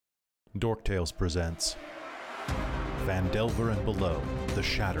Dork Tales presents Phandelver and Below, the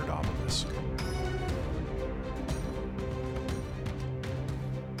Shattered Obelisk.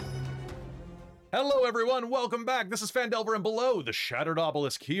 Hello everyone, welcome back. This is Phandelver and Below, the Shattered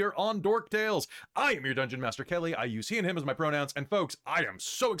Obelisk here on Dork Tales. I am your Dungeon Master Kelly. I use he and him as my pronouns. And folks, I am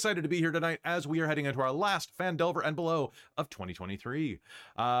so excited to be here tonight as we are heading into our last Phandelver and Below of 2023.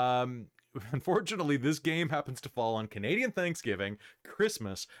 Unfortunately, this game happens to fall on Canadian Thanksgiving,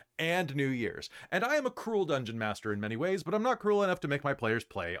 Christmas, and New Year's. And I am a cruel dungeon master in many ways, but I'm not cruel enough to make my players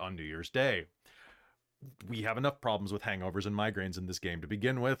play on New Year's Day. We have enough problems with hangovers and migraines in this game to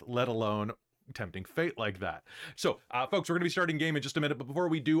begin with, let alone tempting fate like that. So, folks, we're going to be starting game in just a minute, but before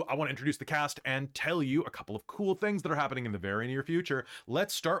we do, I want to introduce the cast and tell you a couple of cool things that are happening in the very near future.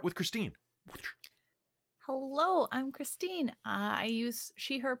 Let's start with Christine. Hello, I'm Christine. I use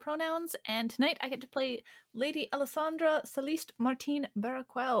she, her pronouns, and tonight I get to play Lady Alessandra Celeste Martine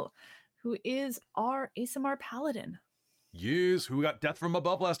Baraquel, who is our ASMR paladin. Yes, who got death from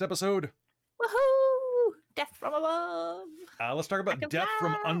above last episode? Woohoo! Death from above! Let's talk about death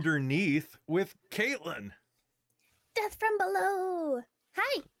from underneath with Caitlin. Death from below!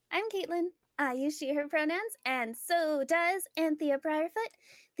 Hi, I'm Caitlin. I use she, her pronouns, and so does Anthea Briarfoot,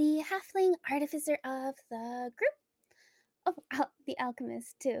 the halfling artificer of the group. Oh, the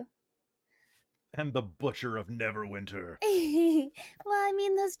alchemist, too. And the butcher of Neverwinter. Well, I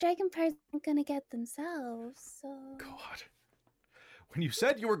mean, those dragon parts aren't gonna get themselves, so... God. When you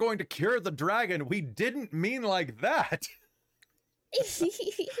said you were going to cure the dragon, we didn't mean like that.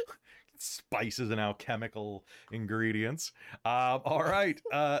 Spices and alchemical ingredients. All right.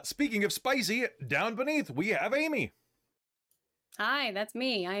 Speaking of spicy, down beneath, we have Amy. Hi, that's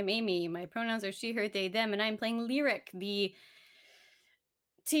me. I'm Amy. My pronouns are she, her, they, them, and I'm playing Lyric, the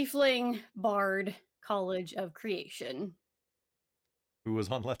tiefling bard college of creation. Who was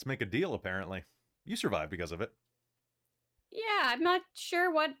on Let's Make a Deal, apparently. You survived because of it. Yeah, I'm not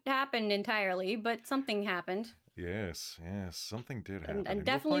sure what happened entirely, but something happened. Yes, something did happen. And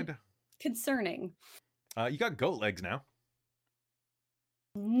definitely concerning. You got goat legs now.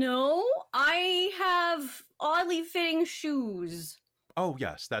 No, I have oddly fitting shoes. Oh,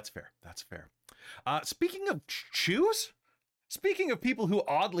 yes, that's fair. That's fair. Speaking of shoes, speaking of people who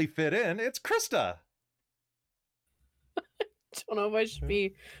oddly fit in, it's Krista. Don't know if I should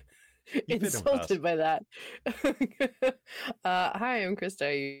be insulted by that. Hi, I'm Krista.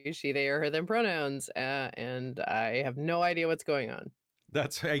 I use she, they, or her, them pronouns, and I have no idea what's going on.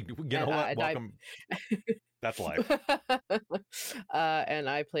 That's, hey, you know what? Welcome. That's life. And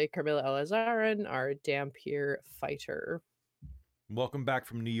I play Carmilla Elazarin, our Dampier fighter. Welcome back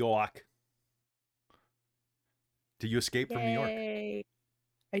from New York. Did you escape from New York?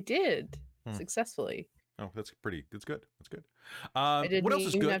 I did successfully. Oh, that's good. That's good. I didn't what else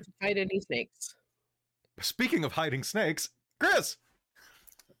is good? Have to fight any snakes. Speaking of hiding snakes, Chris!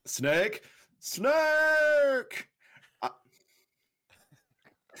 Snake!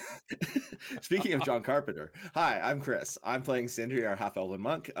 Speaking of John Carpenter, hi, I'm Chris. I'm playing Sindri, our half-elven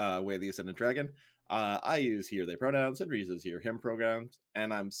monk, Way of the Ascended Dragon. I use he or they pronouns, and Reese uses he or him pronouns,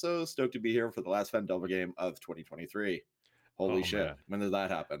 and I'm so stoked to be here for the last Phandelver game of 2023. Holy shit, man. When did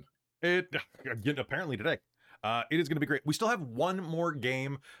that happen? Apparently today. It is going to be great. We still have one more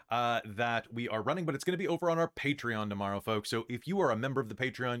game that we are running, but it's going to be over on our Patreon tomorrow, folks. So if you are a member of the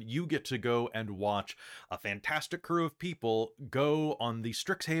Patreon, you get to go and watch a fantastic crew of people go on the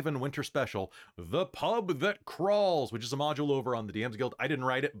Strixhaven Winter Special, The Pub That Crawls, which is a module over on the DMs Guild. I didn't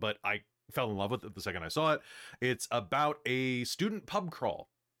write it, but I fell in love with it the second I saw it. It's about a student pub crawl.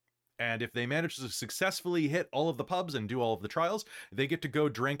 And if they manage to successfully hit all of the pubs and do all of the trials, they get to go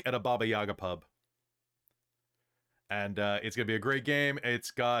drink at a Baba Yaga pub. And it's going to be a great game. It's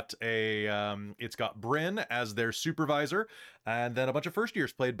got Bryn as their supervisor, and then a bunch of first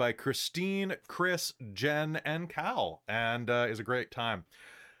years played by Christine, Chris, Jen, and Cal, and is a great time.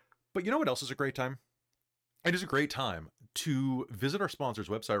 But you know what else is a great time? It is a great time to visit our sponsor's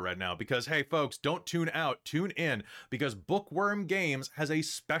website right now because, hey, folks, don't tune out, tune in, because Bookworm Games has a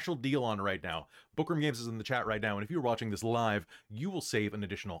special deal on right now. Bookworm Games is in the chat right now, and if you're watching this live, you will save an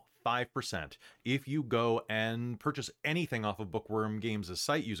additional 5% if you go and purchase anything off of Bookworm Games'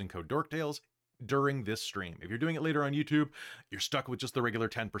 site using code DORKTALES during this stream. If you're doing it later on YouTube, you're stuck with just the regular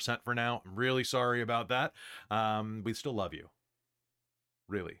 10% for now. I'm really sorry about that. We still love you.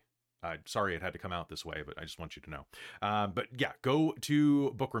 Really. Sorry it had to come out this way, but I just want you to know. But yeah, go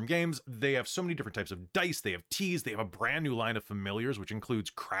to Bookworm Games. They have so many different types of dice. They have teas. They have a brand new line of familiars, which includes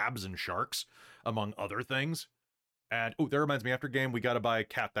crabs and sharks, among other things. And, oh, that reminds me, after game, we got to buy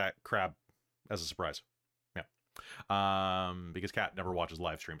Cat that crab as a surprise. Yeah. because Kat never watches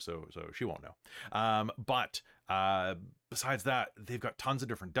live streams, so she won't know. But besides that, they've got tons of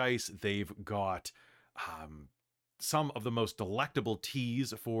different dice. They've got some of the most delectable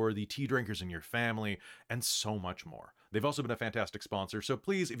teas for the tea drinkers in your family, and so much more. They've also been a fantastic sponsor, so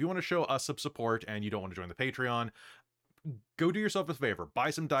please, if you want to show us some support and you don't want to join the Patreon, go do yourself a favor.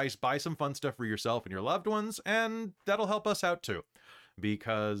 Buy some dice, buy some fun stuff for yourself and your loved ones, and that'll help us out too.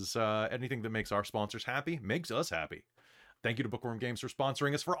 Because anything that makes our sponsors happy makes us happy. Thank you to Bookworm Games for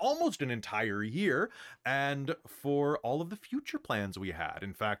sponsoring us for almost an entire year, and for all of the future plans we had.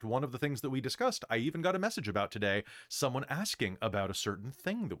 In fact, one of the things that we discussed, I even got a message about today, someone asking about a certain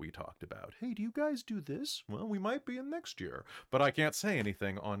thing that we talked about. Hey, do you guys do this? Well, we might be in next year, but I can't say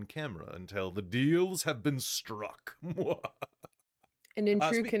anything on camera until the deals have been struck. And in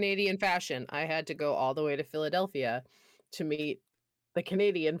true Canadian fashion, I had to go all the way to Philadelphia to meet the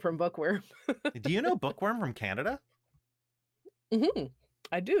Canadian from Bookworm. Do you know Bookworm from Canada?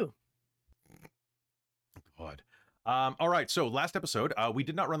 I do. God. All right, so last episode, we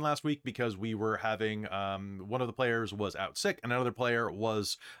did not run last week because we were having, one of the players was out sick and another player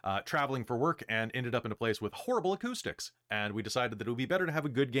was traveling for work and ended up in a place with horrible acoustics. And we decided that it would be better to have a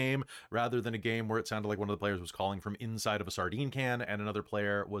good game rather than a game where it sounded like one of the players was calling from inside of a sardine can and another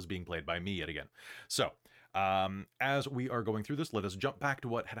player was being played by me yet again. So as we are going through this, let us jump back to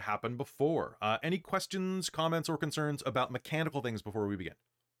what had happened before. Any questions, comments, or concerns about mechanical things before we begin?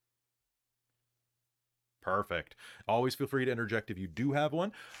 Perfect. Always feel free to interject if you do have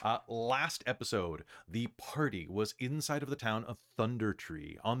one. Last episode, the party was inside of the town of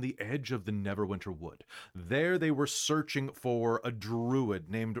Thundertree on the edge of the Neverwinter Wood. There they were searching for a druid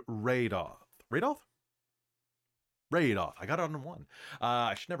named Radoth. Radoth? Radoth. I got it on one.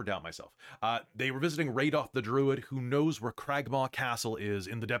 I should never doubt myself. They were visiting Radoth the Druid, who knows where Cragmaw Castle is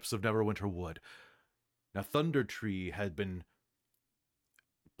in the depths of Neverwinter Wood. Now, Thundertree had been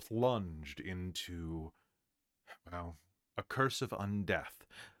plunged into, well, a curse of undeath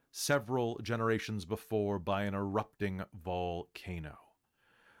several generations before by an erupting volcano.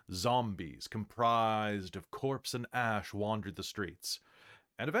 Zombies comprised of corpse and ash wandered the streets.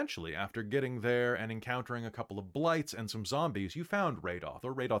 And eventually, after getting there and encountering a couple of blights and some zombies, you found Radoth,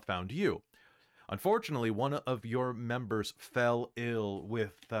 or Radoth found you. Unfortunately, one of your members fell ill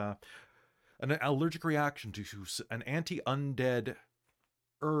with an allergic reaction to an anti-undead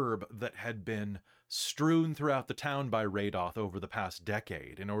herb that had been strewn throughout the town by Radoth over the past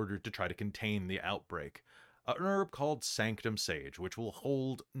decade in order to try to contain the outbreak. An herb called Sanctum Sage, which will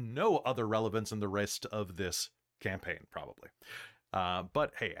hold no other relevance in the rest of this campaign, probably.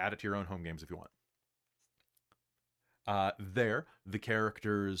 But hey, add it to your own home games if you want. There, the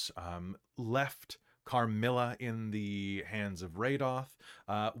characters left Carmilla in the hands of Radoth,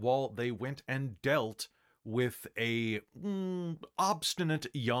 while they went and dealt with a obstinate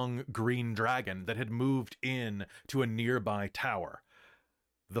young green dragon that had moved in to a nearby tower.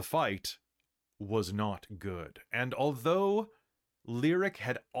 The fight was not good, and although Lyric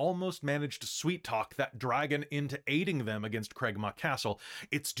had almost managed to sweet-talk that dragon into aiding them against Cragmaw Castle,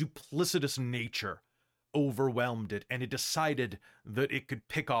 its duplicitous nature overwhelmed it, and it decided that it could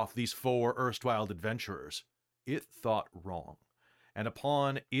pick off these 4 erstwhile adventurers. It thought wrong, and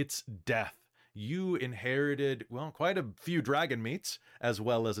upon its death, you inherited, well, quite a few dragon meats, as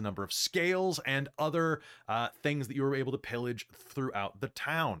well as a number of scales and other things that you were able to pillage throughout the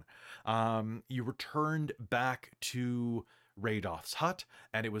town. You returned back to Radoth's hut,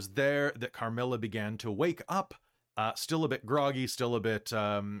 and it was there that Carmilla began to wake up, still a bit groggy, still a bit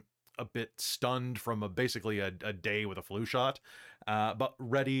stunned from basically a day with a flu shot, but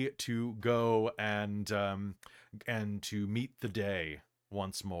ready to go and to meet the day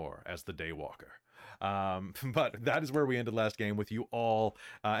once more as the Daywalker. But that is where we ended last game with you all.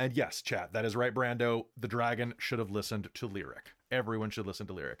 And yes, chat, that is right, Brando. The dragon should have listened to Lyric. Everyone should listen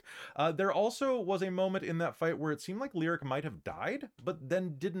to Lyric. There also was a moment in that fight where it seemed like Lyric might have died, but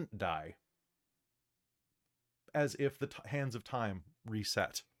then didn't die. As if the hands of time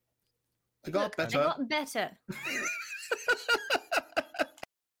reset. I got better. I got better.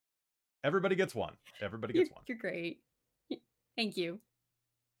 Everybody gets one. Everybody gets one. You're great. Thank you.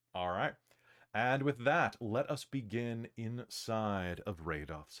 All right. And with that, let us begin inside of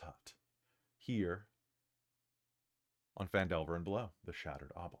Radoth's hut. Here on Phandelver and below, the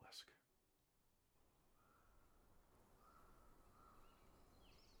Shattered Obelisk.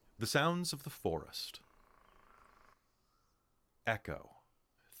 The sounds of the forest echo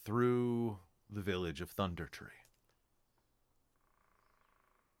through the village of Thundertree.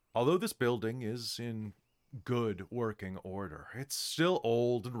 Although this building is in good working order. It's still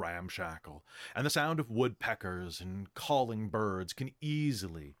old and ramshackle, and the sound of woodpeckers and calling birds can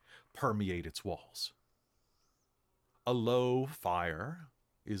easily permeate its walls. A low fire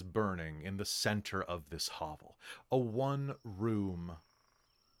is burning in the center of this hovel, a one-room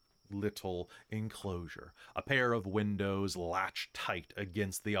little enclosure, a pair of windows latched tight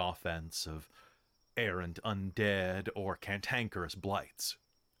against the offense of errant undead or cantankerous blights.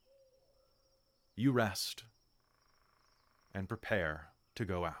 You rest and prepare to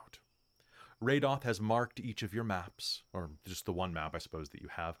go out. Radoth has marked each of your maps, or just the one map, I suppose, that you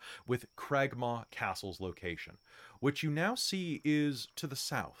have, with Cragmaw Castle's location, which you now see is to the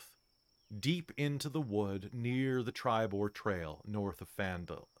south, deep into the wood near the Tribor Trail north of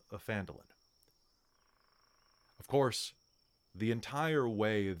Phandelver. Of course, the entire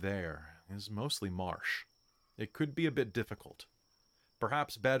way there is mostly marsh. It could be a bit difficult.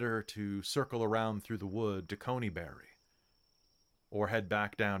 Perhaps better to circle around through the wood to Coneyberry, or head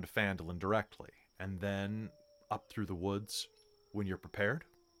back down to Phandelver directly, and then up through the woods when you're prepared.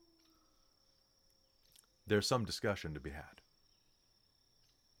 There's some discussion to be had.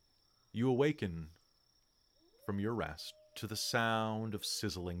 You awaken from your rest to the sound of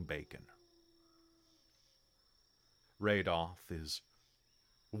sizzling bacon. Radoth is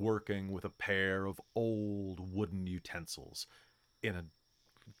working with a pair of old wooden utensils in a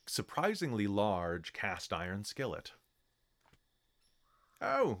surprisingly large cast iron skillet.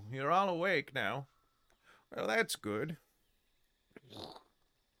 Oh, you're all awake now. Well, that's good.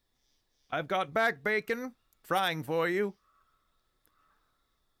 I've got back bacon frying for you.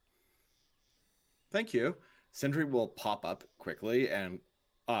 Thank you. Sindri will pop up quickly and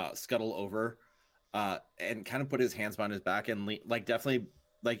scuttle over and kind of put his hands behind his back and definitely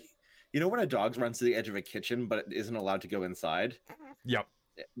when a dog runs to the edge of a kitchen but isn't allowed to go inside. Yep.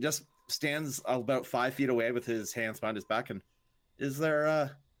 Just stands about 5 feet away with his hands behind his back. And is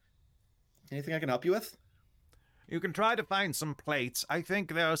there anything I can help you with? You can try to find some plates. I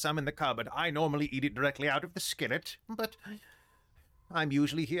think there are some in the cupboard. I normally eat it directly out of the skillet, but I'm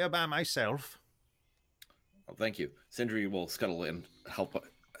usually here by myself. Oh, thank you. Sindri will scuttle in, help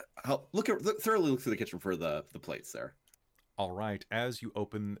thoroughly look through the kitchen for the plates there. All right. As you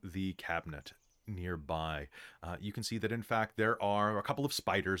open the cabinet nearby, you can see that, in fact, there are a couple of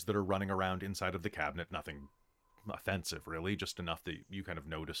spiders that are running around inside of the cabinet. Nothing offensive, really, just enough that you kind of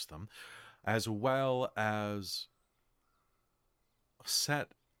notice them, as well as a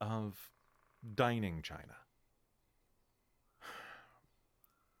set of dining china.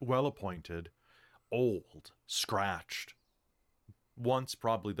 Well-appointed, old, scratched, once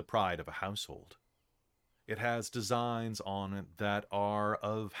probably the pride of a household. It has designs on it that are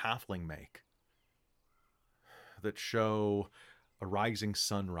of halfling make, that show a rising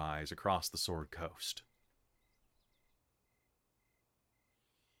sunrise across the Sword Coast.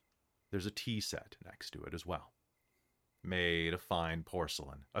 There's a tea set next to it as well, made of fine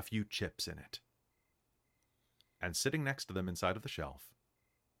porcelain, a few chips in it. And sitting next to them inside of the shelf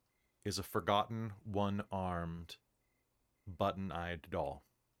is a forgotten, one-armed, button-eyed doll,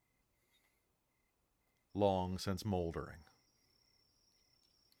 long since moldering.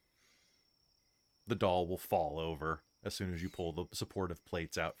 The doll will fall over as soon as you pull the supportive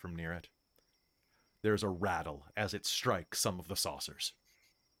plates out from near it. There's a rattle as it strikes some of the saucers.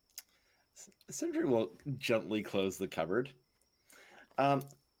 Sindri will gently close the cupboard.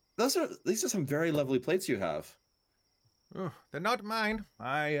 These are some very lovely plates you have. Oh, they're not mine.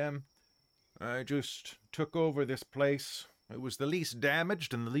 I just took over this place. It was the least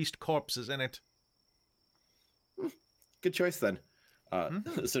damaged and the least corpses in it. Good choice then.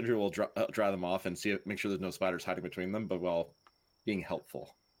 Sindri will dry them off and make sure there's no spiders hiding between them, but while being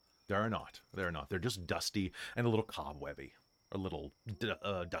helpful. They're not. They're just dusty and a little cobwebby. A little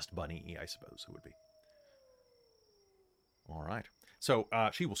dust bunny, I suppose it would be. All right. So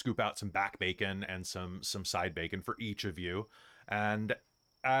she will scoop out some back bacon and some side bacon for each of you. And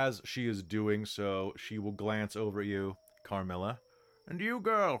as she is doing so, she will glance over at you, Carmilla. And you,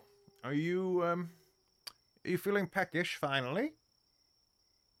 girl, are you feeling peckish finally?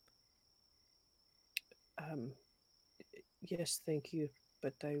 Yes, thank you.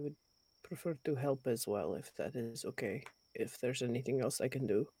 But I would prefer to help as well, if that is okay. If there's anything else I can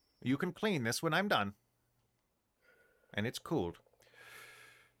do. You can clean this when I'm done. And it's cooled.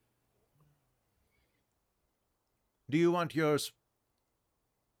 Do you want yours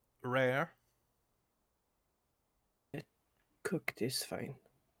rare? Cooked is fine.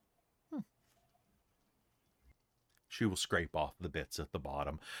 She will scrape off the bits at the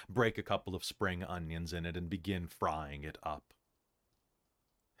bottom, break a couple of spring onions in it, and begin frying it up.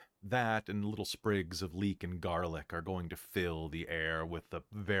 that and little sprigs of leek and garlic are going to fill the air with a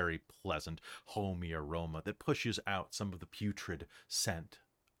very pleasant, homey aroma that pushes out some of the putrid scent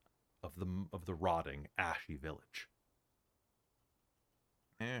of the rotting, ashy village.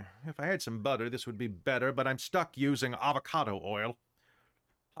 If I had some butter, this would be better, but I'm stuck using avocado oil.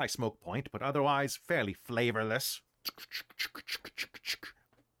 High smoke point, but otherwise fairly flavorless.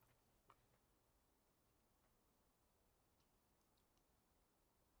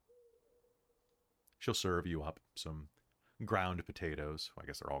 She'll serve you up some ground potatoes. I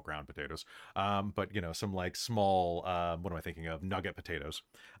guess they're all ground potatoes. But, you know, some like small, what am I thinking of? Nugget potatoes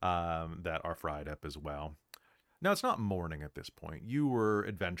that are fried up as well. Now, it's not morning at this point. You were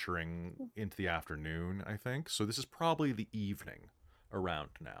adventuring into the afternoon, I think. So this is probably the evening around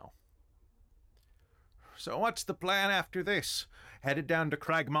now. So what's the plan after this? Headed down to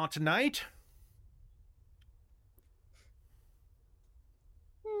Cragmont tonight?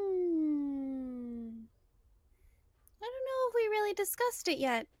 I don't know if we really discussed it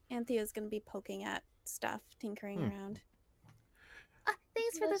yet. Anthea's gonna be poking at stuff, tinkering around.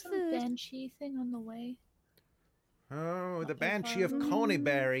 Thanks for the food. Banshee thing on the way. Oh, the Banshee of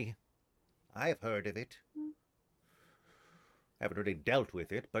Conyberry. I've heard of it. Haven't really dealt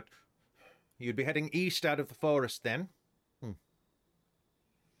with it, but you'd be heading east out of the forest then?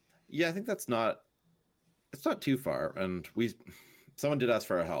 Yeah, I think it's not too far, and someone did ask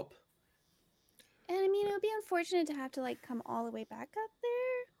for our help. And I mean, it would be unfortunate to have to like come all the way back up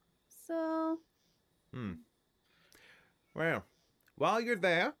there. So. Well, while you're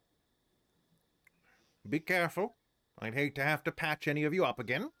there, be careful. I'd hate to have to patch any of you up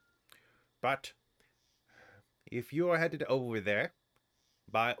again. But if you're headed over there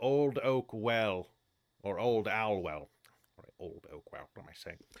by Old Oak Well, or Old Owl Well, Old Oak Well, what am I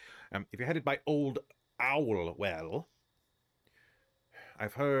saying? If you're headed by Old Owl Well,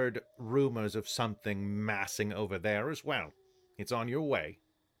 I've heard rumors of something massing over there as well. It's on your way,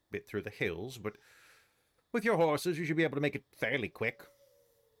 a bit through the hills, but with your horses, you should be able to make it fairly quick.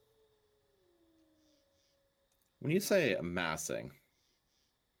 When you say amassing,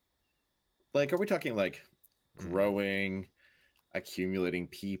 like, are we talking like growing, accumulating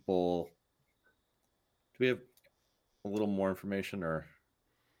people? Do we have a little more information, or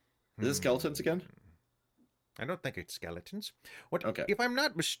is it skeletons again? I don't think it's skeletons. What? Okay. If I'm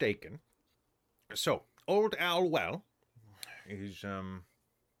not mistaken, so Old Owl Well is maybe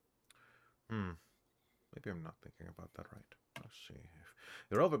I'm not thinking about that right. Let's see. If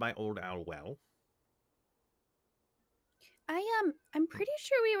they're over by Old Owl Well. I'm pretty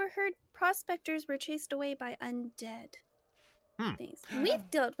sure we heard prospectors were chased away by undead things. We've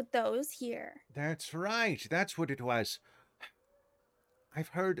dealt with those here. That's right. That's what it was. I've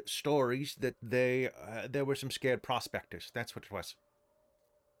heard stories that there were some scared prospectors. That's what it was.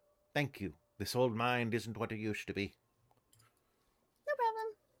 Thank you. This old mind isn't what it used to be. No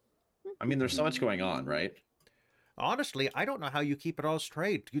problem. I mean, there's so much going on, right? Honestly, I don't know how you keep it all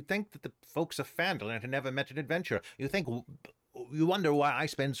straight. You'd think that the folks of Phandelver had never met an adventurer. You wonder why I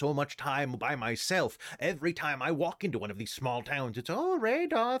spend so much time by myself. Every time I walk into one of these small towns, it's, "Oh,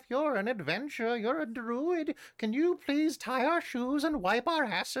 Radolf, you're an adventurer, you're a druid. Can you please tie our shoes and wipe our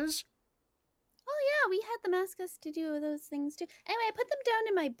asses?" Oh yeah, we had them ask us to do those things too. Anyway, I put them down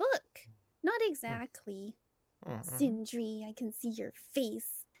in my book. Not exactly. Sindri, I can see your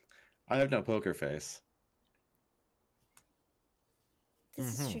face. I have no poker face.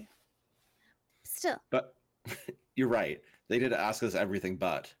 This is true. Still. But you're right. They did ask us everything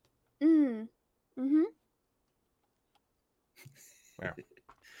but. Well,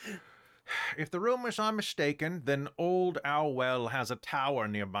 if the rumors are mistaken, then Old Owl Well has a tower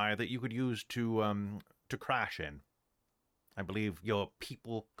nearby that you could use to crash in. I believe your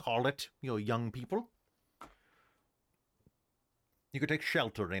people call it, your young people. You could take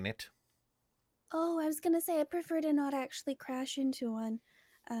shelter in it. Oh, I was gonna say I prefer to not actually crash into one.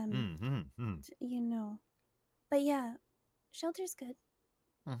 You know. But yeah, shelter's good.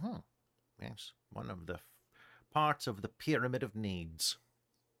 Yes, one of the parts of the pyramid of needs.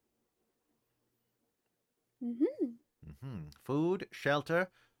 Food, shelter,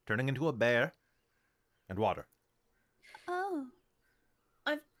 turning into a bear, and water. Oh.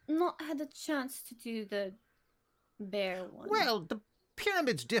 I've not had a chance to do the bear one. Well, the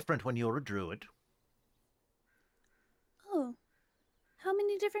pyramid's different when you're a druid. Oh. How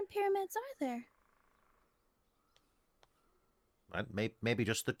many different pyramids are there? Maybe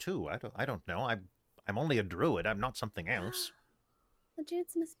just the two. I don't know. I'm only a druid. I'm not something else. The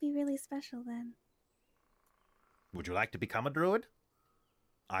druids must be really special then. Would you like to become a druid?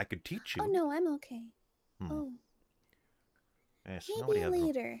 I could teach you. Oh no, I'm okay. Oh. Yes, Maybe nobody ever...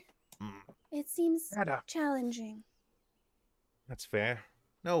 later. It seems Ada. challenging. That's fair.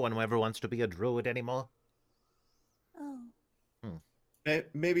 No one ever wants to be a druid anymore. Oh.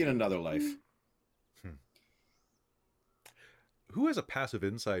 Maybe in another life. Who has a passive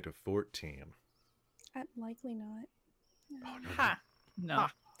insight of 14? Likely not. Oh, no. Ha! No.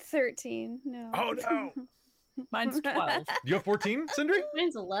 13. No. Oh, no. Mine's 12. You have 14, Sindri?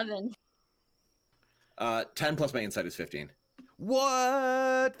 Mine's 11. 10 plus my insight is 15.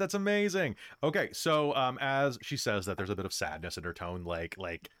 What? That's amazing. Okay, so as she says that, there's a bit of sadness in her tone,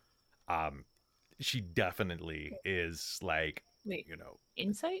 she definitely is like, Wait, you know,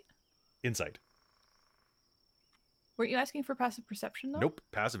 insight? insight. Weren't you asking for passive perception, though? Nope,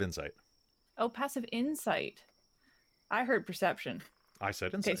 passive insight. Oh, passive insight. I heard perception. I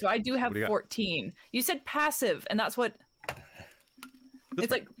said insight. Okay, so I do have What you got? 14. You said passive, and that's what... That's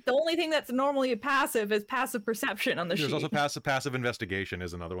It's like the only thing that's normally a passive is passive perception on the There's sheet. also passive investigation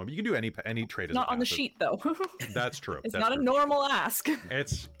is another one. But you can do any trait as Not a on the passive. sheet, though. That's true. It's That's not true. a normal ask. So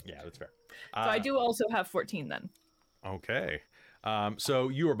It's that's fair. I do also have 14 then. Okay. So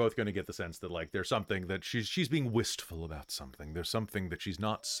you are both going to get the sense that like there's something that she's being wistful about something. There's something that she's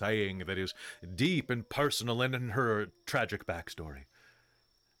not saying that is deep and personal and in her tragic backstory.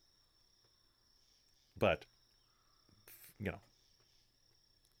 But you know,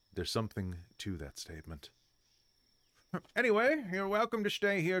 there's something to that statement. Anyway, you're welcome to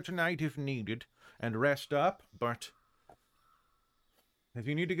stay here tonight if needed and rest up, but if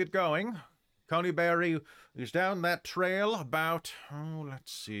you need to get going, Coneyberry is down that trail about,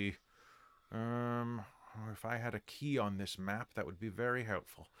 let's see. If I had a key on this map, that would be very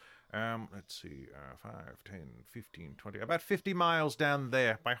helpful. Let's see, 5, 10, 15, 20, about 50 miles down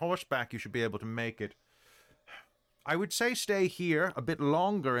there. By horseback, you should be able to make it. I would say stay here a bit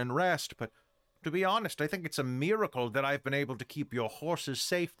longer and rest, but to be honest, I think it's a miracle that I've been able to keep your horses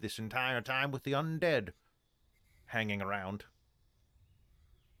safe this entire time with the undead hanging around.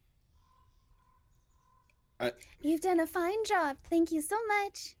 You've done a fine job. Thank you so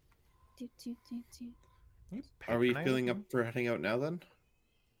much. Are we feeling up for heading out now then?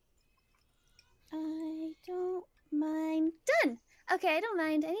 I don't mind. Done. Okay, I don't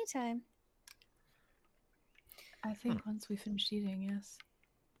mind anytime. I think once we finish eating, yes.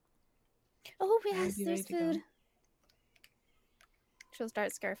 Oh, I'll yes, be ready there's to go. food. She'll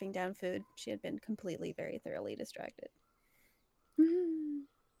start scarfing down food. She had been completely, very thoroughly distracted.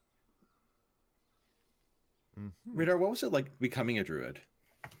 Radar, what was it like becoming a druid?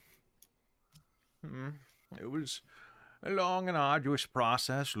 It was a long and arduous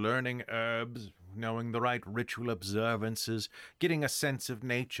process, learning herbs, knowing the right ritual observances, getting a sense of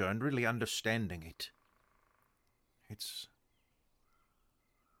nature, and really understanding it. It's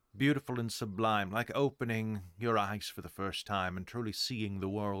beautiful and sublime, like opening your eyes for the first time and truly seeing the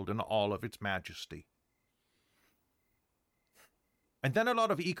world in all of its majesty. And then a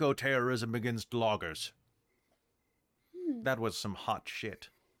lot of eco-terrorism against loggers. That was some hot shit.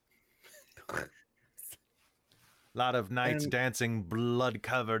 A lot of knights dancing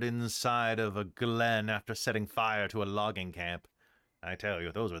blood-covered inside of a glen after setting fire to a logging camp. I tell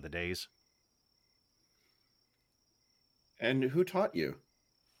you, those were the days. And who taught you?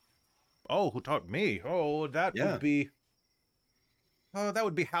 Oh, who taught me? Oh, that would be... Oh, that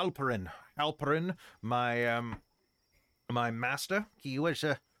would be Halperin. Halperin, my master. He was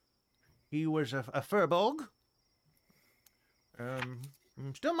a furbolg.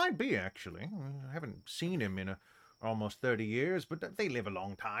 Still might be, actually. I haven't seen him in almost 30 years, but they live a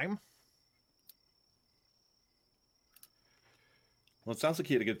long time. Well, it sounds like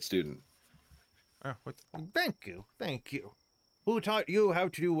you had a good student. Thank you, thank you. Who taught you how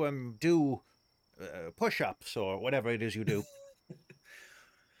to do push-ups or whatever it is you do?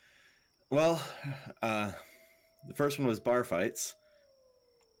 Well, the first one was bar fights.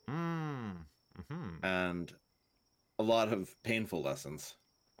 And a lot of painful lessons.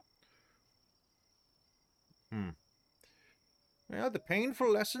 Well, the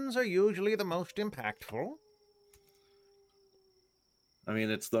painful lessons are usually the most impactful. I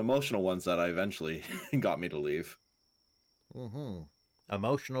mean, it's the emotional ones that I eventually got me to leave.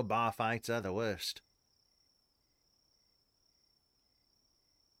 Emotional bar fights are the worst.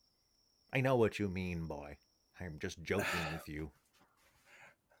 I know what you mean, boy. I'm just joking with you.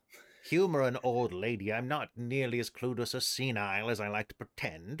 Humor an old lady. I'm not nearly as clueless or senile as I like to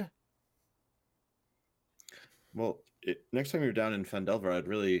pretend. Well, next time you're down in Phandelver, I'd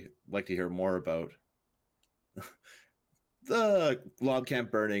really like to hear more about the log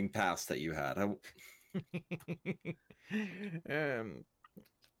camp burning past that you had.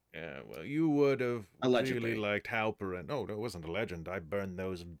 Yeah, well, you would have Allegedly. really liked Halperin. Oh, that wasn't a legend. I burned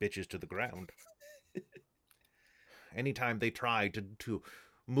those bitches to the ground. Anytime they tried to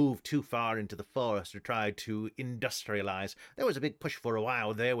move too far into the forest or tried to industrialize, there was a big push for a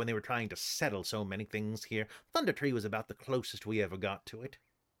while there when they were trying to settle so many things here. Thunder Tree was about the closest we ever got to it.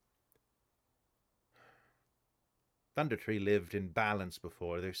 Thunder Tree lived in balance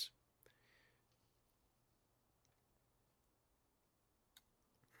before this.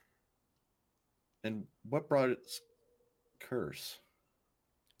 And what brought its curse?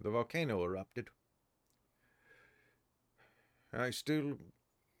 The volcano erupted. I still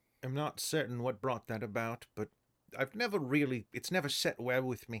am not certain what brought that about, but it's never set well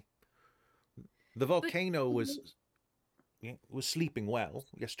with me. The volcano was sleeping well.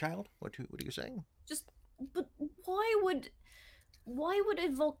 Yes, child? What are you saying? But why would a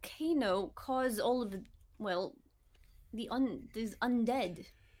volcano cause all of these undead?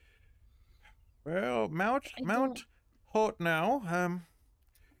 Well, Mount Hort now,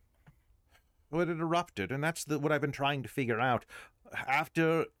 well, it erupted, and that's what I've been trying to figure out.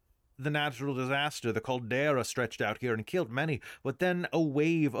 After the natural disaster, the caldera stretched out here and killed many, but then a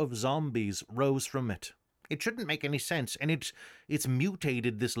wave of zombies rose from it. It shouldn't make any sense, and it's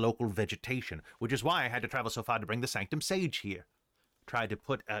mutated this local vegetation, which is why I had to travel so far to bring the Sanctum Sage here. Tried to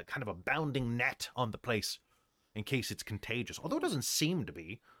put a kind of a bounding net on the place in case it's contagious, although it doesn't seem to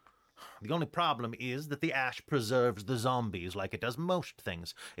be. The only problem is that the ash preserves the zombies like it does most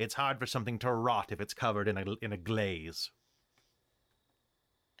things. It's hard for something to rot if it's covered in a glaze.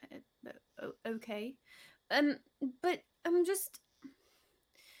 Okay. But I'm just...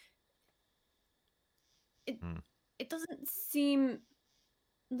 It doesn't seem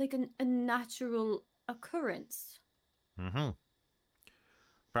like a natural occurrence. Mm-hmm.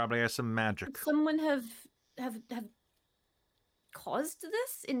 Probably has some magic. Could someone have caused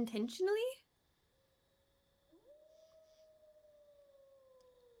this intentionally?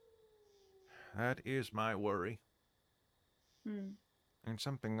 That is my worry. And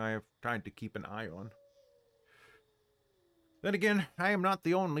something I have tried to keep an eye on. Then again, I am not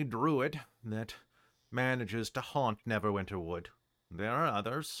the only druid that manages to haunt Neverwinter Wood. There are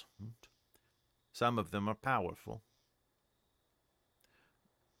others. Some of them are powerful.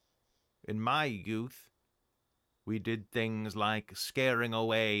 In my youth, we did things like scaring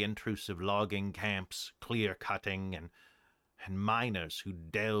away intrusive logging camps, clear-cutting, and miners who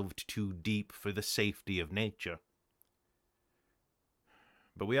delved too deep for the safety of nature.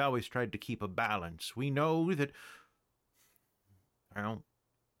 But we always tried to keep a balance. We know that,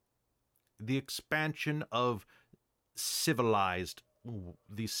 the expansion of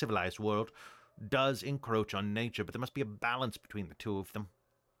the civilized world does encroach on nature, but there must be a balance between the two of them.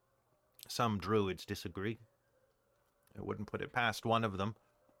 Some druids disagree. I wouldn't put it past one of them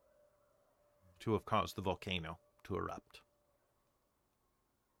to have caused the volcano to erupt.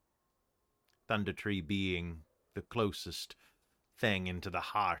 Thunder Tree being the closest thing into the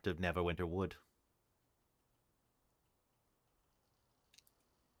heart of Neverwinter Wood.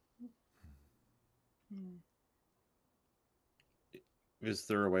 Is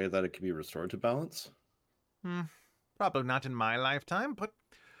there a way that it can be restored to balance? Probably not in my lifetime, but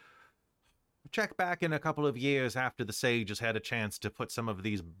check back in a couple of years after the sage has had a chance to put some of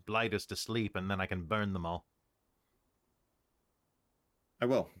these blighters to sleep, and then I can burn them all. I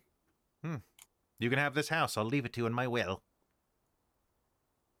will. You can have this house. I'll leave it to you in my will.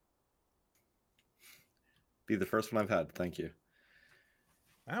 Be the first one I've had. Thank you.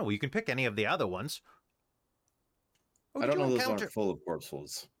 Oh, well, you can pick any of the other ones. I don't know those aren't full of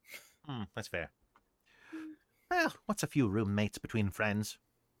corpsefuls. That's fair. Well, what's a few roommates between friends?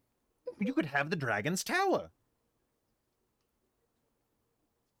 You could have the Dragon's Tower.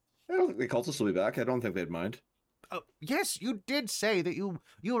 I don't think the cultists will be back. I don't think they'd mind. Yes, you did say that you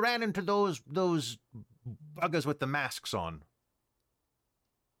ran into those buggers with the masks on.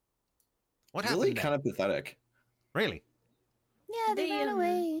 What happened? Really kind of pathetic. Really? Yeah, they ran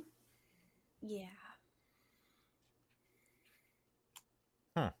away. Yeah.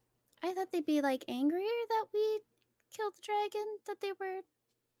 I thought they'd be like angrier that we killed the dragon that they were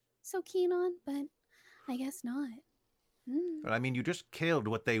so keen on, but I guess not. Well, I mean, you just killed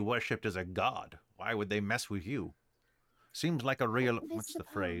what they worshipped as a god. Why would they mess with you? Seems like a real, what's the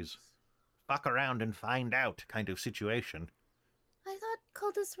phrase? Fuck around and find out kind of situation. I thought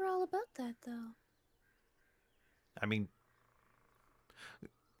cultists were all about that, though. I mean...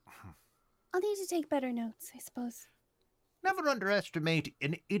 I'll need to take better notes, I suppose. Never underestimate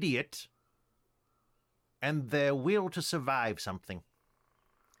an idiot and their will to survive something.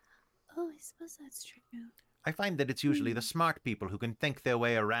 Oh, I suppose that's true. I find that it's usually the smart people who can think their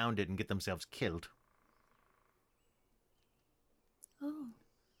way around it and get themselves killed. Oh.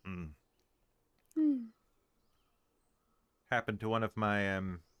 Mm. Hmm. Happened to one of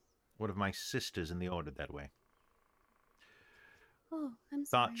my sisters in the order that way. Oh, I'm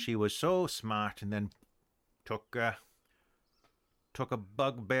sorry. Thought she was so smart, and then took a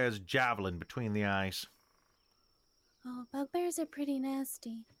bugbear's javelin between the eyes. Oh, bugbears are pretty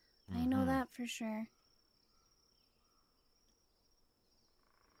nasty. I know that for sure.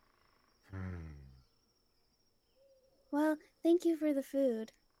 Well, thank you for the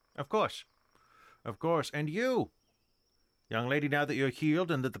food. Of course. Of course. And you, young lady, now that you're healed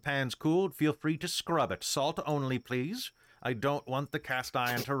and that the pan's cooled, feel free to scrub it. Salt only, please. I don't want the cast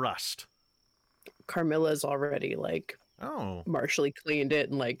iron to rust. Carmilla's already, like, Marshally cleaned it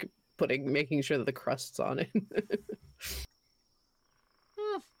and, like, making sure that the crust's on it.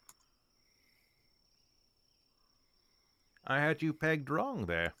 I had you pegged wrong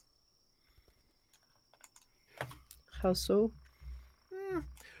there. How so?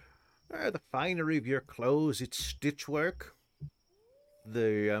 The finery of your clothes, its stitchwork,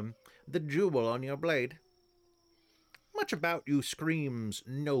 the jewel on your blade. Much about you screams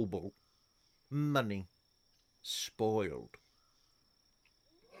noble, money, spoiled.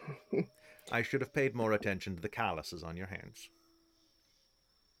 I should have paid more attention to the calluses on your hands.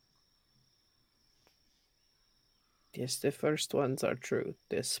 Yes, the first ones are true.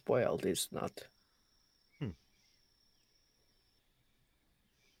 The spoiled is not.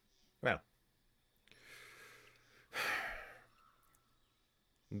 Well,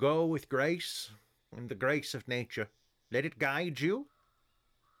 go with grace and the grace of nature. Let it guide you,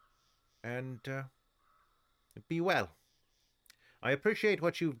 and be well. I appreciate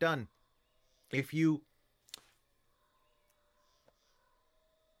what you've done. If you're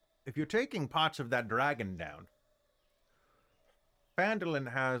taking parts of that dragon down,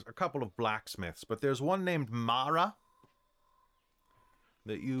 Phandelver has a couple of blacksmiths, but there's one named Mara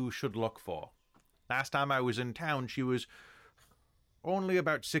that you should look for. Last time I was in town, she was only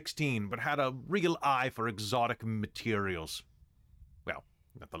about 16, but had a real eye for exotic materials. Well,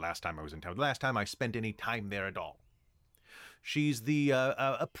 not the last time I was in town. The last time I spent any time there at all. She's the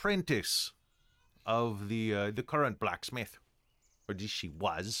apprentice of the current blacksmith. Or at least she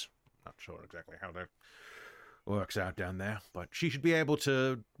was. Not sure exactly how that works out down there, but she should be able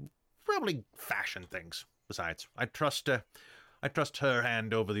to probably fashion things. Besides, I trust her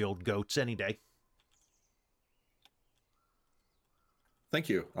hand over the old goats any day. Thank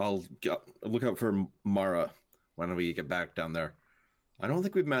you. I'll look out for Mara when we get back down there. I don't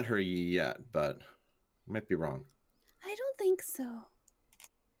think we've met her yet, but I might be wrong. I don't think so.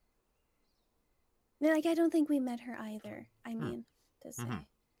 Like, I don't think we met her either. I mean, to say.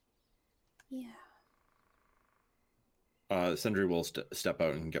 Yeah. Sindri will step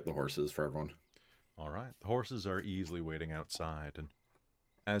out and get the horses for everyone. All right. The horses are easily waiting outside, and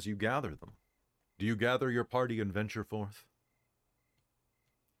as you gather them, do you gather your party and venture forth?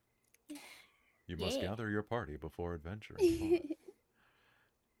 You must gather your party before adventuring forth.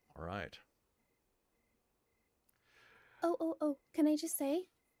 All right. Oh, can I just say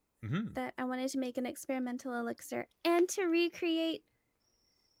that I wanted to make an experimental elixir and to recreate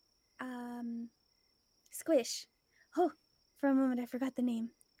Squish. Oh, for a moment I forgot the name.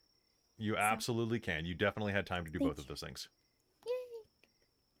 You absolutely can. You definitely had time to do both of those things. Yay.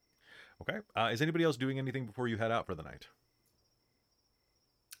 Okay. Is anybody else doing anything before you head out for the night?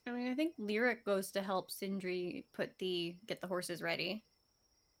 I mean, I think Lyric goes to help Sindri get the horses ready.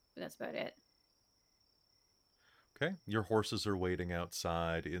 But that's about it. Okay. Your horses are waiting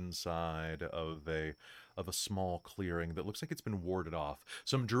inside of a small clearing that looks like it's been warded off.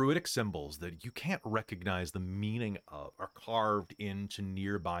 Some druidic symbols that you can't recognize the meaning of are carved into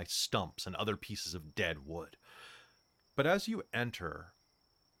nearby stumps and other pieces of dead wood. But as you enter...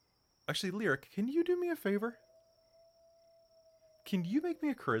 Actually, Lyric, can you do me a favor? Can you make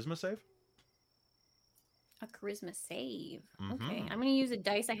me a charisma save? A charisma save. Okay. I'm going to use a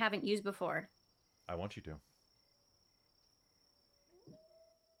dice I haven't used before. I want you to.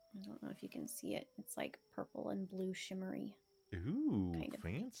 I don't know if you can see it. It's like purple and blue shimmery. Ooh, kind of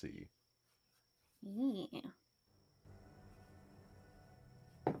fancy. Yeah.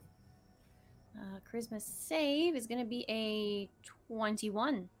 Charisma save is going to be a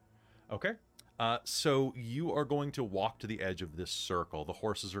 21. Okay. So you are going to walk to the edge of this circle. The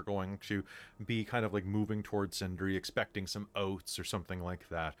horses are going to be kind of like moving towards Sindri, expecting some oats or something like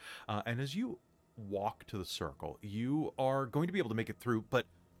that. And as you walk to the circle, you are going to be able to make it through, but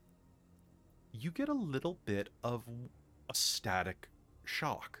you get a little bit of a static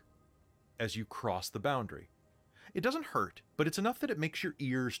shock as you cross the boundary. It doesn't hurt, but it's enough that it makes your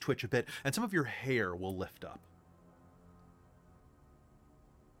ears twitch a bit, and some of your hair will lift up.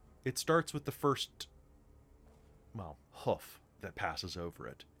 It starts with the first, well, hoof that passes over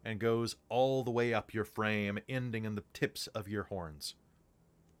it, and goes all the way up your frame, ending in the tips of your horns.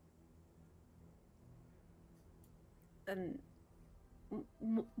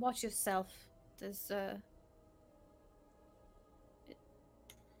 Watch yourself. There's a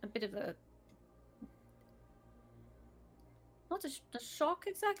bit of a, not a shock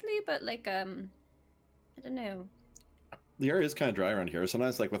exactly, but like I don't know. The area is kind of dry around here.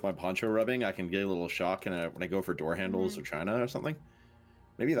 Sometimes, like with my poncho rubbing, I can get a little shock when I go for door handles or china or something.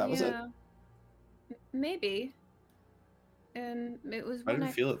 Maybe that was it. Maybe. It was I when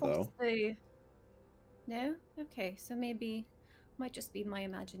didn't feel it though. No? Okay, so maybe might just be my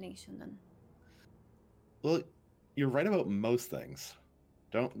imagination then. Well, you're right about most things.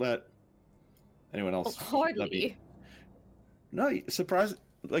 Don't let anyone else. Hardly. No, surprise!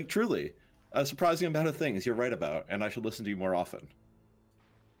 Like truly, a surprising amount of things you're right about, and I should listen to you more often.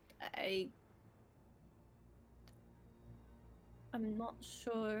 I'm not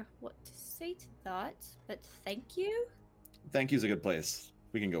sure what to say to that, but thank you. Thank you's a good place.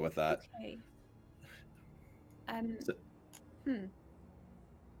 We can go with that. Okay.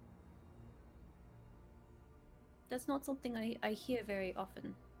 That's not something I hear very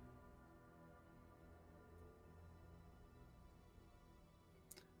often.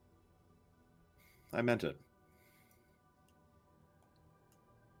 I meant it.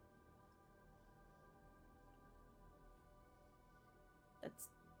 That's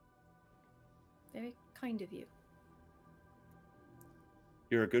very kind of you.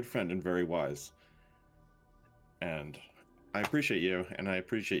 You're a good friend and very wise. And I appreciate you, and I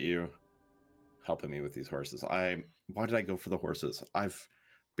appreciate you helping me with these horses. Why did I go for the horses? I've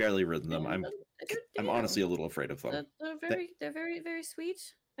barely ridden them. I'm honestly a little afraid of them. They're very, very sweet.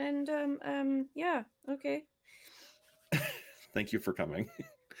 And yeah, okay. Thank you for coming.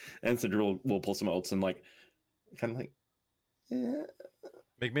 And Cinder will pull some oats and like kind of like, yeah.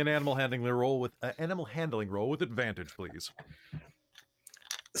 Make me an animal handling roll with advantage, please.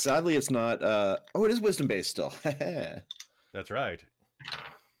 Sadly, it's not. Oh, it is wisdom based still. That's right.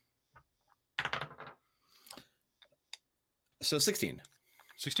 So 16.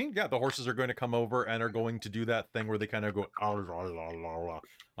 16? Yeah, the horses are going to come over and are going to do that thing where they kind of go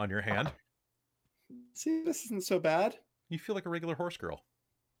on your hand. See, this isn't so bad. You feel like a regular horse girl.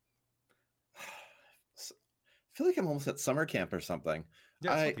 I feel like I'm almost at summer camp or something.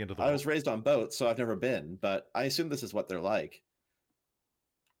 Yeah, it's not the end of the I world. was raised on boats, so I've never been, but I assume this is what they're like.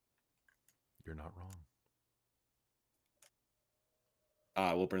 You're not wrong.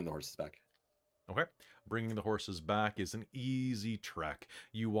 We'll bring the horses back. Okay. Bringing the horses back is an easy trek.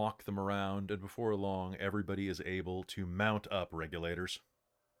 You walk them around, and before long, everybody is able to mount up regulators.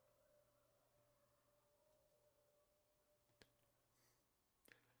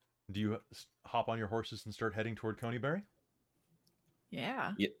 Do you hop on your horses and start heading toward Coneyberry?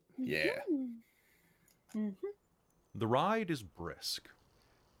 Yeah. Yeah. The ride is brisk.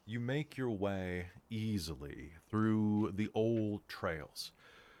 You make your way easily through the old trails.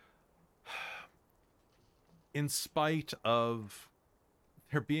 In spite of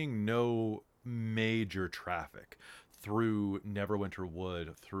there being no major traffic through Neverwinter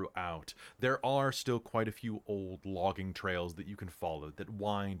Wood throughout, there are still quite a few old logging trails that you can follow that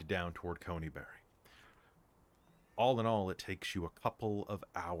wind down toward Coneyberry. All in all, it takes you a couple of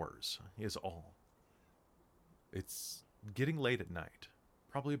hours, is all. It's getting late at night,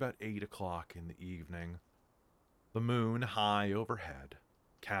 probably about 8 o'clock in the evening. The moon high overhead,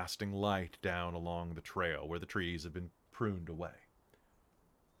 casting light down along the trail where the trees have been pruned away.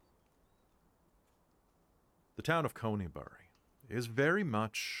 The town of Coneybury is very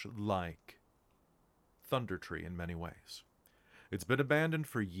much like Thundertree in many ways. It's been abandoned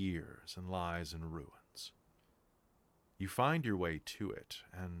for years and lies in ruins. You find your way to it,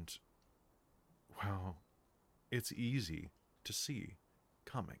 and, well, it's easy to see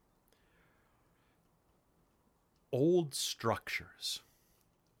coming. Old structures,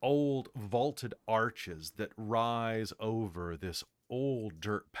 old vaulted arches that rise over this old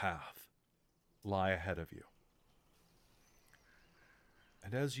dirt path lie ahead of you.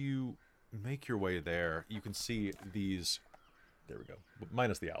 And as you make your way there, you can see these, there we go,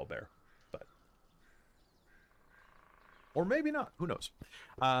 minus the owl bear, but, or maybe not, who knows.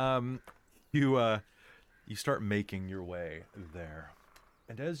 You start making your way there.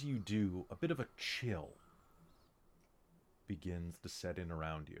 And as you do, a bit of a chill begins to set in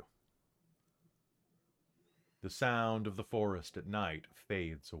around you. The sound of the forest at night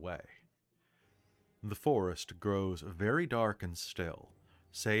fades away. The forest grows very dark and still,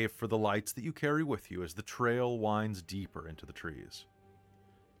 save for the lights that you carry with you as the trail winds deeper into the trees.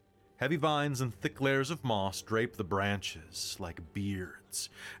 Heavy vines and thick layers of moss drape the branches like beards,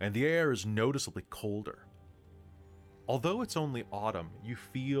 and the air is noticeably colder. Although it's only autumn, you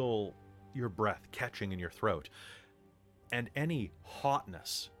feel your breath catching in your throat, and any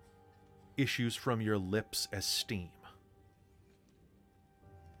hotness issues from your lips as steam.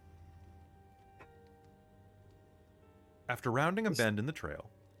 After rounding a bend in the trail,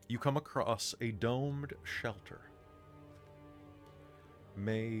 you come across a domed shelter.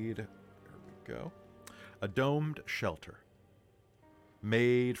 There we go. A domed shelter.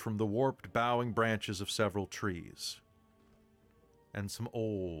 Made from the warped, bowing branches of several trees. And some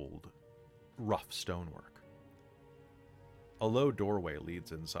old, rough stonework. A low doorway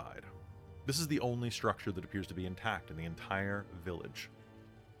leads inside. This is the only structure that appears to be intact in the entire village.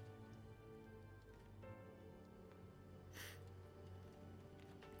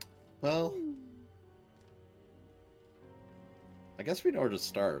 Well, I guess we know where to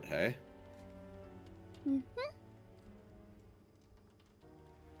start, hey?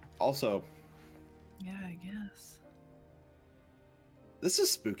 Also, Yeah, I guess. this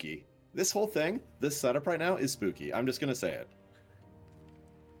is spooky. This whole thing, this setup right now is spooky. I'm just gonna say it.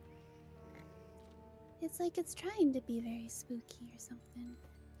 It's like it's trying to be very spooky or something.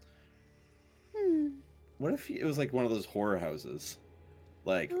 What if it was like one of those horror houses?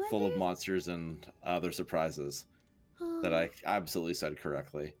 Like, I full of wonder- monsters and other surprises that I absolutely said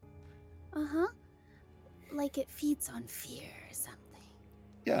correctly. Uh-huh. Like it feeds on fear or something.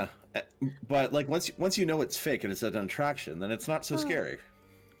 Yeah, but like once you know it's fake and it's an attraction, then it's not so Oh. scary.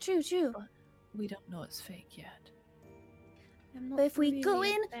 True. We don't know it's fake yet. I'm not But if we go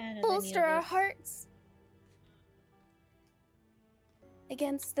really a in, fan of any bolster of our this. hearts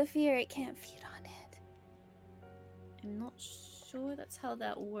against the fear, it can't feed on it. I'm not sure that's how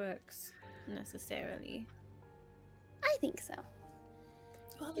that works necessarily. I think so.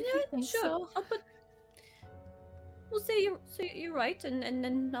 Well, Yeah, if you think sure. so. Oh, but we'll say you're right, and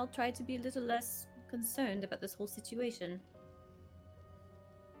then I'll try to be a little less concerned about this whole situation.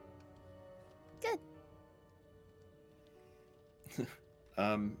 Good.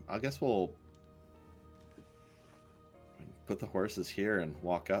 I guess we'll put the horses here and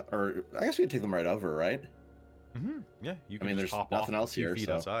walk up, or I guess we could take them right over, right? Mm-hmm. Yeah, you can mean, just there's hop nothing off else a few here, feet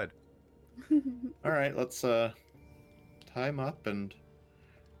so- outside. All right, let's tie them up and.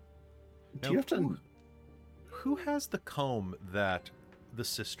 Do Now, you have to? Who has the comb that the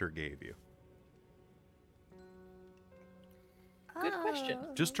sister gave you? Good question.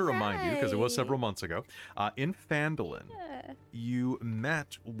 Just to remind you, because it was several Right. months ago, in Phandelver, Yeah. you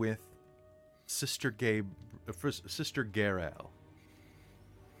met with Sister Sister Garel.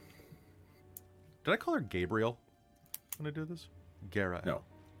 Did I call her Gabriel when I did this? Garel. No.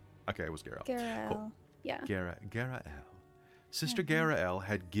 Okay, it was Garel. Garel. Yeah. Garel. Sister Garel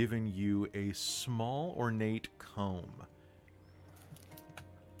had given you a small ornate comb,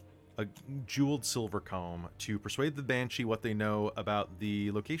 a jeweled silver comb, to persuade the Banshee what they know about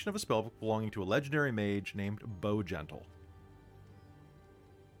the location of a spellbook belonging to a legendary mage named Bowgentle.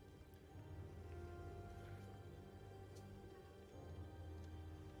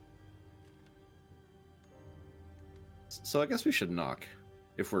 So I guess we should knock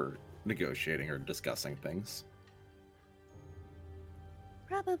if we're negotiating or discussing things.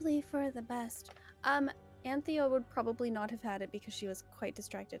 Probably for the best. Anthea would probably not have had it because she was quite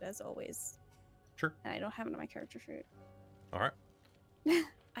distracted as always. Sure. And I don't have it on my character sheet. All right.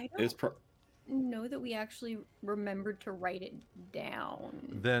 I Is don't know that we actually remembered to write it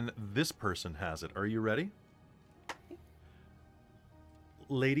down. Then this person has it. Are you ready?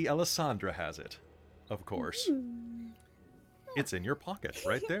 Lady Alessandra has it, of course. Hmm. It's in your pocket,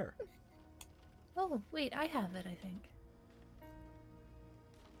 right there. Oh, wait, I have it, I think.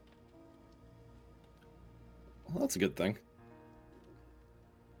 Well, that's a good thing.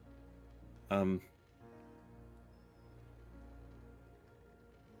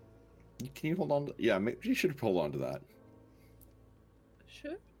 Can you hold on to? Yeah, you should hold on to that.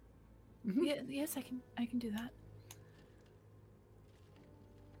 Sure. Mhm. Yeah, yes, I can do that.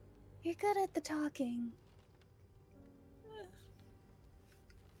 You're good at the talking.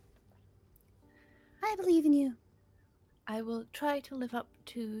 I believe in you. I will try to live up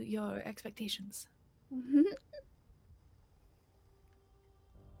to your expectations.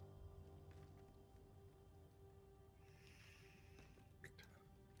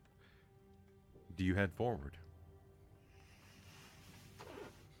 Do you head forward?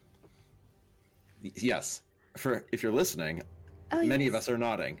 Yes. For if you're listening, Oh, many of yes. us are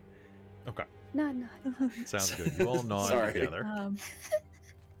nodding. Okay. Nod, nod. Sounds good. You all nod Sorry. together.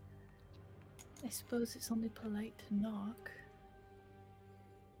 I suppose it's only polite to knock.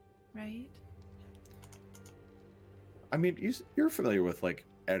 Right? I mean, you're familiar with like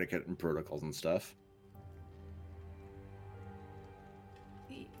etiquette and protocols and stuff.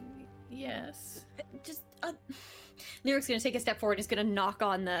 Yes. Just Lyric's gonna take a step forward. He's gonna knock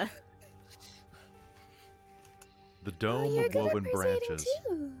on the dome you're of good at woven persuading branches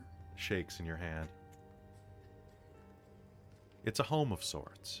too. shakes in your hand. It's a home of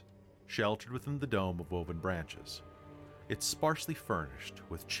sorts, sheltered within the dome of woven branches. It's sparsely furnished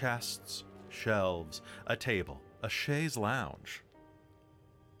with chests, shelves, a table, a chaise lounge,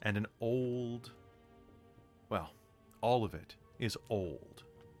 and an old... Well, all of it is old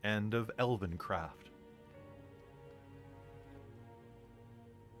and of elven craft.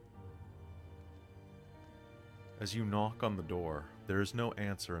 As you knock on the door, there is no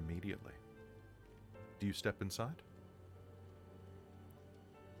answer immediately. Do you step inside?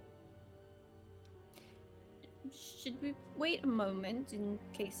 Should we wait a moment in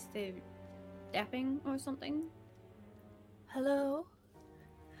case they're dapping or something? Hello?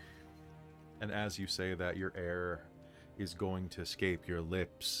 And as you say that, your air is going to escape your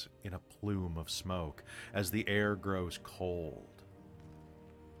lips in a plume of smoke as the air grows cold,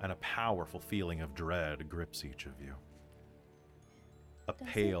 and a powerful feeling of dread grips each of you. A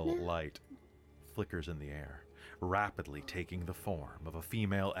pale light flickers in the air, rapidly taking the form of a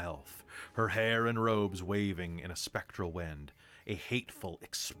female elf, her hair and robes waving in a spectral wind. A hateful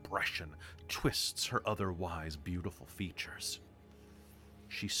expression twists her otherwise beautiful features.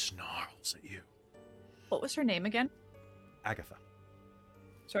 She snarls at you. What was her name again? Agatha.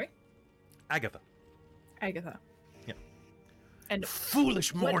 Sorry? Agatha. Agatha. Yeah. And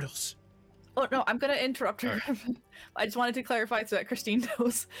foolish mortals. Oh no, I'm gonna interrupt her. I just wanted to clarify so that Christine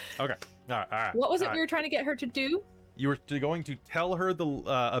knows. Okay. All right. What was it we were trying to get her to do? You were going to tell her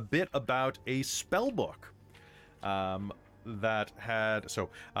a bit about a spell book that had... So,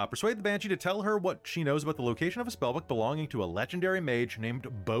 persuade the Banshee to tell her what she knows about the location of a spellbook belonging to a legendary mage named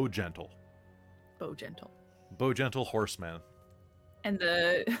Bowgentle. Bowgentle Horseman. And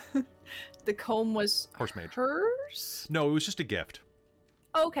the the comb was Horse mage. hers? No, it was just a gift.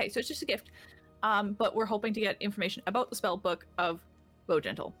 Okay, so it's just a gift. But we're hoping to get information about the spell book of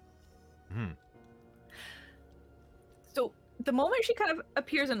Bowgentle. So the moment she kind of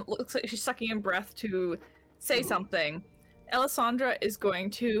appears and looks like she's sucking in breath to say something, Alessandra is going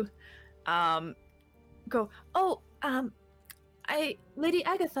to go, Lady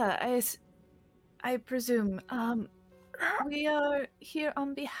Agatha, I presume, we are here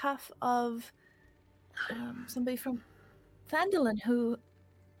on behalf of somebody from Phandelver who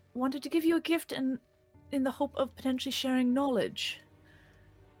wanted to give you a gift in the hope of potentially sharing knowledge.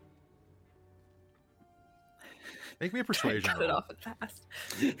 Make me a persuasion Cut roll. it off fast.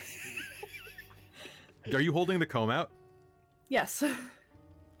 Are you holding the comb out? Yes.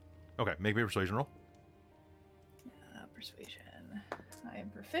 Okay, make me a persuasion roll. Persuasion. I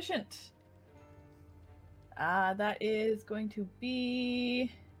am proficient. That is going to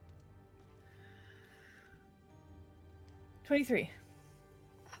be 23.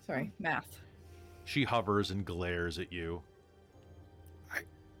 Sorry, math. She hovers and glares at you.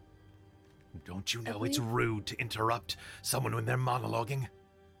 Don't you know it's rude to interrupt someone when they're monologuing?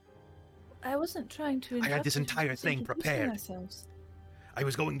 I wasn't trying to I had this interrupt, entire just thing introducing prepared. ourselves. I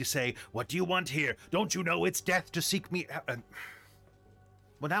was going to say, what do you want here? Don't you know it's death to seek me?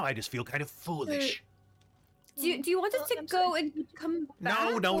 Well, now I just feel kind of foolish. Do you want us to I'm go sorry. and come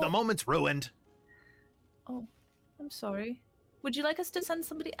back? No, the moment's ruined. Oh, I'm sorry. Would you like us to send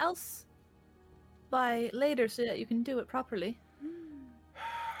somebody else by later so that you can do it properly?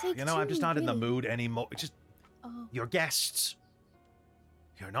 You know, I'm just not in the mood anymore. It's just, Oh. you're guests.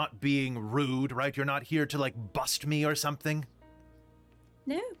 You're not being rude, right? You're not here to, like, bust me or something.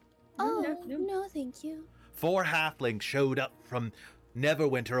 No. Oh, no, thank you. 4 halflings showed up from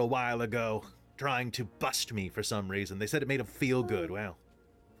Neverwinter a while ago, trying to bust me for some reason. They said it made them feel good. Well.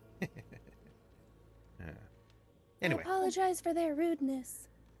 Yeah. Anyway. I apologize for their rudeness.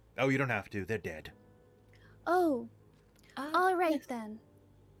 Oh, you don't have to. They're dead. Oh, all right Yes. then.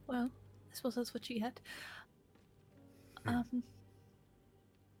 Well, I suppose that's what she had.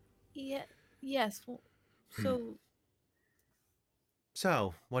 Yeah. Yes. Well, so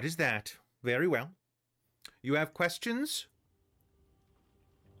So, what is that? Very well. You have questions?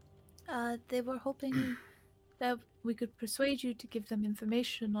 they were hoping that we could persuade you to give them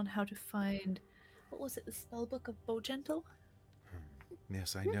information on how to find, what was it, the spellbook of Bowgentle?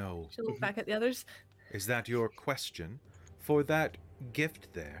 Yes, I know. She'll look back at the others. Is that your question? For that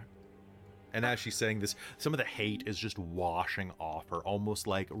gift there, And as she's saying this, some of the hate is just washing off her, almost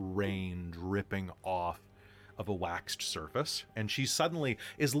like rain dripping off of a waxed surface. And she suddenly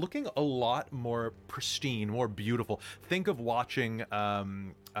is looking a lot more pristine, more beautiful. Think of watching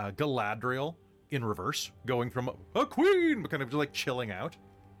Galadriel in reverse, going from a queen, kind of just like chilling out.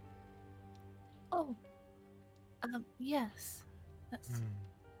 Oh, yes, that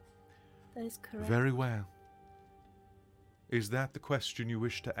is correct. Very well. Is that the question you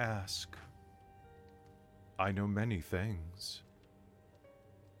wish to ask? I know many things.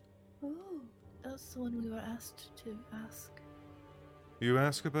 Oh, that's the one we were asked to ask. You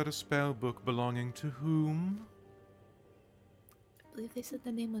ask about a spell book belonging to whom? I believe they said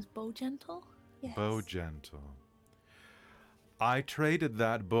the name was Bowgentle. Yes. Bowgentle. I traded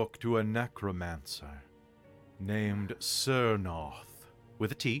that book to a necromancer named Surnoth,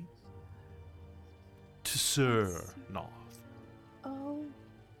 with a T. To Surnoth. Oh.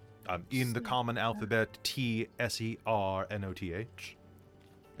 In the common alphabet, T-S-E-R-N-O-T-H.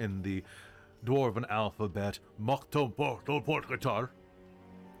 In the dwarven alphabet, Moktoportoportar.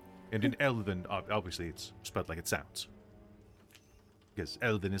 And in Elven, obviously it's spelled like it sounds. Because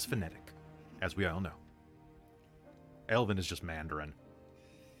Elven is phonetic, as we all know. Elven is just Mandarin.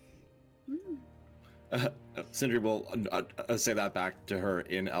 Sindri will say that back to her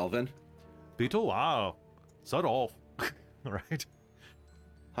in Elven. Beetle, wow. Sudolf. Right?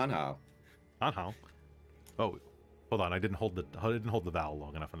 Hanhao. Hanhao. Oh, hold on. I didn't hold the vowel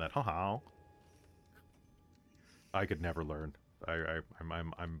long enough on that. Hanhao. I could never learn.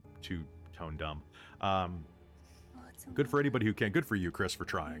 I'm too tone dumb. Good for anybody who can. Good for you, Chris, for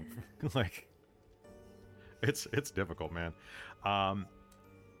trying. Like, it's difficult, man. I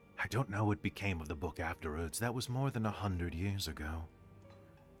don't know what became of the book afterwards. That was more than 100 years ago.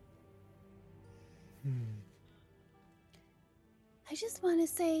 I just want to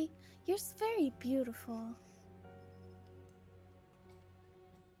say, you're very beautiful.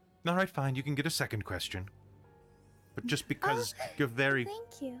 All right, fine. You can get a second question. But just because you're very...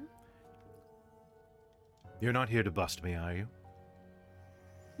 Thank you. You're not here to bust me, are you?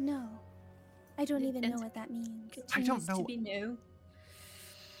 No. I don't even know And what that means. I don't know. To be no.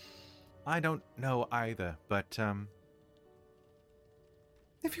 I don't know either, but,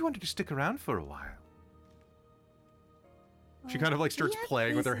 if you wanted to stick around for a while. She kind of like starts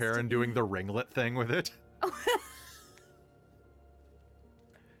playing with her hair and doing the ringlet thing with it.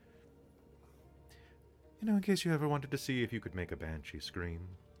 You know, in case you ever wanted to see if you could make a banshee scream.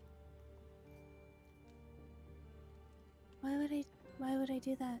 Why would I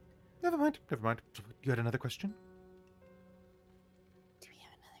do that? Never mind. You had another question? Do we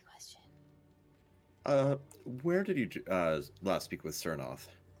have another question? Where did you last speak with Surnoth?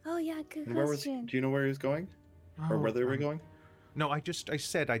 Oh yeah, good And question. do you know where he was going? Or where they were going? No, I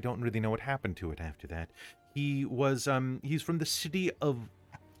said I don't really know what happened to it after that. He was, he's from the city of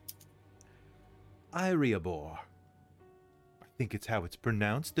Iriabor. I think it's how it's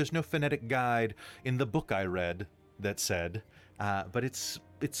pronounced. There's no phonetic guide in the book I read that said, but it's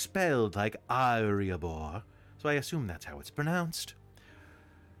spelled like Iriabor, so I assume that's how it's pronounced.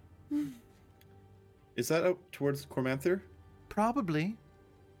 Is that out towards Cormanther? Probably.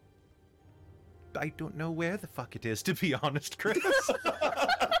 I don't know where the fuck it is, to be honest, Chris.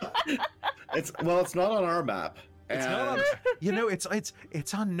 It's not on our map. It's not on, you know, it's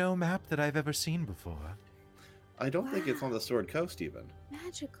on no map that I've ever seen before. I don't think it's on the Sword Coast even.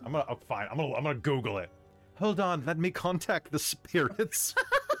 Magical. I'm gonna Google it. Hold on, let me contact the spirits.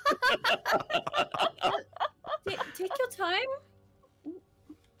 Take your time.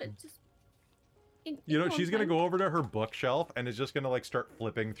 But just. You know, she's gonna go over to her bookshelf and is just gonna like start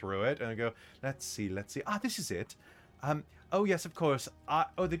flipping through it and go, let's see. Ah, this is it. Oh yes, of course.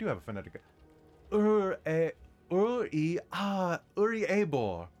 Oh, they do have a phonetic. Uri-Ebor.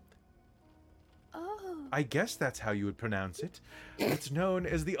 Oh. I guess that's how you would pronounce it. It's known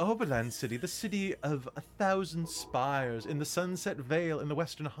as the Overland City, the city of 1,000 spires in the Sunset Vale in the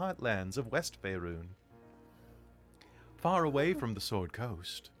western heartlands of West Faerun. Far away from the Sword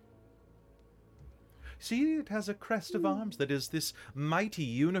Coast. See, it has a crest of arms that is this mighty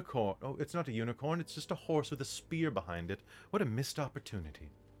unicorn. Oh, it's not a unicorn, it's just a horse with a spear behind it. What a missed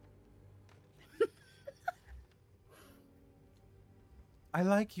opportunity. I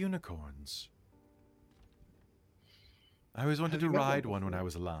like unicorns. I always wanted to ride one when I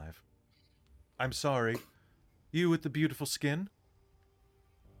was alive. I'm sorry. You with the beautiful skin?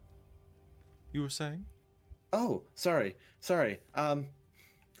 You were saying? Oh, sorry.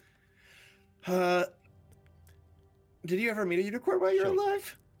 Did you ever meet a unicorn while you were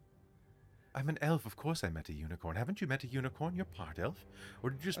alive? I'm an elf. Of course I met a unicorn. Haven't you met a unicorn? You're part elf. Or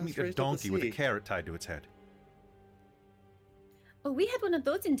did you just I was meet a raised at the donkey with a sea. carrot tied to its head? Oh, we had one of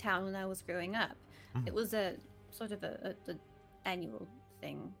those in town when I was growing up. Mm. It was a sort of a annual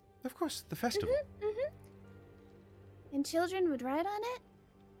thing. Of course, the festival. And children would ride on it.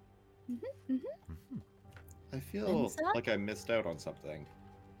 Mhm. I feel so? like I missed out on something.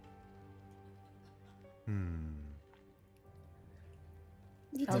 You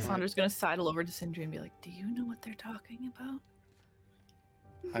did. Alessandra's gonna sidle over to Sindri and be like, "Do you know what they're talking about?"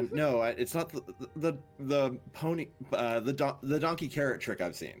 No, it's not the pony the donkey carrot trick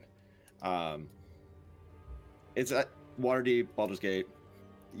I've seen. It's at Waterdeep, Baldur's Gate.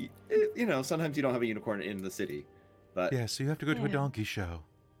 You know, sometimes you don't have a unicorn in the city, but Yeah, so you have to go to a Yeah. donkey show.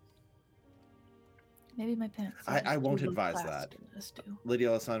 Maybe my parents. I won't advise that. Lady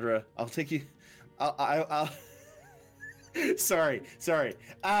Alessandra, I'll take you. I'll sorry.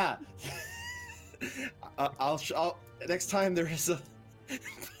 I'll next time there is a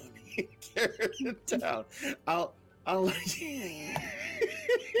carrot in town, I'll let you.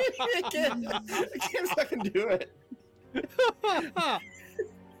 I can't fucking do it.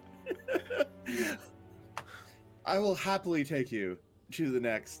 I will happily take you to the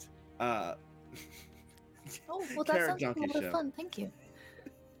next Oh, well, that Carrot sounds like a donkey lot of show. fun. Thank you.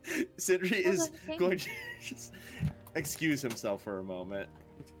 Sindri is Okay. going to just excuse himself for a moment.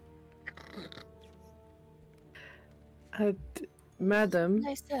 Madam,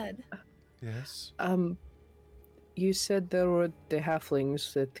 I said. Yes. you said there were the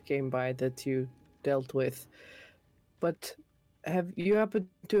halflings that came by that you dealt with, but have you happened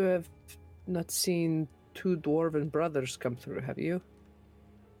to have not seen two dwarven brothers come through, have you?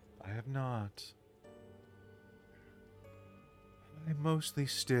 I have not. I mostly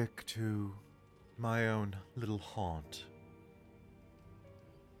stick to my own little haunt.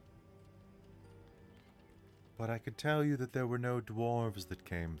 But I could tell you that there were no dwarves that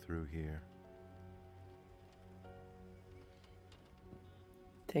came through here.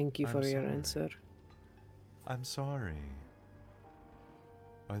 Thank you I'm for your sorry. answer. I'm sorry.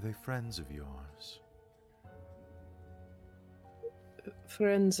 Are they friends of yours?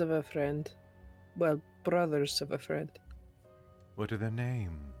 Friends of a friend. Well, brothers of a friend. What are their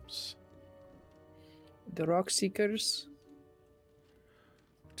names? The Rock Seekers.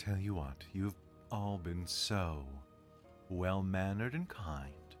 Tell you what, you've all been so well-mannered and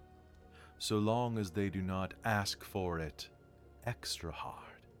kind, so long as they do not ask for it extra hard.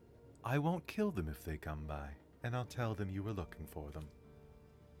 I won't kill them if they come by, and I'll tell them you were looking for them.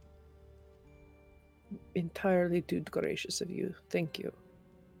 Entirely too gracious of you. Thank you.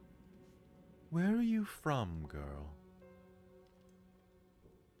 Where are you from, girl?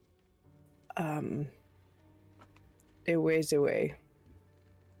 A ways away.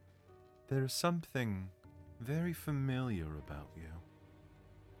 There's something very familiar about you.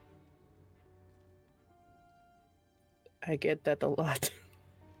 I get that a lot.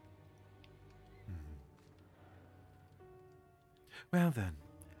 Well then,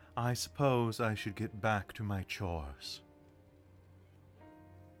 I suppose I should get back to my chores.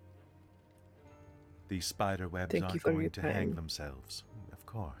 These spider webs Thank you aren't for going your to hang time. themselves, of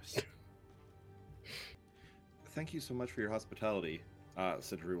course. Thank you so much for your hospitality,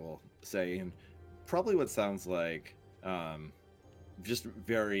 Sindri will say, and probably what sounds like just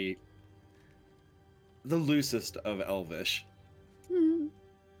very the loosest of Elvish.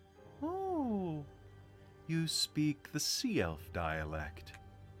 Oh, you speak the sea elf dialect.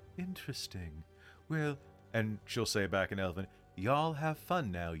 Interesting. Well, and she'll say back in Elven, y'all have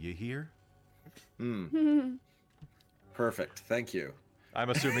fun now, you hear? Perfect. Thank you. I'm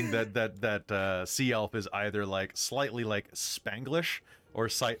assuming that sea elf is either like slightly like Spanglish or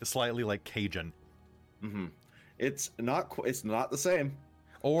slightly like Cajun. It's not the same.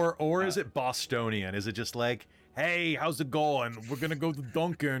 Or is it Bostonian? Is it just like, hey, how's it going? We're gonna go to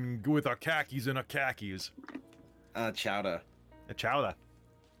Dunkin' with our khakis and our khakis. Chowda. A chowda.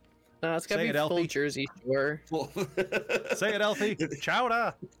 It's gotta Say be it, full Elfie. Jersey Shore. Say it, Elfie.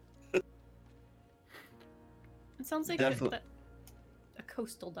 Chowda. It sounds like Definitely. a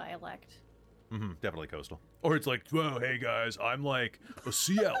coastal dialect. Definitely coastal. Or it's like, whoa, hey guys, I'm like a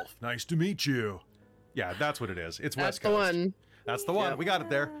sea elf. Nice to meet you. Yeah, that's what it is. It's That's West the Coast. one. That's the one. Yep. We got it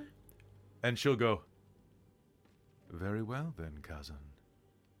there. And she'll go, very well then, cousin.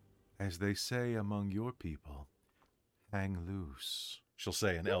 As they say among your people, hang loose. She'll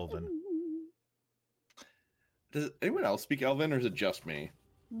say in Elven. Does anyone else speak Elven, or is it just me?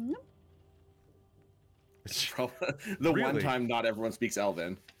 The one Really? time not everyone speaks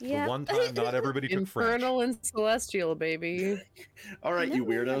Elven. Yeah. The one time not everybody took French. Infernal and celestial, baby. All right, you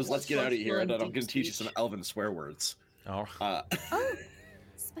No, no, weirdos, let's get out of social here, and and then I'm deep going to teach you some speech. Elven swear words. Oh, Oh,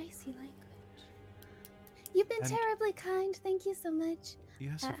 spicy language. You've been And- terribly kind. Thank you so much.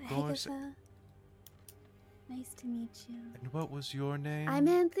 yes, of course. Agatha. Nice to meet you. And what was your name? I'm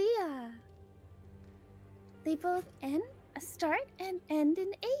Anthea. They both start and end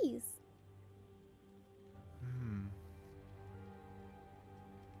in A's.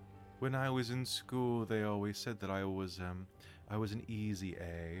 When I was in school, they always said that I was an easy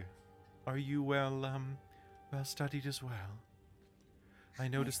A. Are you well studied as well? I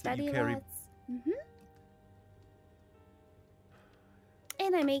noticed that you carry.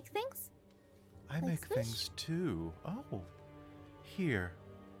 And I make things. I like make fish. things too. Oh, here,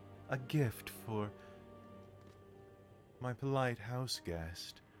 a gift for my polite house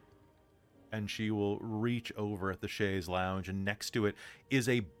guest. And she will reach over at the chaise lounge, and next to it is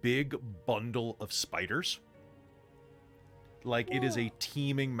a big bundle of spiders. Like, it is a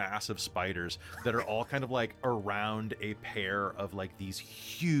teeming mass of spiders that are all kind of like around a pair of like these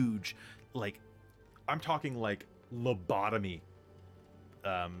huge, like, I'm talking like lobotomy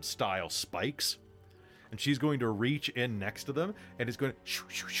style spikes. And she's going to reach in next to them and is going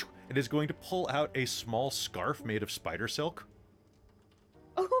to and is going to pull out a small scarf made of spider silk.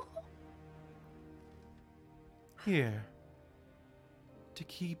 Oh, Here, to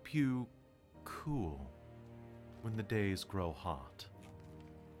keep you cool when the days grow hot.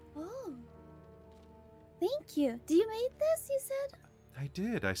 oh. Thank you. Do you made this, you said? I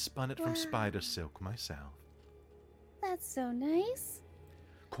did. I spun it from Wow. spider silk myself. That's so nice.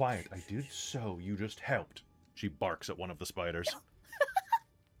 Quiet, I did so. You just helped. She barks at one of the spiders.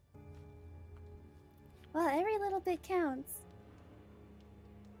 Well, every little bit counts.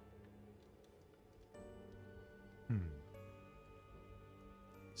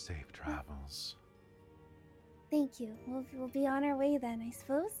 Safe travels. Thank you. We'll be on our way then, I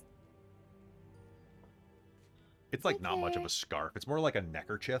suppose. It's like not much of Okay. a scarf. It's more like a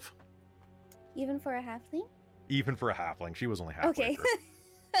neckerchief. Even for a halfling? Even for a halfling. She was only halfway Okay. through.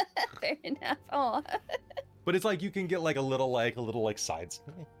 Fair enough. Oh. But it's like you can get like a little sides.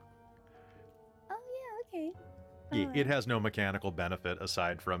 Oh yeah, okay. Yeah, it Alright. has no mechanical benefit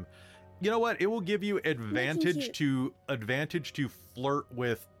aside from, you know what? It will give you advantage to flirt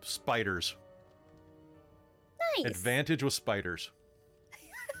with spiders. Nice. Advantage with spiders.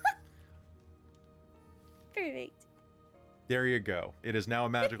 Perfect. There you go. It is now a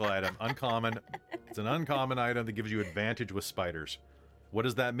magical item. Uncommon. It's an uncommon item that gives you advantage with spiders. What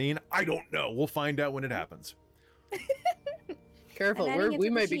does that mean? I don't know. We'll find out when it happens. Careful, I'm adding it we to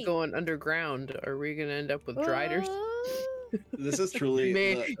the might be sheet. going underground. Are we gonna end up with driders? Ooh. This is truly You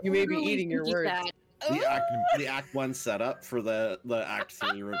may be Really eating your thinking words. that. the act 1 setup for the act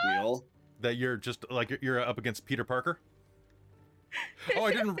 3 reveal. That you're just like you're up against Peter Parker.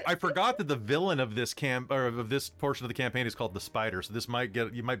 Oh, I forgot that the villain of this of this portion of the campaign is called the Spider. So you might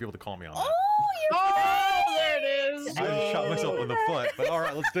be able to call me on that. Oh, there it is. I just shot myself in the foot. But all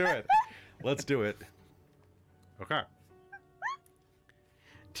right, let's do it. Let's do it. Okay.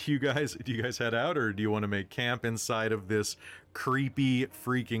 Do you guys head out, or do you want to make camp inside of this creepy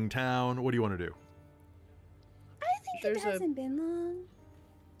freaking town? What do you want to do? I think There's it a- hasn't been long.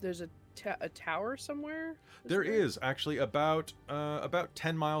 There's a tower somewhere. There is actually about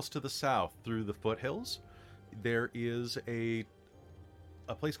 10 miles to the south through the foothills. There is a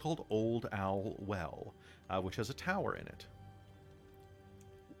place called Old Owl Well, which has a tower in it.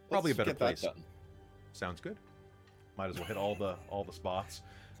 Probably a Let's better get that place. done. Sounds good. Might as well hit all the spots.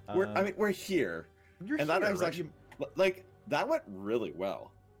 We're here, You're and that here, was right? actually like that went really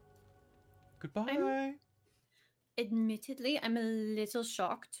well. Goodbye. Admittedly, I'm a little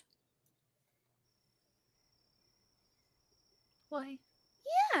shocked. Why?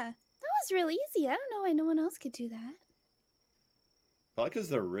 Yeah, that was really easy. I don't know why no one else could do that. Probably because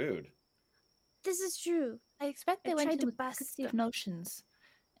they're rude. This is true. I expect they I went tried in to with bust preconceived them. notions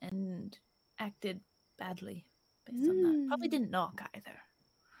and acted badly based on that. Probably Mm. didn't knock either.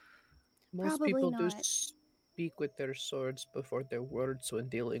 Most Probably people do not. speak with their swords before their words when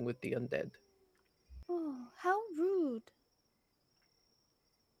dealing with the undead. Oh, how rude.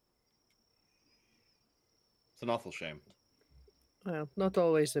 It's an awful shame. Well, not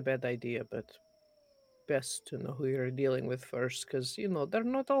always a bad idea, but best to know who you're dealing with first, because, they're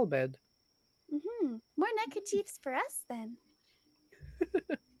not all bad. Mm-hmm. More neckerchiefs for us then.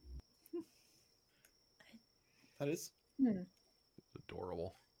 That is. It's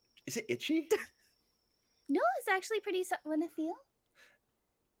adorable. Is it itchy? No, it's actually pretty. Wanna feel?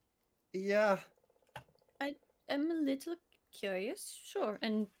 Yeah. am a little curious. Sure.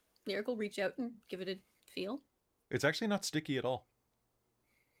 And Lyric will reach out and give it a feel. It's actually not sticky at all.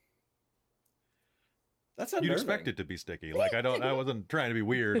 That's You'd unnerving. expect it to be sticky. Like I wasn't trying to be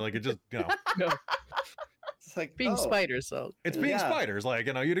weird. Like it just, No, It's like being oh, spiders, though. it's being Yeah. spiders. Like,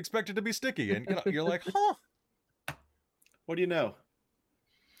 you'd expect it to be sticky, and you're like, huh? What do you know?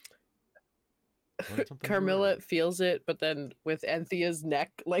 Learn something new Carmilla early. feels it, but then with Anthea's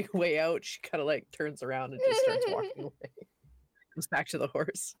neck like way out, she kind of like turns around and just starts walking away. Goes back to the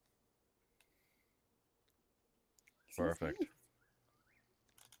horse. Perfect.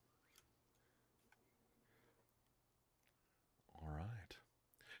 All right.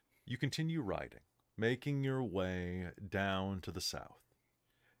 You continue riding, making your way down to the south.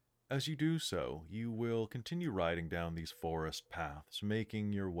 As you do so, you will continue riding down these forest paths,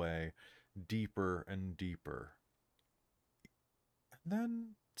 making your way deeper and deeper. And then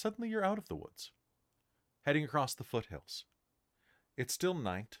suddenly you're out of the woods, heading across the foothills. It's still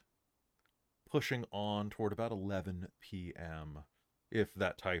night, pushing on toward about 11 p.m., if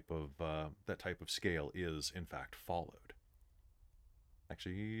that type of scale is in fact followed.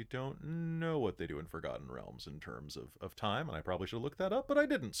 Actually, don't know what they do in Forgotten Realms in terms of time, and I probably should have looked that up, but I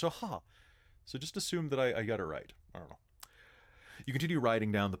didn't. So So just assume that I got it right. I don't know. You continue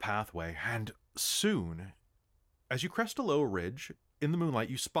riding down the pathway, and soon, as you crest a low ridge, in the moonlight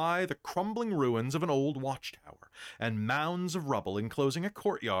you spy the crumbling ruins of an old watchtower, and mounds of rubble enclosing a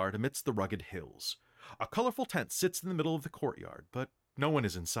courtyard amidst the rugged hills. A colorful tent sits in the middle of the courtyard, but no one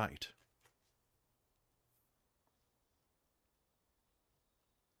is in sight.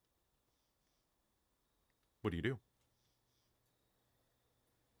 What do you do?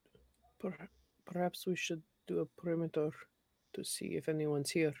 Perhaps we should do a perimeter to see if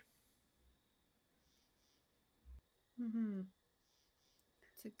anyone's here. Mm-hmm.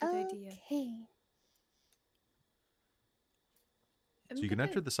 It's a good idea. Okay. So you can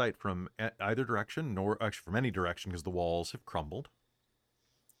enter the site from either direction, nor actually from any direction, because the walls have crumbled.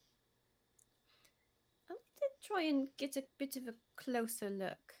 I'm going to try and get a bit of a closer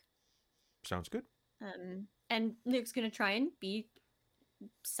look. Sounds good. And Luke's going to try and be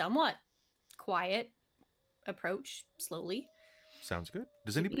somewhat quiet, approach slowly. Sounds good.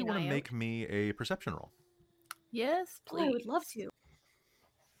 Does Keeping anybody an want to eye make me a perception roll? Yes, Oh, please. I would love to.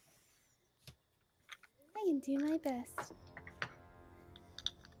 I can do my best.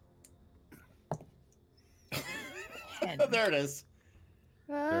 10. There it is.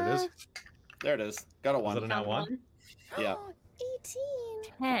 There it is. There it is. Got a Was it one. a nat one? Yeah.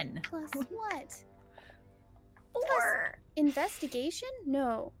 18 10. plus what? 4. Investigation?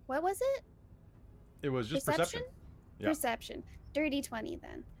 No. What was it? It was just perception. Yeah. Perception. Dirty 20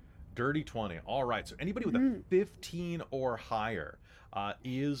 then. Dirty 20. All right. So anybody with a 15 or higher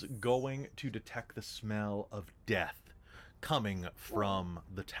is going to detect the smell of death coming from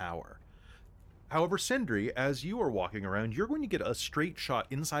the tower. However, Sindri, as you are walking around, you're going to get a straight shot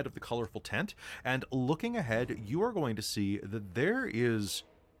inside of the colorful tent, and looking ahead, you are going to see that there is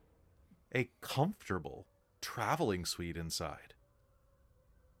a comfortable traveling suite inside,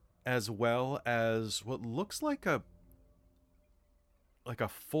 as well as what looks like a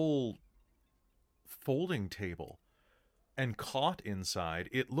full folding table and cot inside.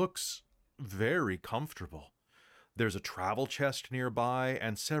 It looks very comfortable. There's a travel chest nearby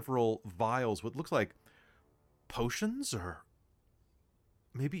and several vials, what looks like potions or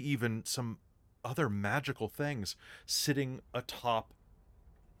maybe even some other magical things sitting atop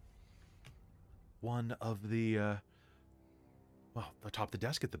one of the atop the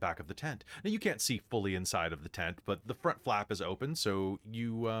desk at the back of the tent. Now, you can't see fully inside of the tent, but the front flap is open, so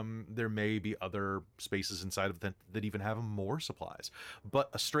there may be other spaces inside of the tent that even have more supplies. But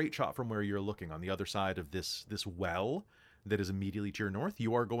a straight shot from where you're looking on the other side of this well that is immediately to your north,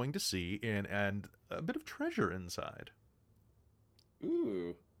 you are going to see and a bit of treasure inside.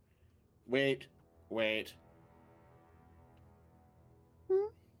 Ooh. Wait.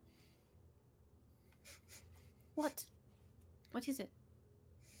 What? What is it?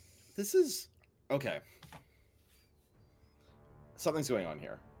 This is okay. Something's going on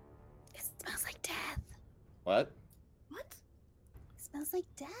here. It smells like death. What? What? It smells like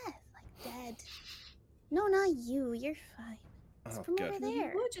death. Like dead. No, not you. You're fine. It's Oh, from good. over We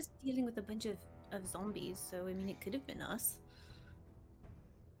there. were just dealing with a bunch of zombies, so I mean, it could have been us.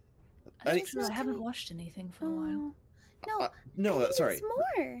 I- It's True, I not haven't coming- watched anything for a while. No, No, I think sorry. there's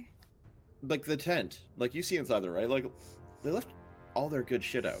more. Like the tent. Like you see inside there, right? Like they left all their good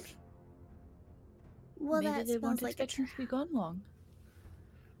shit out. Well, Maybe that they smells weren't like a expecting to be gone long.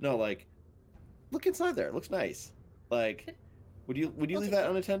 No, like look inside there. It looks nice. Like would you I'll leave take that it.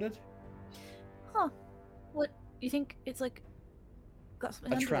 unattended? Huh. You think it's like got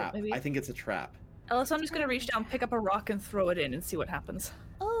something A under trap. it, maybe? I think it's a trap. Ellis, I'm just gonna reach down, pick up a rock, and throw it in and see what happens.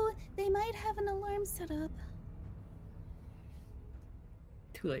 Oh, they might have an alarm set up.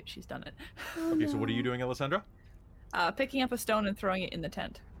 Too late, she's done it. Oh, Okay, so what are you no. doing, Alessandra? Picking up a stone and throwing it in the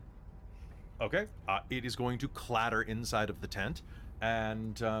tent. Okay, it is going to clatter inside of the tent,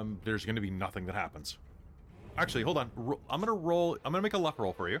 and there's going to be nothing that happens. Actually, hold on. I'm going to make a luck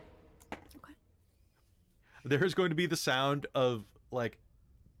roll for you. Okay. There's going to be the sound of, like,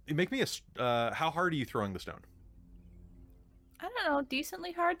 make me a, how hard are you throwing the stone? I don't know,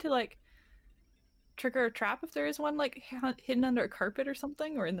 decently hard to, like, trigger a trap if there is one, like, hidden under a carpet or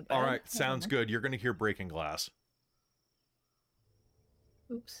something, or in the bed. All right, sounds good. You're going to hear breaking glass.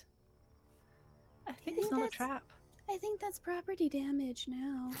 Oops. I think it's not a trap. I think that's property damage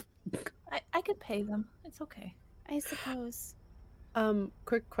now. I could pay them. It's okay. I suppose.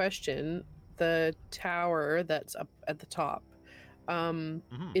 Quick question. The tower that's up at the top,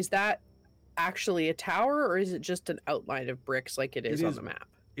 is that actually a tower, or is it just an outline of bricks like it is on the map?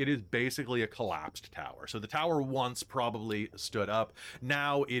 It is basically a collapsed tower. So the tower once probably stood up.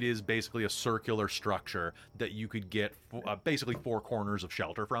 Now it is basically a circular structure that you could get basically 4 corners of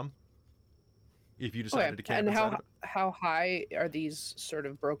shelter from. If you decided to camp and inside of it. how high are these sort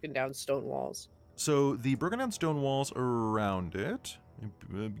of broken down stone walls? So the broken down stone walls around it,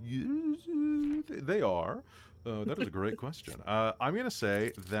 they are. That is a great question. I'm going to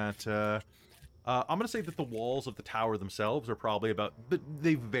say that the walls of the tower themselves are probably about,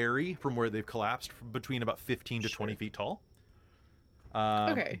 they vary from where they've collapsed, between about 15 to 20 feet tall.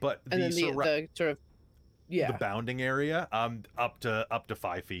 Okay. But and then the sort of, the bounding area, up to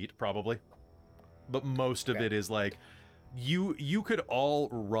 5 feet probably. But most of it is like, you could all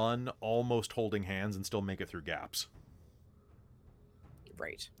run almost holding hands and still make it through gaps.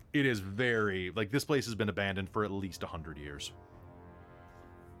 Right. It is very, like, this place has been abandoned for at least 100 years.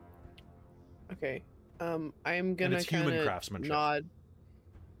 Okay. I'm gonna it's human kinda craftsmanship. nod.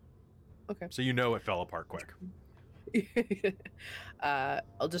 Okay. So you know it fell apart quick.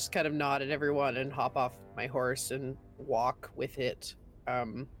 I'll just kind of nod at everyone and hop off my horse and walk with it,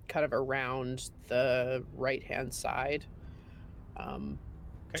 kind of around the right-hand side,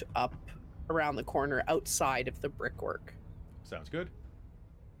 to up around the corner outside of the brickwork. Sounds good.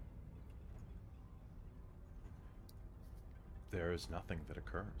 There is nothing that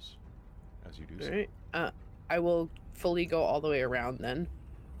occurs as you do so. All right. I will fully go all the way around then.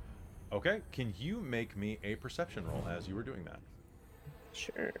 Okay, can you make me a perception roll as you were doing that?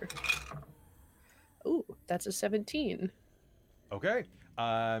 Sure. Ooh, that's a 17. Okay.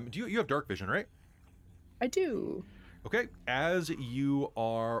 You have dark vision, right? I do. Okay, as you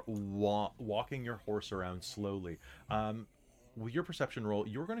are walking your horse around slowly, with your perception roll,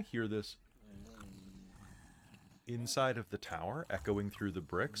 you're going to hear this inside of the tower, echoing through the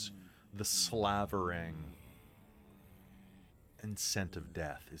bricks. The slavering and scent of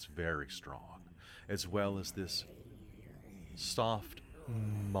death is very strong, as well as this soft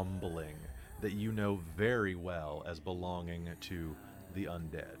mumbling that you know very well as belonging to the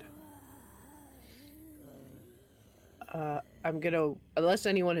undead. I'm gonna, unless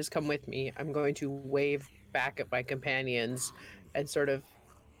anyone has come with me, I'm going to wave back at my companions and sort of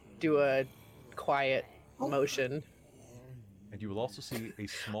do a quiet motion. And you will also see a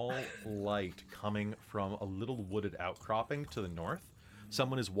small light coming from a little wooded outcropping to the north.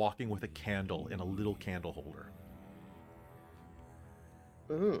 Someone is walking with a candle in a little candle holder.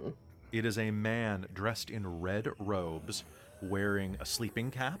 Ooh. It is a man dressed in red robes, wearing a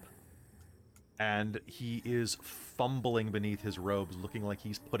sleeping cap, and he is fumbling beneath his robes, looking like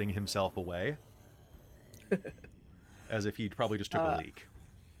he's putting himself away, as if he probably just took a leak.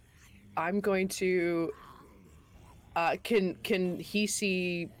 I'm going to... Can he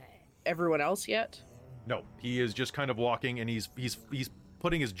see everyone else yet? No, he is just kind of walking, and he's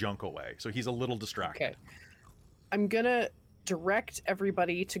putting his junk away, so he's a little distracted. Okay. I'm gonna direct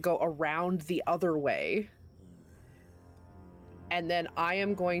everybody to go around the other way, and then I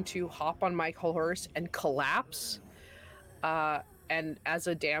am going to hop on my horse and collapse. And as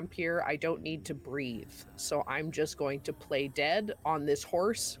a Dampier, I don't need to breathe, so I'm just going to play dead on this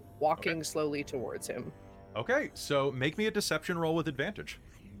horse, walking slowly towards him. Okay, so make me a deception roll with advantage.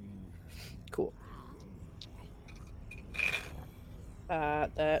 Cool.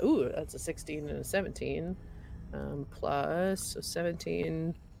 That's a 16 and a 17. So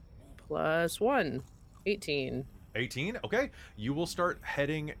 17 plus 1. 18. 18? Okay, you will start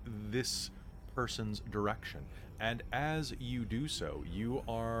heading this person's direction. And as you do so, you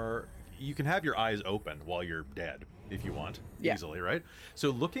can have your eyes open while you're dead, if you want, easily, right? So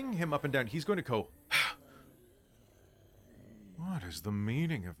looking him up and down, he's going to go, What is the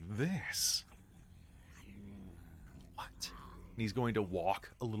meaning of this? What? And he's going to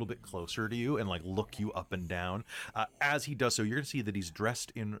walk a little bit closer to you and like look you up and down. As he does so, you're going to see that he's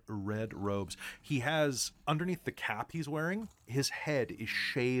dressed in red robes. He has, underneath the cap he's wearing, his head is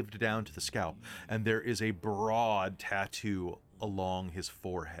shaved down to the scalp, and there is a broad tattoo along his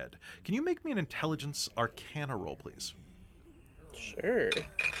forehead. Can you make me an intelligence arcana roll, please? Sure.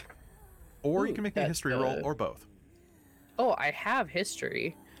 Or you can make me a history roll, or both. Oh, I have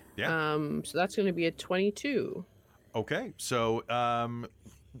history. Yeah. So that's going to be a 22. Okay, so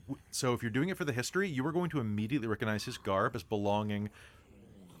so if you're doing it for the history, you are going to immediately recognize his garb as belonging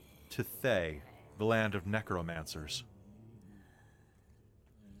to Thay, the land of necromancers.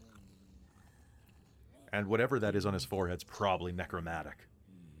 And whatever that is on his forehead's probably necromantic.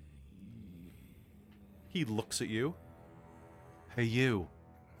 He looks at you. Hey you.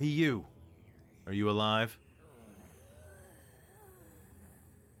 Hey you. Are you alive?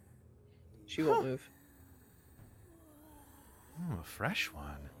 She won't move. A fresh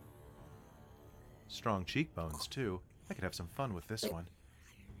one. Strong cheekbones, too. I could have some fun with this one.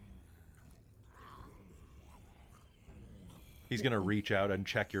 He's gonna reach out and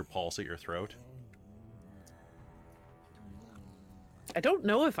check your pulse at your throat. I don't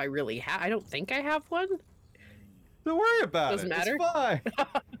know if I really have. I don't think I have one. Don't worry about Doesn't it. matter. It's fine.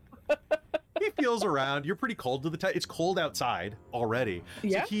 He feels around. You're pretty cold to the touch. It's cold outside already.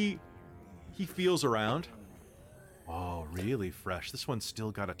 Yeah. So he feels around. Oh, really fresh. This one's still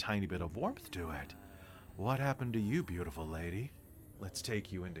got a tiny bit of warmth to it. What happened to you, beautiful lady? Let's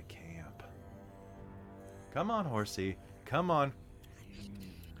take you into camp. Come on, horsey. Come on.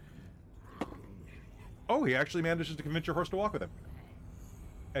 Oh, he actually manages to convince your horse to walk with him.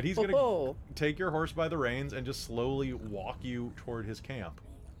 And he's going to take your horse by the reins and just slowly walk you toward his camp.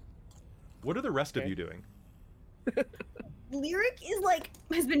 What are the rest of you doing? Lyric is like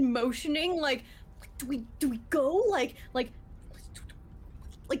has been motioning like do we go like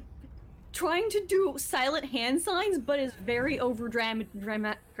trying to do silent hand signs, but is very over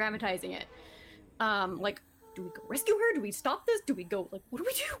dramatizing it. Like, do we go rescue her? Do we stop this? Do we go like what do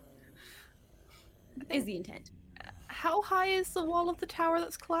we do? Is the intent. How high is the wall of the tower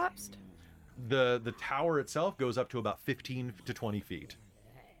that's collapsed? The tower itself goes up to about 15 to 20 feet.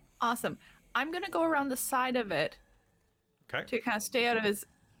 Awesome. I'm gonna go around the side of it Okay. to kind of stay out of his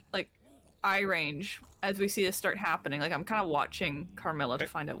like eye range as we see this start happening. Like I'm kind of watching Carmilla to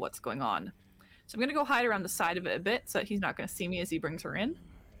find out what's going on. So I'm gonna go hide around the side of it a bit so that he's not gonna see me as he brings her in.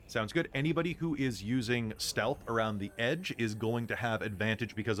 Sounds good. Anybody who is using stealth around the edge is going to have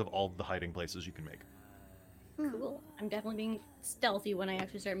advantage because of all the hiding places you can make. Cool. I'm definitely being stealthy when I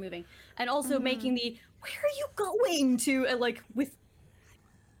actually start moving, and also making the "Where are you going?" to like with.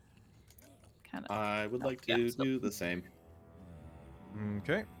 Kind of. I would like to do the same.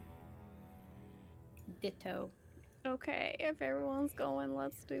 Okay. Ditto. Okay, if everyone's going,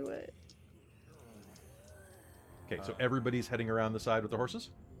 let's do it. Okay, so everybody's heading around the side with the horses?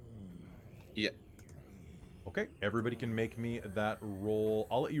 Yeah. Okay, everybody can make me that roll.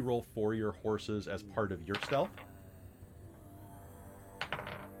 I'll let you roll for your horses as part of your stealth.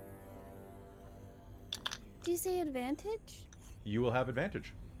 Do you say advantage? You will have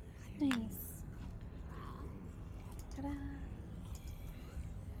advantage. Nice. Ta-da.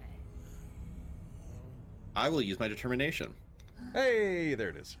 I will use my determination. Hey, there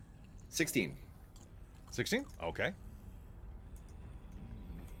it is. 16. 16? Okay.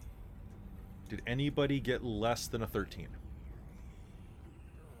 Did anybody get less than a 13?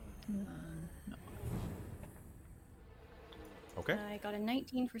 No. Okay. I got a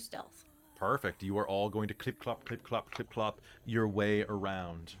 19 for stealth. Perfect. You are all going to clip clop your way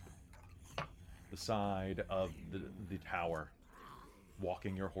around the side of the tower,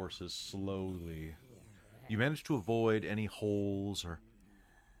 walking your horses slowly. You manage to avoid any holes or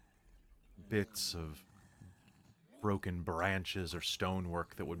bits of broken branches or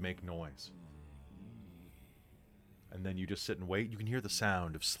stonework that would make noise. And then you just sit and wait. You can hear the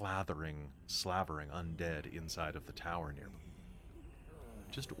sound of slavering undead inside of the tower nearby.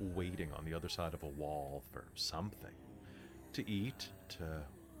 Just waiting on the other side of a wall for something. To eat, to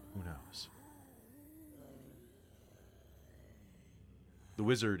who knows. The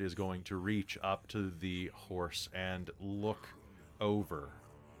wizard is going to reach up to the horse and look over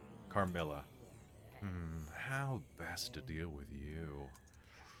Carmilla. How best to deal with you?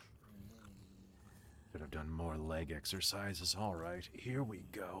 Should have done more leg exercises. All right, here we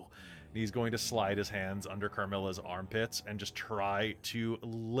go. And he's going to slide his hands under Carmilla's armpits and just try to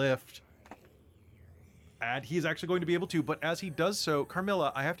lift. And he's actually going to be able to, but as he does so,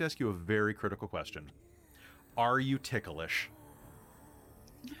 Carmilla, I have to ask you a very critical question. Are you ticklish?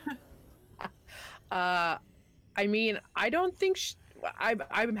 I mean, I don't think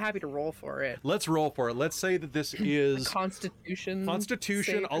I'm happy to roll for it. Let's roll for it. Let's say that this is Constitution.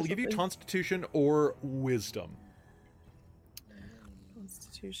 Constitution. save or I'll give you something? Constitution or Wisdom.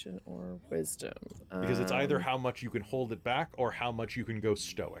 Constitution or Wisdom. Because it's either how much you can hold it back or how much you can go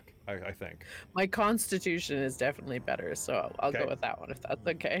stoic, I think. My Constitution is definitely better, so I'll Okay. go with that one if that's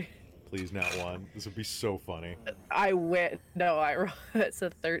okay. Please, not one. This would be so funny. It's a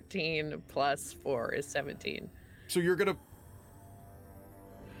 13 plus 4 is 17. So you're gonna,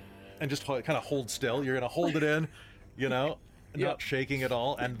 and just kind of hold still. You're gonna hold it in, you know, Yep. not shaking at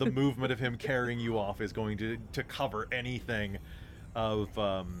all. And the movement of him carrying you off is going to cover anything of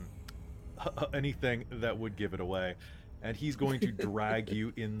anything that would give it away. And he's going to drag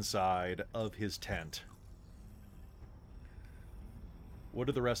you inside of his tent. What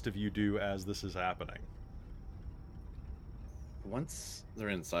do the rest of you do as this is happening? Once they're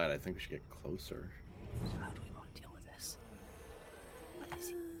inside, I think we should get closer. How do we want to deal with this? What is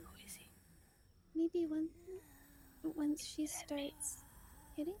he? Who is he? Maybe once she starts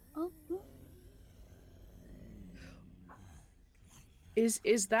hitting. Oh, oh.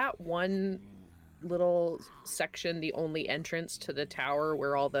 Is that one little section the only entrance to the tower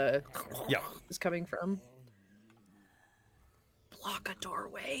where all the Yeah. is coming from? Block a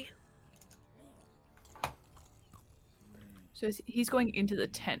doorway. So he's going into the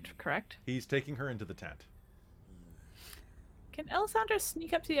tent, correct? He's taking her into the tent. Can Elisandra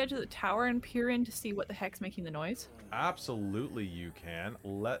sneak up to the edge of the tower and peer in to see what the heck's making the noise? Absolutely, you can.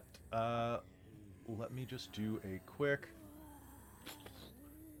 Let me just do a quick.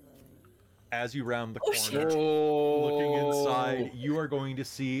 As you round the corner, looking inside, you are going to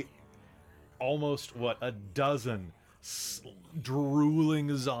see almost a dozen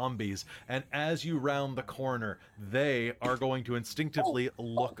drooling zombies, and as you round the corner, they are going to instinctively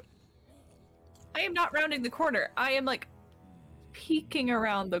look. I am not rounding the corner. I am like peeking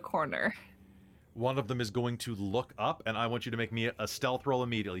around the corner. One of them is going to look up, and I want you to make me a stealth roll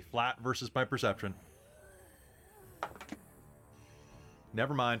immediately. Flat versus my perception.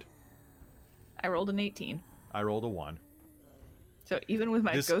 Never mind. I rolled an 18. I rolled a 1. So even with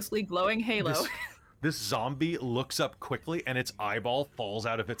my ghostly glowing halo. This zombie looks up quickly, and its eyeball falls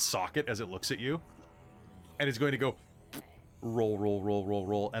out of its socket as it looks at you. And it's going to go roll, roll, roll, roll,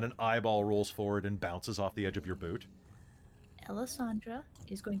 roll, and an eyeball rolls forward and bounces off the edge of your boot. Elisandra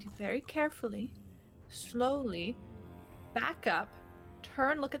is going to very carefully, slowly back up,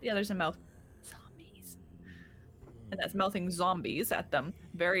 turn, look at the others, and mouth, zombies. And that's mouthing zombies at them,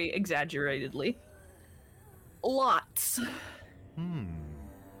 very exaggeratedly. Lots.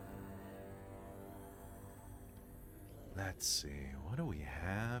 Let's see, what do we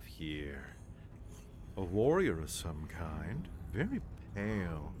have here? A warrior of some kind, very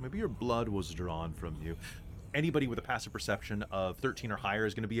pale. Maybe your blood was drawn from you. Anybody with a passive perception of 13 or higher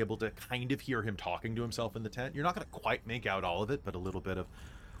is going to be able to kind of hear him talking to himself in the tent. You're not going to quite make out all of it, but a little bit of,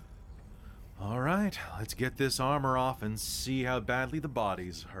 all right, let's get this armor off and see how badly the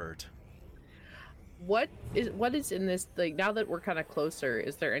body's hurt. What is in this, like, now that we're kind of closer,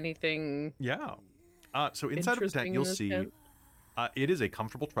 is there anything Yeah. So inside of the tent, interesting you'll in this see tent? it is a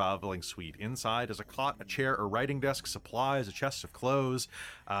comfortable traveling suite. Inside is a cot, a chair, a writing desk, supplies, a chest of clothes.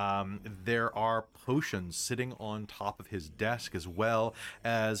 There are potions sitting on top of his desk, as well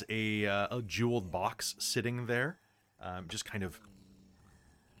as a jeweled box sitting there. Just kind of,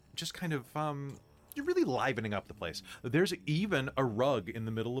 you're really livening up the place. There's even a rug in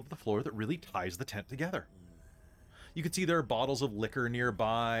the middle of the floor that really ties the tent together. You can see there are bottles of liquor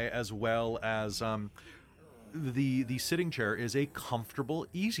nearby, as well as the sitting chair is a comfortable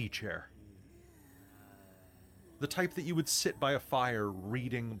easy chair. The type that you would sit by a fire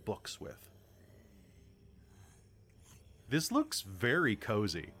reading books with. This looks very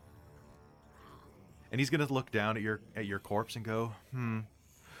cozy. And he's going to look down at your corpse and go,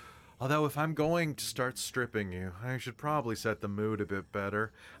 Although if I'm going to start stripping you, I should probably set the mood a bit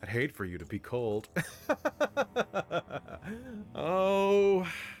better. I'd hate for you to be cold. Oh,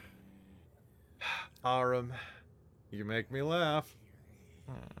 Aram, you make me laugh.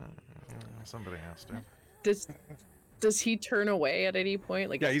 Somebody has to. Does he turn away at any point?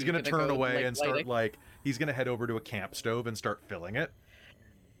 Like, Yeah, is he's he gonna turn go, away like, and start lighting? he's gonna head over to a camp stove and start filling it.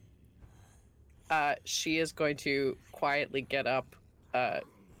 She is going to quietly get up,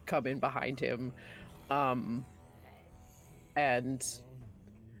 come in behind him, and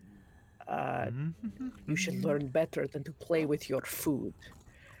you should learn better than to play with your food,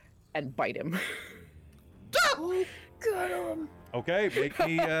 and bite him. Oh, got him. Okay,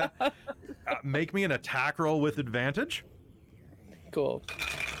 make me an attack roll with advantage. Cool.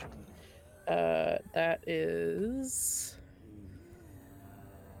 That is.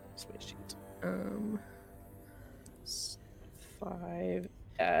 Space sheet. 5,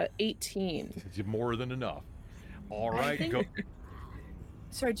 18. It's more than enough. All I right, think- go.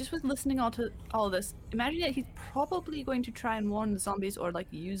 Sorry, just with listening to all of this, imagine that he's probably going to try and warn the zombies or like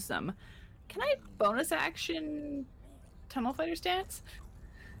use them. Can I bonus action tunnel fighter stance?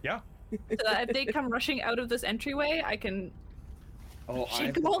 Yeah. So that if they come rushing out of this entryway, I can. Oh, I Shake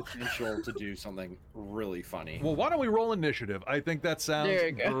have 'em the all. potential to do something really funny. Well, why don't we roll initiative? I think that sounds There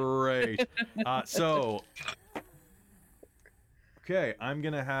you go. great. Okay, I'm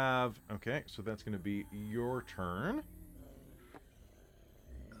gonna have. Okay, so that's gonna be your turn.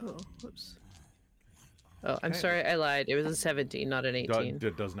 Oh, whoops. Oh, I'm Okay. sorry, I lied. It was a 17, not an 18.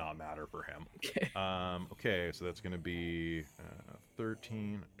 Does not matter for him. Okay. Okay, so that's going to be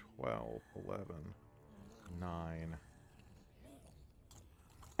 13, 12, 11, 9,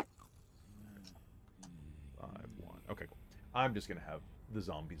 5, 1. Okay, cool. I'm just going to have the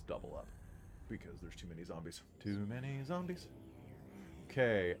zombies double up because there's too many zombies. Too many zombies.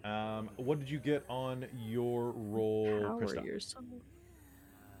 Okay, what did you get on your roll, Krista?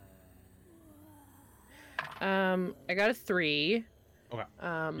 I got a 3. Okay.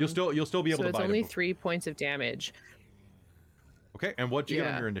 You'll still be able so to it's bite only him. 3 points of damage. Okay, and what did you get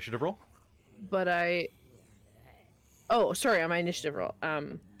on Yeah. your initiative roll? But oh, sorry, on my initiative roll.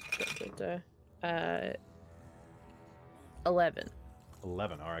 11. 11.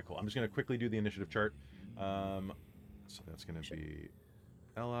 All right, cool. I'm just going to quickly do the initiative chart. So that's going to be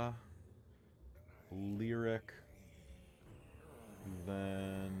Ella, Lyric,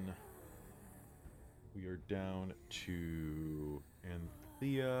 then we are down to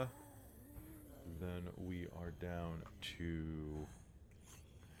Anthea, then we are down to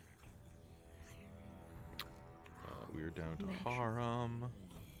Haram,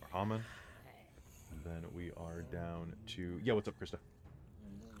 or Haman, then we are down to, yeah, what's up, Krista?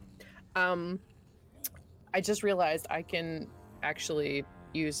 I just realized I can actually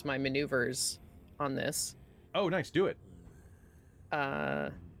use my maneuvers on this. Oh, nice, do it.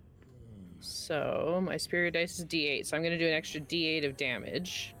 So my spirit dice is D8, so I'm gonna do an extra D8 of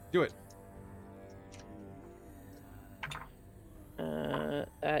damage. Do it.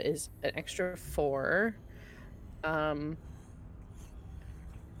 That is an extra 4. And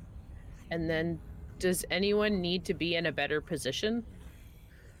then, does anyone need to be in a better position?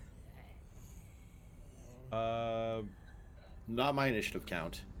 Not my initiative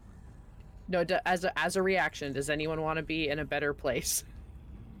count. No, as a reaction, does anyone want to be in a better place?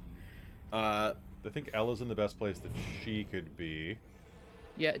 I think Ella's in the best place that she could be.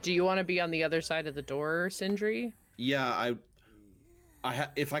 Yeah. Do you want to be on the other side of the door, Sindri? Yeah,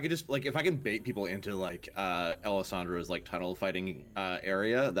 if I could just if I can bait people into Alessandra's tunnel fighting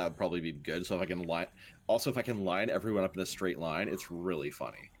area, that would probably be good. So if I can line everyone up in a straight line, it's really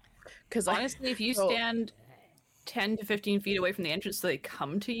funny. Because Honestly, if you stand 10 to 15 feet away from the entrance so they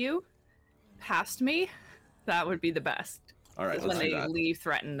come to you, past me, that would be the best. All right, When let's do they that. leave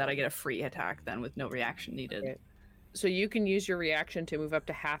threatened, that I get a free attack then with no reaction needed. Okay. So you can use your reaction to move up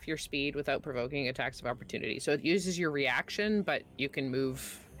to half your speed without provoking attacks of opportunity. So it uses your reaction, but you can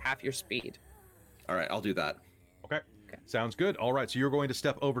move half your speed. All right, I'll do that. Okay. Sounds good. All right, so you're going to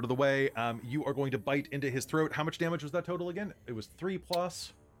step over to the way. You are going to bite into his throat. How much damage was that total again? It was 3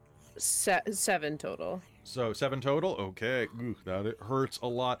 plus. 7 total. So 7 total. Okay, ooh, that it hurts a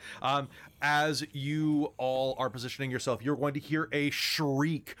lot. As you all are positioning yourself, you're going to hear a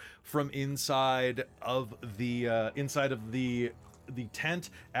shriek from inside of the tent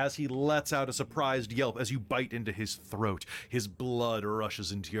as he lets out a surprised yelp as you bite into his throat. His blood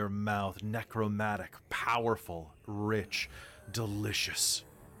rushes into your mouth, necromantic, powerful, rich, delicious.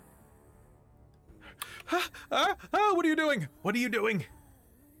 What are you doing? What are you doing?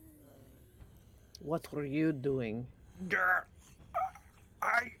 What were you doing?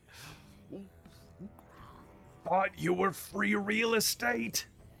 I thought you were free real estate.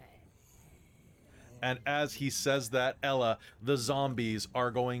 And as he says that, Ella, the zombies are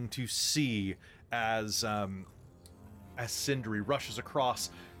going to see as Sindri rushes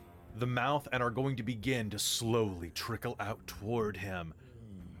across the mouth and are going to begin to slowly trickle out toward him.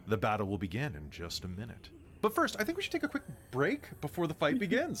 The battle will begin in just a minute. But first, I think we should take a quick break before the fight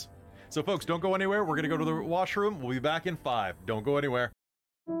begins. So folks, don't go anywhere. We're going to go to the washroom. We'll be back in 5. Don't go anywhere.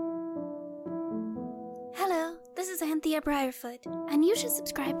 Hello, this is Anthea Briarfoot, and you should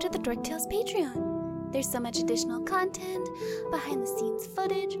subscribe to the Dork Tales Patreon. There's so much additional content, behind-the-scenes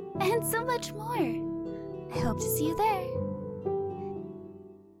footage, and so much more. I hope to see you there.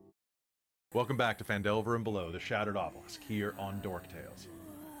 Welcome back to Phandelver and Below, the Shattered Obelisk, here on Dork Tales.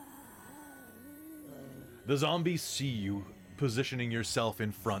 The zombies see you positioning yourself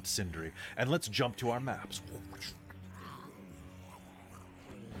in front, Sindri. And let's jump to our maps.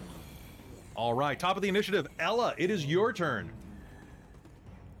 All right, top of the initiative. Ella, it is your turn.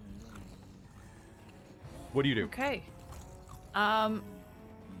 What do you do? Okay.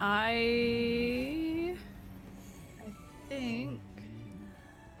 I think.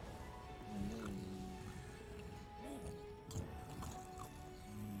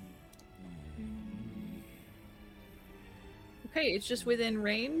 Okay, it's just within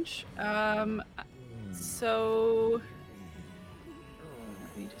range. So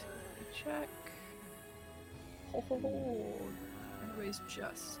let me just check. Oh, anyways,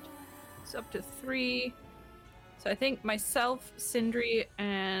 just it's up to 3. So I think myself, Sindri,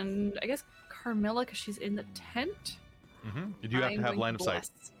 and I guess Carmilla, because she's in the tent. Mm-hmm. Do you have to have line of sight?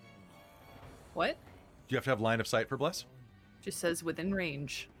 What? Do you have to have line of sight for Bless? Just says within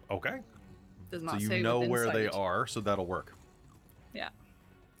range. Okay. Does not so you say know within where sight. they are, so that'll work. Yeah.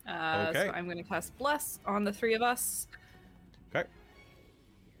 Okay. So I'm going to cast Bless on the 3 of us. Okay.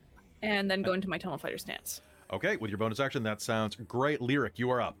 And then go into my Tunnel Fighter stance. Okay, with your bonus action, that sounds great. Lyric,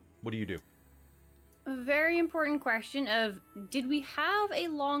 you are up. What do you do? A very important question of, did we have a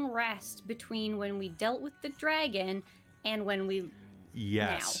long rest between when we dealt with the dragon and when we...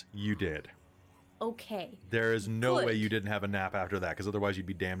 Yes, you did. Okay. There is no way Good. you didn't have a nap after that, because otherwise you'd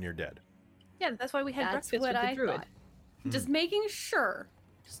be damn near dead. Yeah, that's why we had That's breakfast what with the I druid. thought. Just making sure.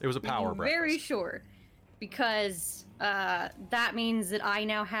 It was a power breakfast. Very sure. Because that means that I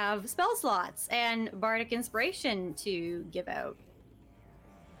now have spell slots and bardic inspiration to give out.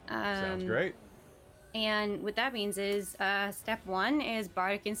 Sounds great. And what that means is step 1 is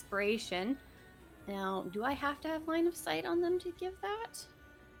bardic inspiration. Now, do I have to have line of sight on them to give that?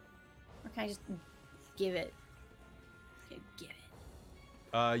 Or can I just give it? Okay, give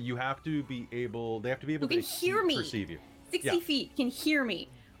it. You have to be able... They have to be able Who to can hear me? perceive you. 60 feet can hear me.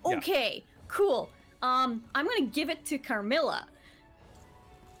 Yeah. Okay, cool. I'm gonna give it to Carmilla.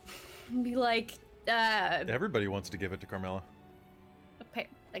 Be like, Everybody wants to give it to Carmilla.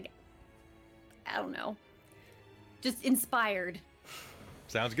 like, I don't know. Just inspired.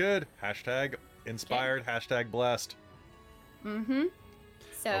 Sounds good. Hashtag inspired, hashtag blessed. Mm-hmm.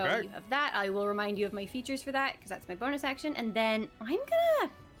 So Okay. you have that. I will remind you of my features for that, because that's my bonus action. And then I'm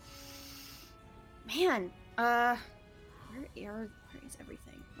gonna... Man, where is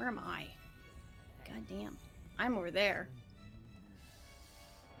everything? Where am I? God damn. I'm over there.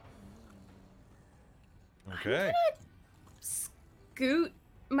 Okay. Scoot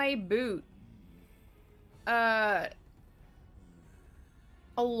my boot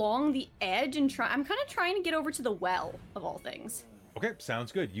along the edge and I'm kind of trying to get over to the well, of all things. Okay,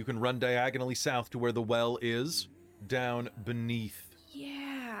 sounds good. You can run diagonally south to where the well is, down beneath.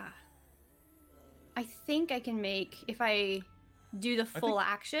 Yeah. I think I can make, if I do the full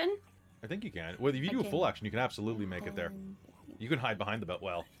action. I think you can. Well, if you do a full action, you can absolutely make it there. You can hide behind the belt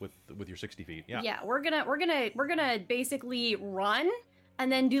well with your 60 feet. Yeah. Yeah, we're gonna basically run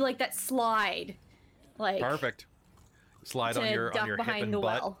and then do like that slide. Like Perfect. Slide to on your duck hip behind and the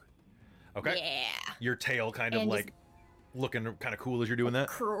butt. well. Okay. Yeah. Your tail kind of And like looking kind of cool as you're doing that.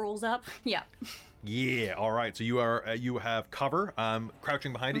 Curls up. Yeah. Yeah. All right. So you have cover.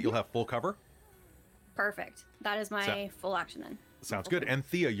 Crouching behind it, you'll have full cover. Perfect. That is my full action then. Sounds good. And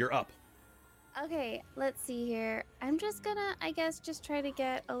Thea, you're up. Okay, let's see here. I'm just gonna, I guess, just try to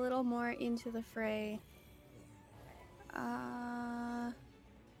get a little more into the fray. Or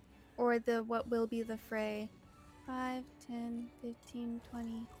what will be the fray. 5, 10, 15,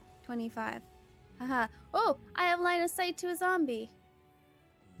 20, 25. Haha. Oh, I have line of sight to a zombie.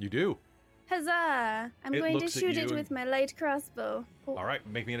 You do. Huzzah! I'm It going to looks at shoot you it and- with my light crossbow. Oh, All right.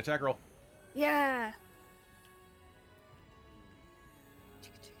 Make me an attack roll. yeah.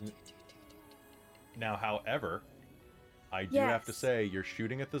 Now, however, I do have to Yes. say you're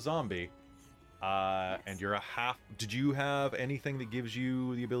shooting at the zombie, and you're a half. Did you have anything that gives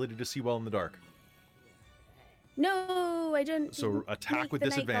you the ability to see well in the dark? No, I don't. So didn't attack make with the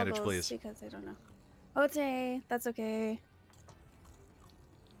night disadvantage, goggles please. Because I don't know. Okay, that's okay.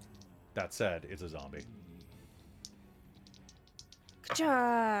 That said, it's a zombie.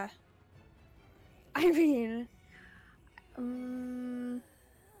 Ka-cha! I mean,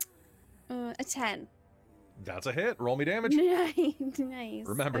 a 10. That's a hit. Roll me damage. Nice.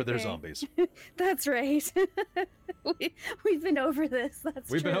 Remember, they're okay. zombies. That's right. We've been over this.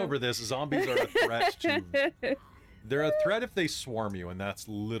 We've been over this. Zombies are a threat to. They're a threat if they swarm you, and that's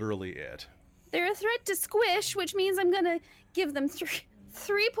literally it. They're a threat to squish, which means I'm gonna give them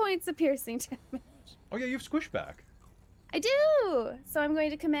 3 points of piercing damage. Oh yeah, you have squish back. I do. So I'm going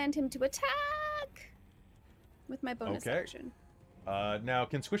to command him to attack. with my bonus Okay. action. Now,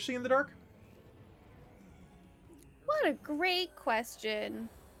 can Squish see in the dark? What a great question.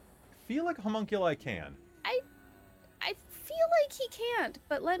 Feel like a homunculi can. I feel like he can't,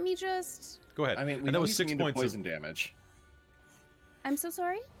 but let me just... Go ahead. I mean, we and that know was he's 6 immune to points. poison damage. I'm so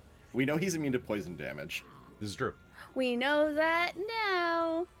sorry? We know he's immune to poison damage. This is true. We know that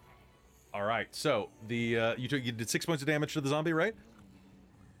now. All right. So the you did 6 points of damage to the zombie, right?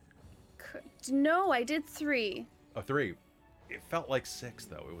 No, I did 3. A 3. It felt like 6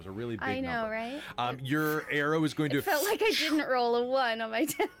 though. It was a really big I know, number. right? Your arrow is going to It felt like I didn't roll a 1 on my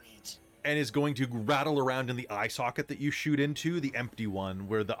damage. and is going to rattle around in the eye socket that you shoot into, the empty one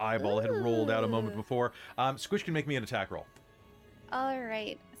where the eyeball had rolled out a moment Ooh. before. Squish can make me an attack roll. All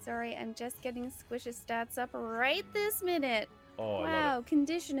right. Sorry, I'm just getting Squish's stats up right this minute. Oh, I love Wow,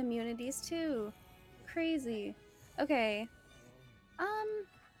 condition immunities too. Crazy. Okay.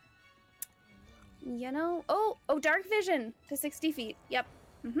 You know, oh, dark vision to 60 feet. Yep.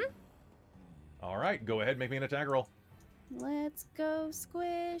 it. All right, go ahead, make me an attack roll. Let's go,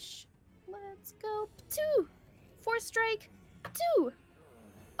 Squish. Let's go. 2. 4 strike. 2.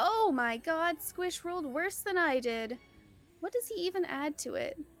 Oh my god, Squish rolled worse than I did. What does he even add to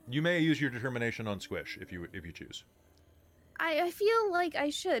it? You may use your determination on Squish if you choose. I feel like I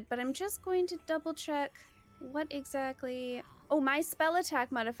should, but I'm just going to double check what exactly... Oh, my spell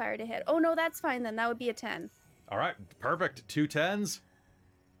attack modifier to hit. Oh no, that's fine then. That would be a 10. All right, perfect. 2 10s.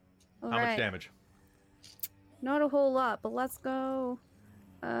 How much damage? Not a whole lot, but let's go.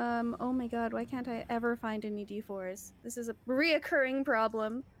 Oh my god, why can't I ever find any d4s? This is a reoccurring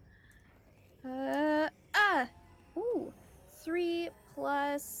problem. Ooh. 3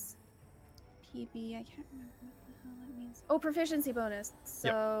 plus PB. I can't remember what the hell that means. Oh, proficiency bonus.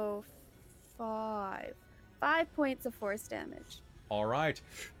 So 5. 5 points of force damage. All right.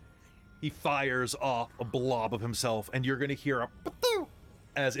 He fires off a blob of himself, and you're going to hear a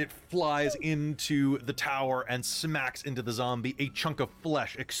as it flies into the tower and smacks into the zombie. A chunk of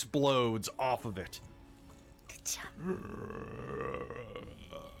flesh explodes off of it. Good job.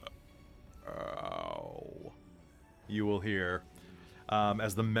 Ow. You will hear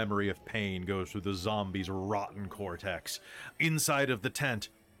as the memory of pain goes through the zombie's rotten cortex. Inside of the tent,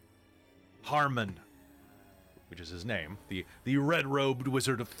 Harmon, which is his name, the red-robed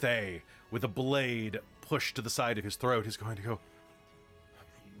wizard of Thay, with a blade pushed to the side of his throat, is going to go,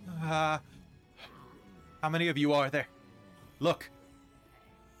 how many of you are there? Look.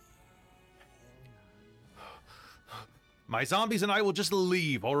 My zombies and I will just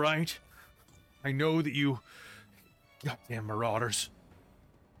leave, all right? I know that you goddamn marauders.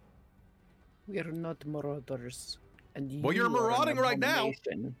 We are not marauders. And Well, you're you are an marauding right now.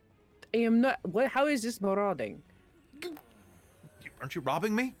 abomination. I am not. What? How is this marauding? Aren't you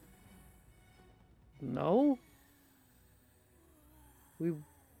robbing me? No. We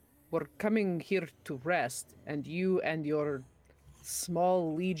were coming here to rest, and you and your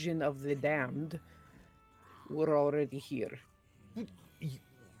small legion of the damned were already here.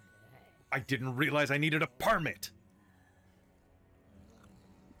 I didn't realize I needed a permit.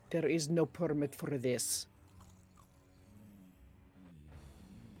 There is no permit for this.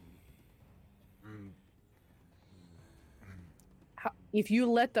 If you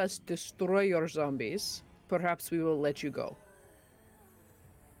let us destroy your zombies, perhaps we will let you go.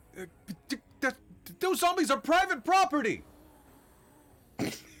 Those zombies are private property.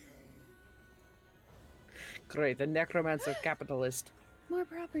 Great, the necromancer capitalist. More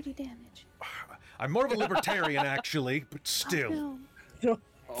property damage. I'm more of a libertarian, actually, but still. No.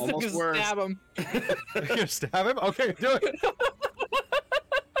 Almost Just worse. stab him. You're gonna stab him? Okay, do it.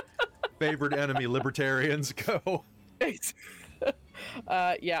 Favorite enemy, libertarians, go.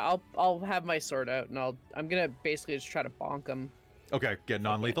 Yeah, I'll have my sword out, and I'm gonna basically just try to bonk him. Okay, get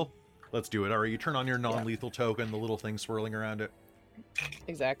non-lethal. Let's do it. All right, you turn on your non-lethal token, the little thing swirling around it.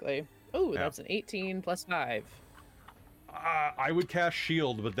 Exactly. Oh, Yeah. that's an 18 plus 5. I would cast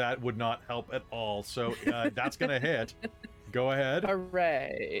shield, but that would not help at all. So that's gonna hit. Go ahead.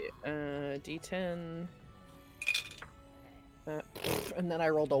 Hooray. D10. And then I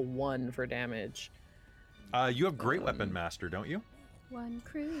rolled a 1 for damage. You have Great Weapon Master, don't you? One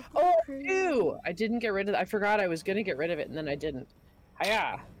crew. Oh, crew. ew! I didn't get rid of it. I forgot I was gonna get rid of it, and then I didn't.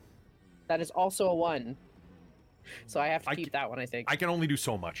 Hiya! That is also a 1. So I have to keep that one, I think. I can only do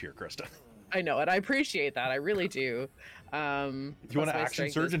so much here, Krista. I know, and I appreciate that. I really do. You want to action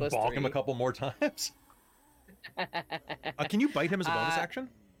surge and bonk him a couple more times? Can you bite him as a bonus action?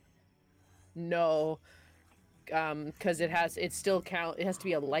 No, because it has to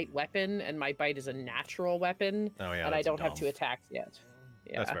be a light weapon, and my bite is a natural weapon. Oh yeah, and I that's don't have dumb. 2 attacks yet.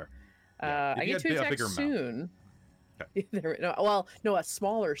 Yeah. That's fair. Yeah, if I you get had to a attack bigger mouth. soon. Okay. No, a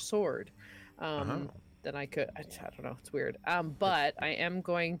smaller sword. Uh-huh. Than I could. I don't know. It's weird. But I am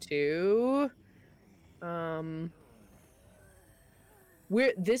going to.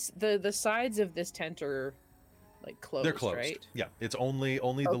 Where the sides of this tent are like closed. They're closed. Right? Yeah, it's only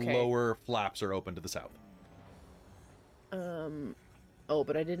the Okay. lower flaps are open to the south. Oh,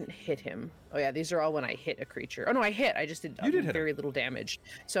 but I didn't hit him. Oh yeah, these are all when I hit a creature. Oh no, I hit. I just did, You did hit very little damage.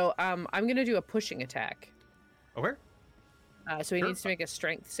 So I'm gonna do a pushing attack. Okay. So he Sure. needs to make a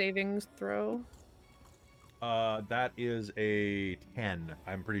strength savings throw. That is a 10.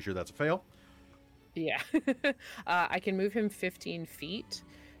 I'm pretty sure that's a fail. Yeah. I can move him 15 feet.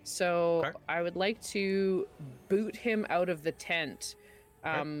 So Okay. I would like to boot him out of the tent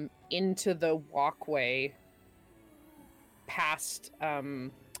into the walkway past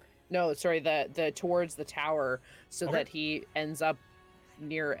no, sorry, the towards the tower so Okay. that he ends up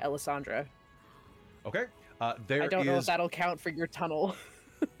near Alessandra. Okay. I don't know if that'll count for your tunnel.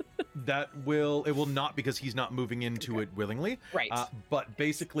 It will not, because he's not moving into it willingly. Right. But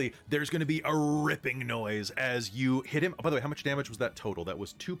basically, there's going to be a ripping noise as you hit him. By the way, how much damage was that total? That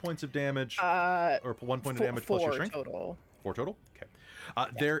was 2 points of damage, or 1 point of damage plus your strength? 4 total. 4 total? Okay.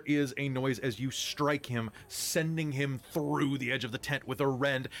 There is a noise as you strike him, sending him through the edge of the tent with a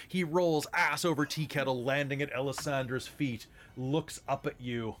rend. He rolls ass over tea kettle, landing at Alessandra's feet, looks up at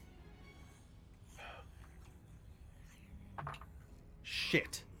you.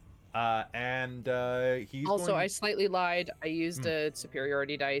 Shit. He's Also, going... I slightly lied. I used a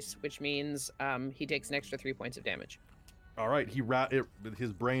superiority dice, which means he takes an extra 3 points of damage. All right,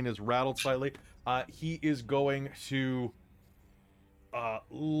 his brain is rattled slightly. He is going to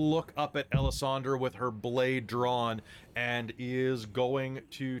look up at Alessandra with her blade drawn, and is going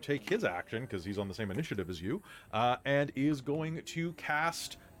to take his action, because he's on the same initiative as you, and is going to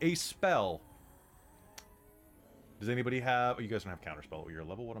cast a spell. Does anybody have... Oh, you guys don't have counterspell at your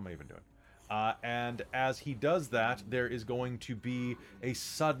level. What am I even doing? And as he does that, there is going to be a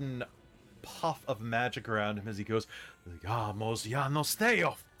sudden puff of magic around him as he goes, "Vamos, ya no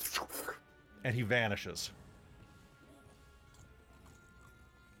steo," and he vanishes.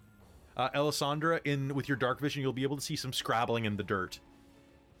 Alessandra, with your dark vision, you'll be able to see some scrabbling in the dirt.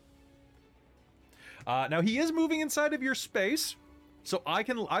 Now he is moving inside of your space, so I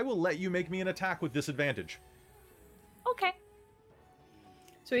will let you make me an attack with disadvantage. Okay.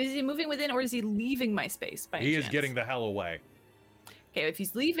 So is he moving within, or is he leaving my space by He chance? is getting the hell away. Okay, if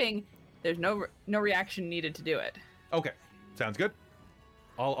he's leaving, there's no reaction needed to do it. Okay, sounds good.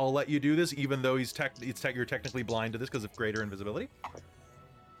 I'll let you do this, even though you're technically blind to this because of greater invisibility.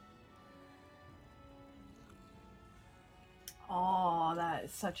 Oh, that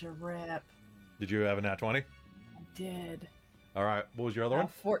is such a rip. Did you have a nat 20? I did. All right, what was your other one?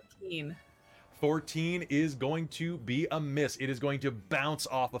 14. 14 is going to be a miss. It is going to bounce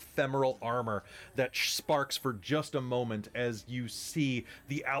off ephemeral armor that sparks for just a moment as you see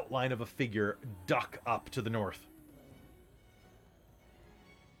the outline of a figure duck up to the north.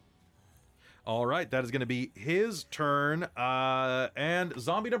 All right, that is going to be his turn. And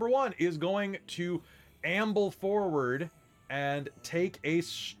zombie number 1 is going to amble forward and take a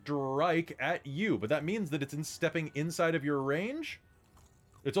strike at you. But that means that it's stepping inside of your range.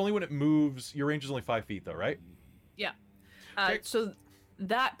 It's only when it moves. Your range is only 5 feet, though, right? Yeah. Okay. So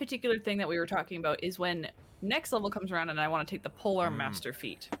that particular thing that we were talking about is when next level comes around and I want to take the Polar Master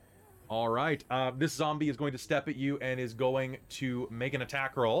feat. All right. This zombie is going to step at you and is going to make an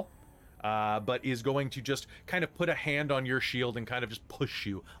attack roll, but is going to just kind of put a hand on your shield and kind of just push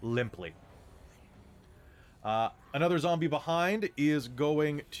you limply. Another zombie behind is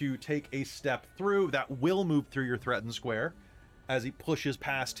going to take a step through. That will move through your threatened square. As he pushes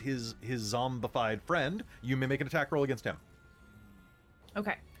past his zombified friend, you may make an attack roll against him.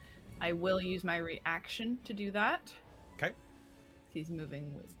 Okay. I will use my reaction to do that. Okay. He's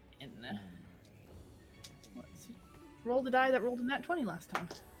moving within. Let's roll the die that rolled in that 20 last time.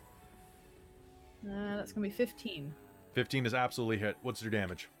 That's going to be 15. 15 is absolutely hit. What's your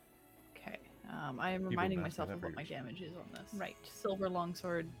damage? Okay. I am reminding master myself that of for what my yours. damage is on this. Right. Silver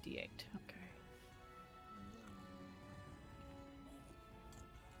longsword D8. Okay.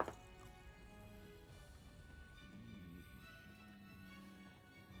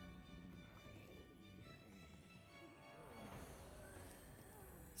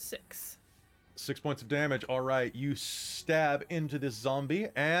 Six. 6 points of damage. All right, you stab into this zombie,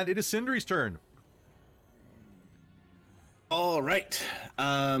 and it is Sindri's turn. All right.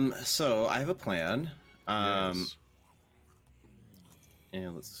 So I have a plan. Yes.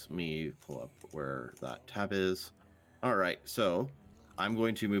 And let me pull up where that tab is. All right. So I'm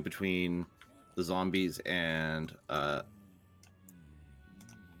going to move between the zombies and our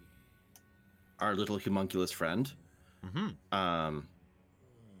little homunculus friend. Mm-hmm.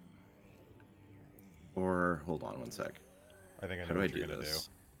 Or hold on one sec. I think I know How do I what you're do gonna this?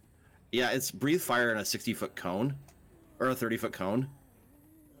 Yeah, it's breathe fire in a 60-foot cone, or a 30-foot cone.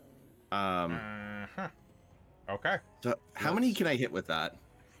 do. Uh-huh. Okay. So how many can I hit with that?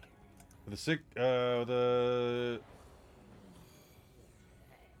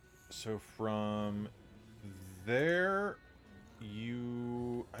 So from there,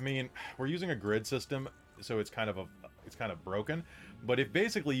 I mean, we're using a grid system, so it's kind of broken. But if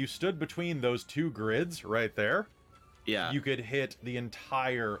basically you stood between those two grids right there, Yeah. you could hit the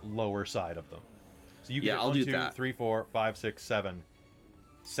entire lower side of them. So you can hit I'll 1, do 2, that. 3, 4, 5, 6, 7.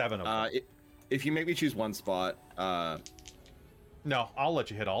 7 of them. If you make me choose one spot, No, I'll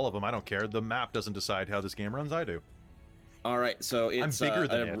let you hit all of them. I don't care. The map doesn't decide how this game runs. I do. all right. So it's I'm bigger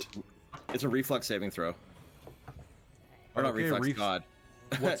than it. It's a reflex saving throw. Or not Okay, reflex, God.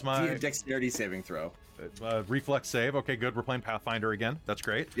 What's my dexterity saving throw? reflex save? Okay, good. We're playing Pathfinder again. That's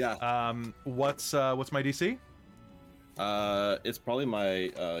great. Yeah. What's my DC? It's probably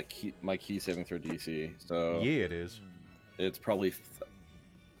my key saving throw DC. So Yeah, it is. it's probably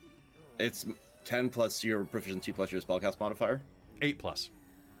it's 10 plus your proficiency plus your spellcast modifier. 8 plus.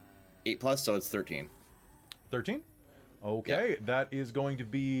 8 plus, so it's 13. 13? Okay, that is going to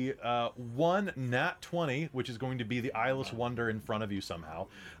be 1 nat 20, which is going to be the eyeless wonder in front of you somehow.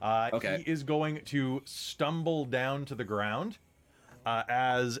 Okay. He is going to stumble down to the ground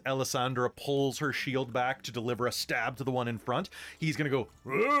as Alessandra pulls her shield back to deliver a stab to the one in front. He's going to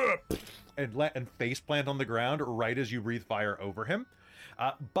go and face plant on the ground right as you breathe fire over him.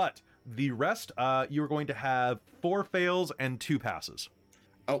 But the rest, you're going to have 4 fails and 2 passes.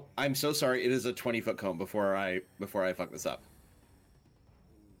 Oh, I'm so sorry. It is a 20-foot cone before I fuck this up.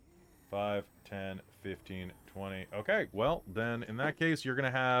 5, 10, 15, 20. Okay, well, then in that case, you're going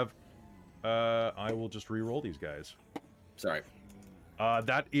to have... I will just re-roll these guys. Sorry.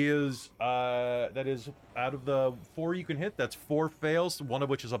 That is out of the 4 you can hit, that's 4 fails, one of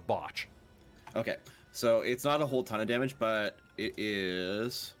which is a botch. Okay. So it's not a whole ton of damage, but it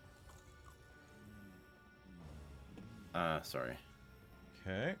is... sorry.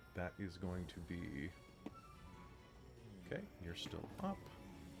 Okay, that is going to be... Okay, you're still up.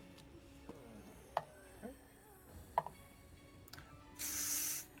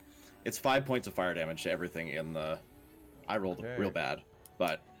 It's 5 points of fire damage to everything in the... I rolled Okay. real bad,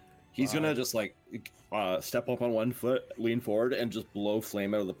 but he's gonna just like step up on one foot, lean forward, and just blow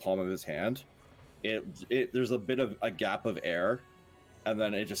flame out of the palm of his hand. There's a bit of a gap of air, and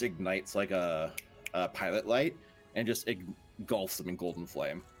then it just ignites like a pilot light, and just engulfs them in golden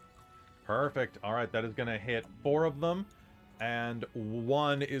flame. Perfect. All right, that is going to hit 4 of them, and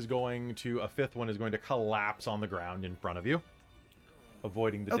a fifth one is going to collapse on the ground in front of you,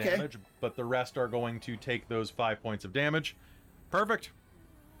 avoiding the damage, but the rest are going to take those 5 points of damage. Perfect.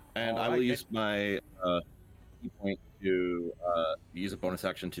 And I will use my key point to use a bonus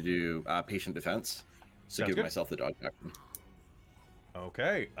action to do patient defense, so Sounds give good. myself the dodge action.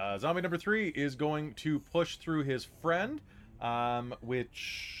 Okay, zombie number 3 is going to push through his friend,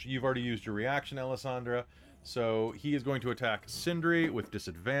 which you've already used your reaction, Alessandra. So he is going to attack Sindri with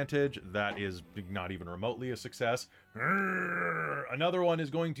disadvantage. That is not even remotely a success. Another one is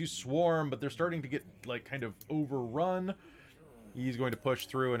going to swarm, but they're starting to get like kind of overrun. He's going to push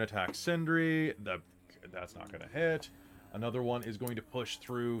through and attack Sindri. That's not going to hit. Another one is going to push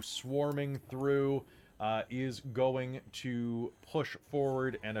through, swarming through. Is going to push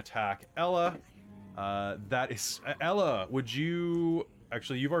forward and attack Ella. That is... Ella, would you...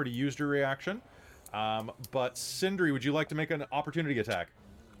 Actually, you've already used your reaction. But Sindri, would you like to make an opportunity attack?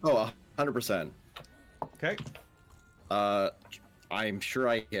 Oh, 100%. Okay. I'm sure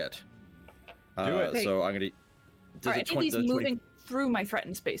I hit. Do it. So I'm going to... Are any of these moving through my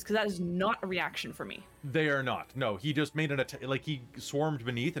threatened space? Because that is not a reaction for me. They are not. No, he just made an attack... Like, he swarmed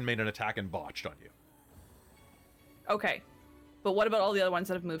beneath and made an attack and botched on you. Okay. But what about all the other ones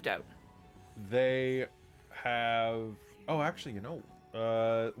that have moved out? They have... Oh, actually,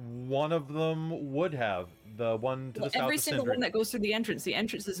 one of them would have. The one to the south every of single Sindri. one that goes through the entrance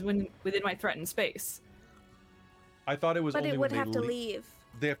is within my threatened space. I thought it was But only it when would have to leave.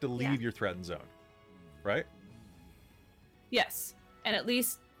 They have to leave Yeah. your threatened zone, right? Yes. And at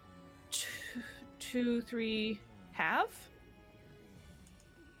least 2, 3 have?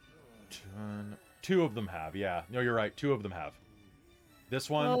 2 of them have, yeah. No, you're right. 2 of them have. This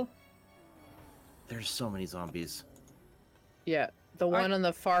one... Well, There's so many zombies. Yeah, the one on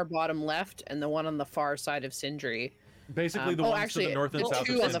the far bottom left and the one on the far side of Sindri. Basically, the oh, ones actually, to the north and the south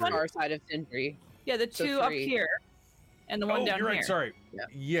two of on the Sindri. far side of Sindri. Yeah, the So two up three. here, and the one Oh, down you're right. here. Sorry.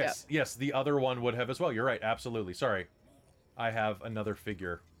 Yeah. Yes. The other one would have as well. You're right. Absolutely. Sorry. I have another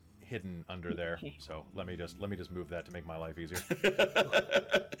figure hidden under there. So let me just move that to make my life easier.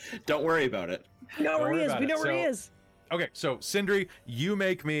 Don't worry about it. We know Don't where he worry is. about We it. know where he So- is. Okay, so Sindri, you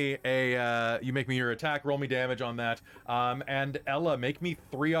make me your attack. Roll me damage on that. And Ella, make me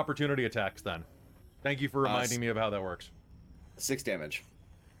 3 opportunity attacks then. Thank you for reminding me of how that works. 6 damage.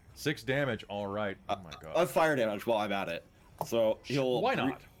 6 damage. All right. Oh my god. Fire damage while I'm at it. So he'll Why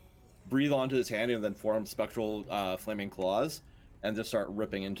not? breathe onto his hand and then form spectral flaming claws and just start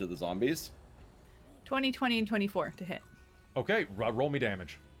ripping into the zombies. 20, 20, and 24 to hit. Okay, roll me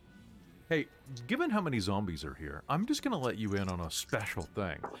damage. Hey, given how many zombies are here, I'm just gonna let you in on a special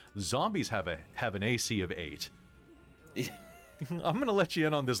thing. Zombies have an AC of 8. I'm gonna let you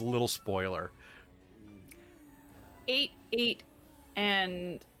in on this little spoiler. 8, 8,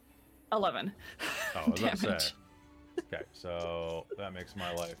 and 11. Oh, I was about to Damage. say. Okay, so that makes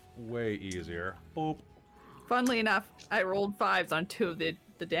my life way easier. Boop. Funnily enough, I rolled 5s on 2 of the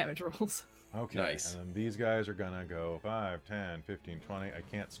damage rolls. Okay, Nice. and then these guys are gonna go 5, 10, 15, 20. I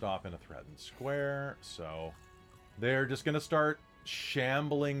can't stop in a threatened square, so they're just gonna start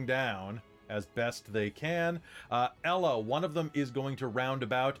shambling down as best they can. Ella, one of them is going to round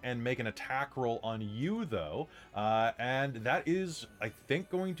about and make an attack roll on you, though, and that is, I think,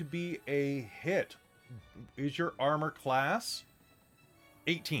 going to be a hit. Is your armor class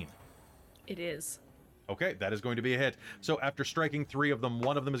 18? It is. Okay, that is going to be a hit. So after striking 3 of them,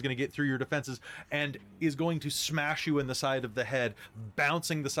 one of them is going to get through your defenses and is going to smash you in the side of the head,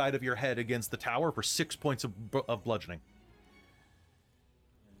 bouncing the side of your head against the tower for 6 points of bludgeoning.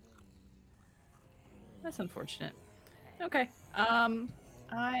 That's unfortunate. Okay.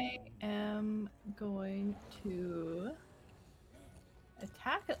 I am going to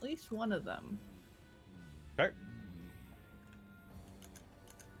attack at least one of them. Okay.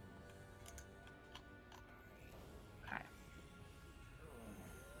 Okay.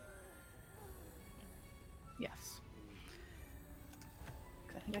 Yes.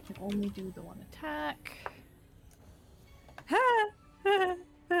 'Cause I think I can only do the one attack.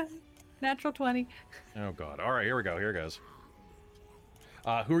 Natural 20. Oh god. All right, here we go. Here it goes.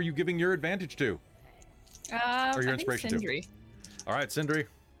 Who are you giving your advantage to? Or your I think inspiration to? Sindri. All right, Sindri.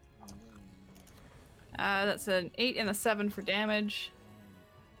 That's an 8 and a 7 for damage.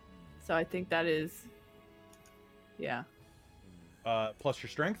 So I think that is, yeah. Plus your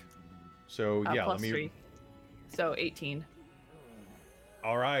strength. So yeah, Plus let me. 3. So 18.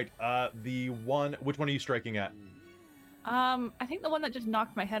 All right. The one. Which one are you striking at? I think the one that just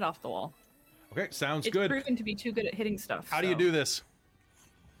knocked my head off the wall. Okay, sounds It's good. proven to be too good at hitting stuff. How do you so do this?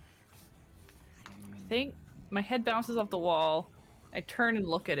 I think my head bounces off the wall. I turn and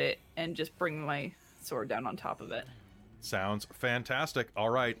look at it and just bring my sword down on top of it. Sounds fantastic. All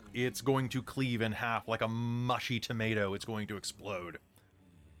right, it's going to cleave in half like a mushy tomato. It's going to explode.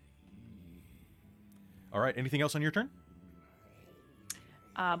 All right, anything else on your turn?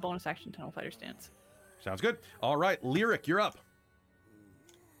 Bonus action, tunnel fighter stance. Sounds good. All right, Lyric, you're up.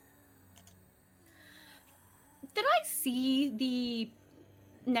 Did I see the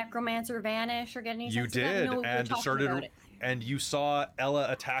necromancer vanish or get any You sense of that? did, No, we were and talking started, about it. and you saw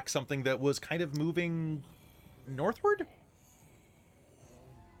Ella attack something that was kind of moving northward.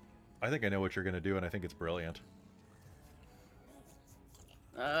 I think I know what you're going to do, and I think it's brilliant.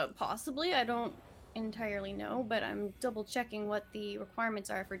 Possibly. I don't entirely know, but I'm double checking what the requirements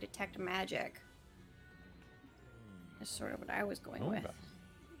are for detect magic. That's sort of what I was going with.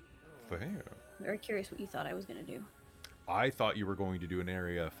 Fair. Very curious what you thought I was going to do. I thought you were going to do an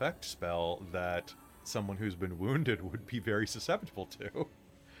area effect spell that someone who's been wounded would be very susceptible to.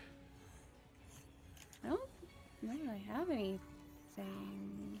 I don't know that I have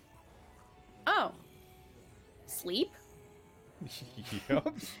anything. Oh. Sleep?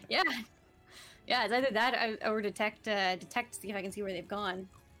 Yep. Yeah. Yeah, it's either that or detect, see if I can see where they've gone.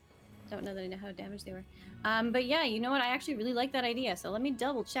 Don't know that I know how damaged they were. But yeah, you know what? I actually really like that idea. So let me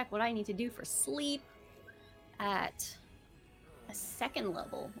double check what I need to do for sleep at a 2nd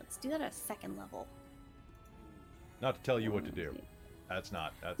level. Let's do that at a 2nd level. Not to tell you what to do. That's No.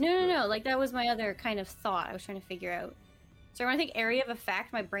 good. Like that was my other kind of thought. I was trying to figure out. So when I think area of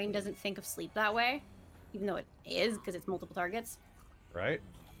effect, my brain doesn't think of sleep that way, even though it is because it's multiple targets. Right?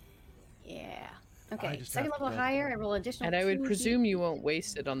 Yeah. I Okay. just 2nd have level to- higher. I roll additional. And I would 2d. presume you won't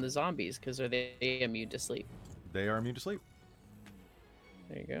waste it on the zombies, because are they immune to sleep? They are immune to sleep.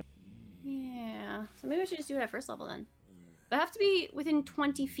 There you go. Yeah. So maybe I should just do it at 1st level then. But I have to be within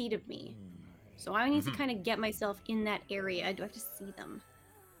 20 feet of me. So I need to kind of get myself in that area. Do I have to see them?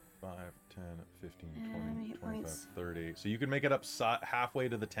 5, 10, 15, How 20, many hit 25, points? 30. So you can make it up halfway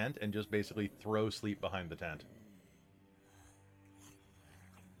to the tent and just basically throw sleep behind the tent.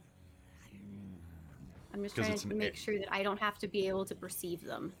 I'm just 'Cause trying it's to an make sure that I don't have to be able to perceive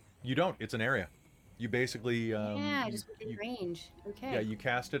them. You don't. It's an area. You basically Yeah, just within range. Okay. yeah, you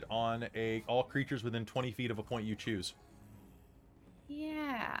cast it on all creatures within 20 feet of a point you choose.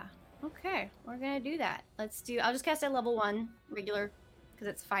 Yeah. Okay, we're gonna do that. I'll just cast at level 1, regular, because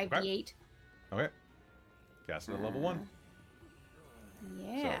it's 5d8. Okay. Cast it at level 1.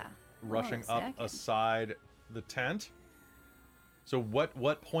 Yeah. Rushing Hold on a up second. aside the tent. So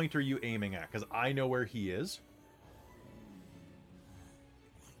what point are you aiming at? Because I know where he is.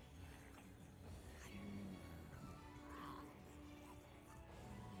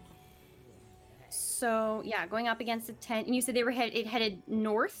 So yeah, going up against the tent, and you said it headed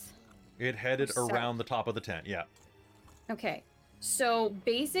north. It headed South. around the top of the tent. Yeah. Okay. So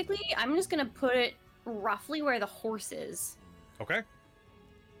basically, I'm just gonna put it roughly where the horse is. Okay.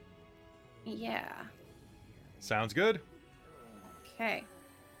 Yeah. Sounds good. Okay.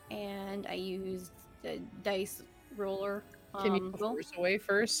 And I used the dice roller. Can you put roll. horse away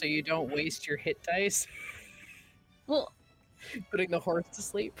first so you don't waste your hit dice Well, putting the horse to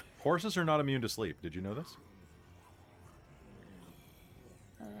sleep? Horses are not immune to sleep. Did you know this?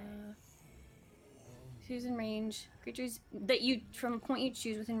 choose in range. Creatures that you from a point you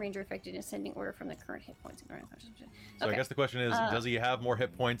choose within range are affected in ascending order from the current hit points. So I guess the question is, does he have more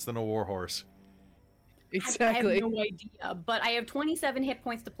hit points than a warhorse? Exactly. I have no idea, but I have 27 hit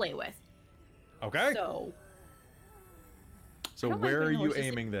points to play with. Okay. So So I don't where like are being you horses.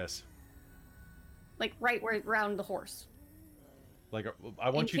 aiming this? like right where around the horse. Like, I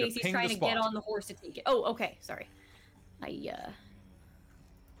want in you case to he's ping trying the to get spot. on the horse to take it. Oh, okay. Sorry. An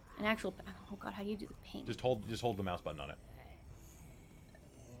actual. Oh God, how do you do the ping? Just hold the mouse button on it.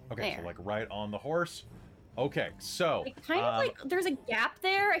 Okay, so There. like right on the horse. Okay, so Like, kind of like there's a gap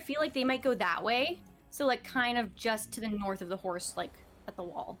there. I feel like they might go that way. So like kind of just to the north of the horse, like at the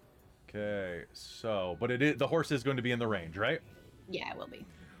wall. okay, so but the horse is going to be in the range, right? Yeah, it will be.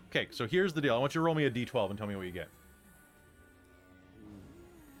 Okay, so here's the deal. I want you to roll me a d12 and tell me what you get.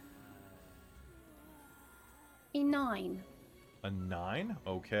 A 9. A 9,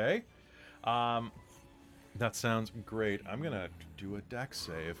 okay. That sounds great. I'm gonna do a dex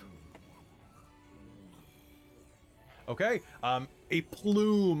save. Okay, a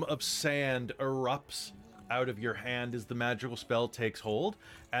plume of sand erupts out of your hand as the magical spell takes hold,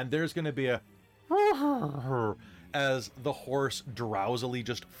 and there's gonna be a as the horse drowsily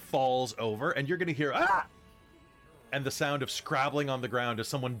just falls over, and you're gonna hear ah! And the sound of scrabbling on the ground as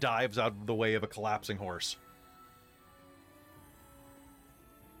someone dives out of the way of a collapsing horse.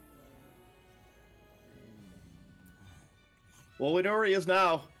 Well, we know where he is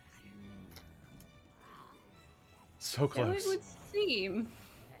now. So So close. it would seem.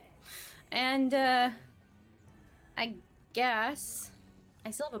 And I guess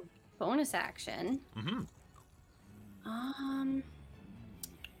I still have a bonus action. Mm-hmm.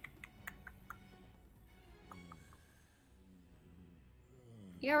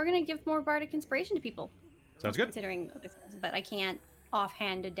 Yeah, we're gonna give more bardic inspiration to people. Sounds good. Considering this, but I can't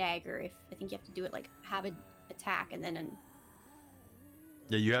offhand a dagger. If I think you have to do it like have an attack and then an.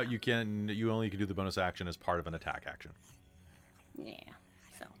 Yeah, you only can do the bonus action as part of an attack action. Yeah,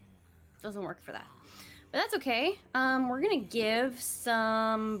 so it doesn't work for that. But that's okay. We're gonna give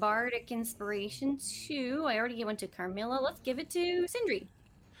some bardic inspiration to. I already gave one to Carmilla. Let's give it to Sindri.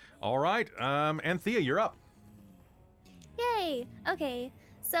 All right, Anthea, you're up. Yay! Okay,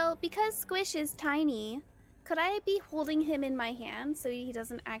 so because Squish is tiny, could I be holding him in my hand so he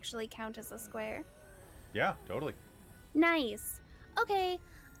doesn't actually count as a square? Yeah, totally. Nice. Okay,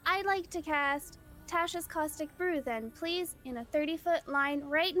 I'd like to cast Tasha's Caustic Brew then, please, in a 30-foot line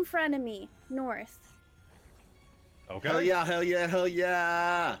right in front of me, north. Okay. Hell yeah, hell yeah, hell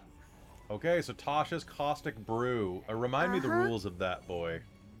yeah! Okay, so Tasha's Caustic Brew. Remind me the Uh-huh. rules of that, boy.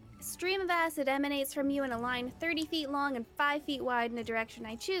 A stream of acid emanates from you in a line 30 feet long and 5 feet wide in the direction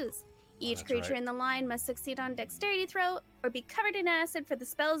I choose. Each That's creature right. in the line must succeed on dexterity throw or be covered in acid for the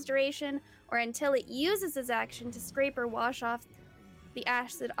spell's duration or until it uses its action to scrape or wash off the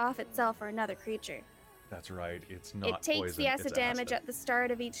acid off itself or another creature. That's right. It's not It takes poison, the acid it's damage at the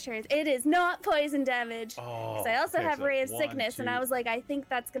start of each turn. It is not poison damage. Oh, 'Cause I also okay, have so Ray of 1, Sickness, and 2. I was like, I think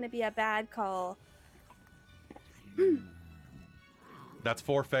that's going to be a bad call. That's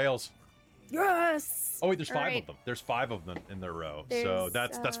 4 fails. Yes! Oh wait, there's 5 Alright. of them. There's 5 of them in the row. So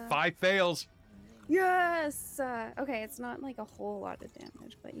There's, that's 5 fails. Yes! Okay, it's not like a whole lot of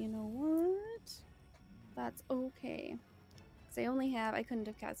damage, but you know what? That's okay. Because I couldn't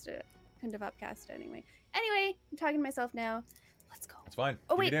have casted it. Couldn't have upcast it anyway. Anyway, I'm talking to myself now. Let's go. It's fine.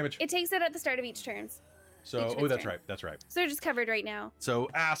 Oh, Give me wait. damage. It takes it at the start of each turn. So, each that's turn. right. That's right. So they're just covered right now. So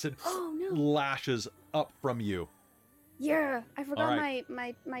acid Oh, no. lashes up from you. Yeah, I forgot right.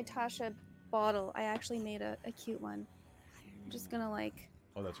 my Tasha bottle. I actually made a cute one. I'm just gonna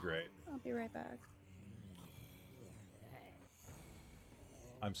Oh, that's great. I'll be right back.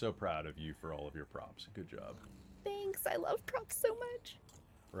 I'm so proud of you for all of your props. Good job. Thanks, I love props so much.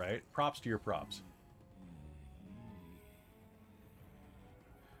 Right? Props to your props.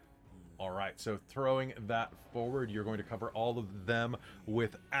 All right, so throwing that forward, you're going to cover all of them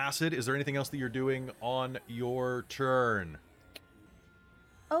with acid. Is there anything else that you're doing on your turn?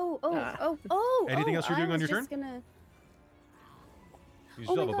 Anything else you're doing on your turn? Gonna... You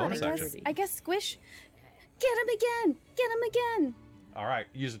Oh still my have a god, bonus action. I guess squish. Get him again! Get him again! All right,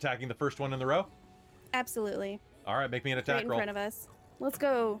 you just attacking the first one in the row? Absolutely. All right, make me an attack Right in roll. front of us. Let's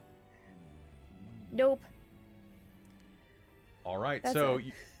go. Nope. All right, That's so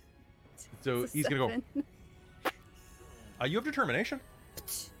a- so It's a he's gonna go. 7. You have determination.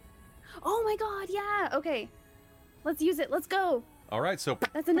 Oh my god, yeah! Okay. Let's use it. Let's go. All right, so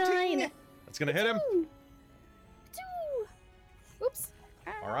That's a 9. that's gonna hit him. Oops.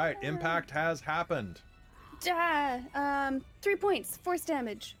 All right, impact has happened. 3 points. Force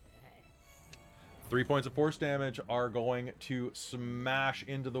damage. 3 points of force damage are going to smash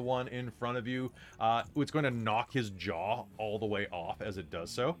into the one in front of you. It's going to knock his jaw all the way off as it does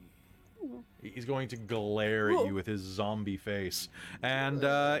so. He's going to glare at you with his zombie face. And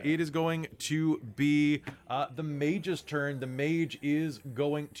it is going to be the mage's turn. The mage is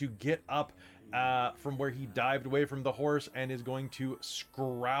going to get up from where he dived away from the horse and is going to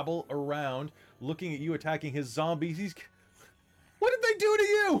scrabble around, looking at you, attacking his zombies. What did they do to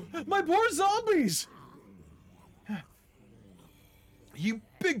you? My poor zombies! You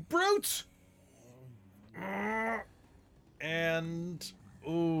big brutes! And...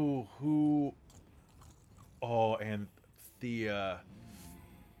 ooh, who... Oh, and Thea...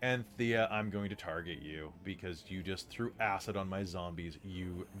 And Thea, I'm going to target you because you just threw acid on my zombies,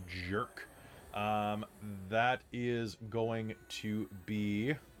 you jerk. That is going to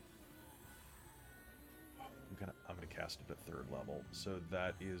be... I'm gonna cast it at 3rd level, so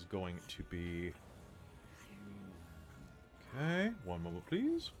that is going to be... Okay, one moment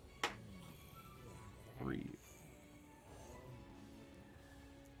please. 3.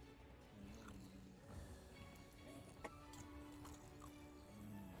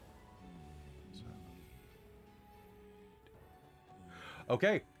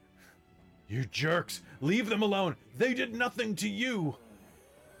 Okay. You jerks! Leave them alone! They did nothing to you!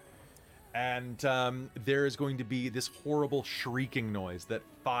 And there is going to be this horrible shrieking noise that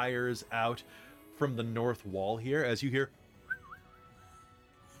fires out from the north wall here as you hear.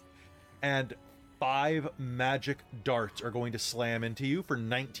 And 5 magic darts are going to slam into you for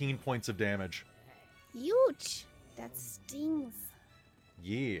 19 points of damage. Huge. That stings.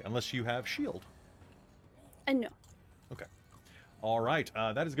 Yeah, unless you have shield. No. Okay. All right,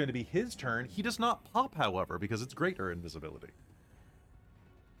 that is going to be his turn. He does not pop, however, because it's greater invisibility.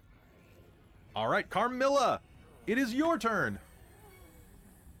 All right, Carmilla, it is your turn.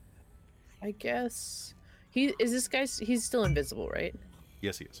 I guess this guy. He's still invisible, right?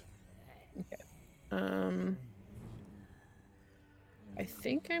 Yes, he is. Okay. I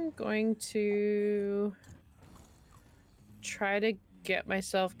think I'm going to try to get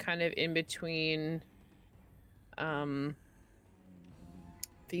myself kind of in between the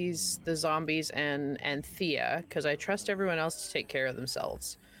zombies and Thea, because I trust everyone else to take care of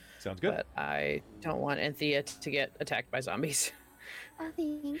themselves. Sounds good. But I don't want Anthea to get attacked by zombies. Oh,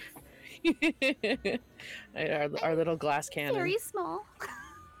 thanks. our little glass cannon. Very small.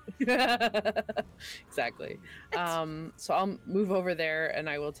 Exactly. So I'll move over there and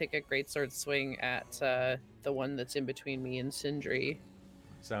I will take a greatsword swing at the one that's in between me and Sindri.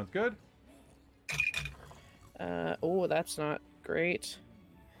 Sounds good. Oh, that's not great.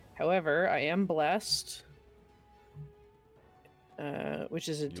 However, I am blessed. Which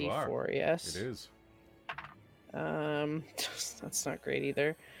is a You D4, are. yes. It is. That's not great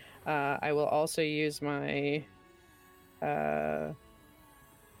either. I will also use my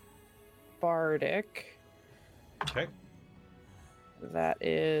Bardic. Okay. That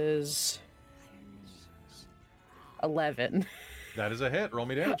is 11. That is a hit. Roll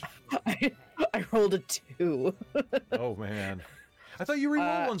me damage. I rolled a 2. Oh, man. I thought you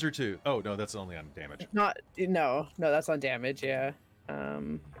re-rolled 1s or 2. Oh, no, that's only on damage. No, that's on damage, yeah.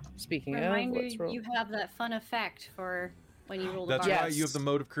 Speaking Reminder, of, let's roll. you have that fun effect for when you roll the That's bar. right. You have the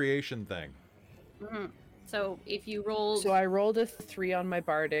mode of creation thing. So if you roll... So I rolled a 3 on my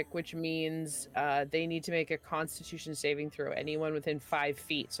bardic, which means they need to make a Constitution saving throw. Anyone within 5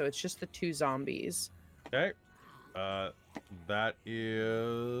 feet. So it's just the 2 zombies. Okay. That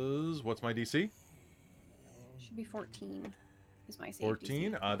is... What's my DC? Should be 14 is my save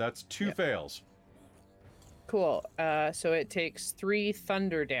 14. DC. That's 2 fails. Cool. So it takes 3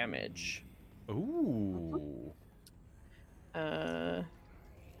 thunder damage. Ooh.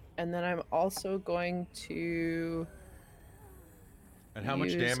 And then I'm also going to. And how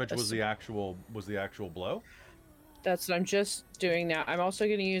much use damage a was the actual blow? That's what I'm just doing now. I'm also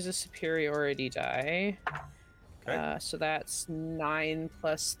going to use a superiority die. Okay. So that's 9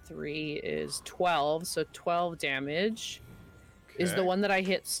 plus 3 is 12. So 12 damage. Is the Okay. one that I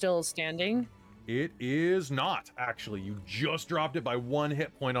hit still standing? It is not, actually. You just dropped it by 1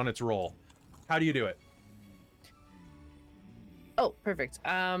 hit point on its roll. How do you do it? Oh, perfect.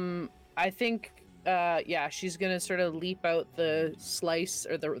 I think, yeah, she's gonna sort of leap out the slice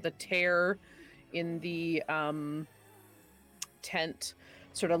or the tear in the tent,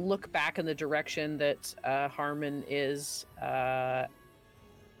 sort of look back in the direction that Harmon is, and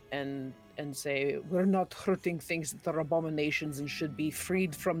say, "We're not hurting things that are abominations and should be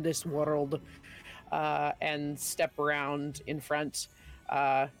freed from this world," and step around in front,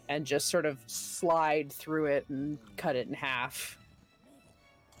 and just sort of slide through it and cut it in half.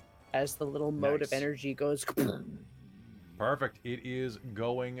 As the little mode of Nice. energy goes. Perfect. It is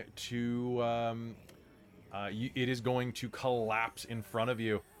going to it is going to collapse in front of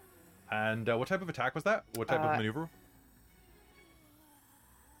you. And what type of attack was that? What type of maneuver?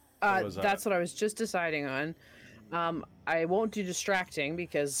 Was that? That's what I was just deciding on. I won't do distracting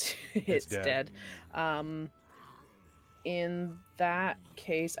because it's dead. In that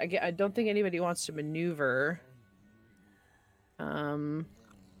case, I don't think anybody wants to maneuver.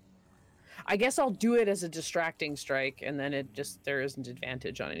 I guess I'll do it as a distracting strike, and then there isn't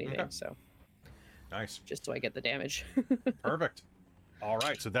advantage on anything. Okay. So Nice. just so I get the damage. Perfect. All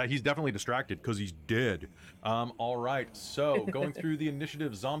right, so that he's definitely distracted because he's dead. All right, so going through the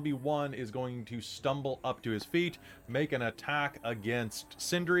initiative, Zombie 1 is going to stumble up to his feet, make an attack against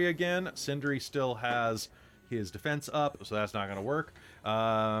Sindri again. Sindri still has his defense up, so that's not going to work.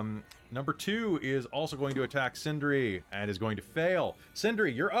 Number 2 is also going to attack Sindri and is going to fail.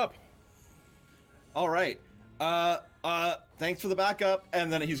 Sindri, you're up. All right. Thanks for the backup.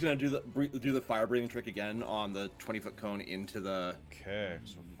 And then he's gonna do the fire breathing trick again on the 20-foot cone into the. Okay,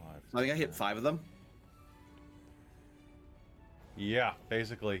 so 5. I think I hit 5 of them. Yeah,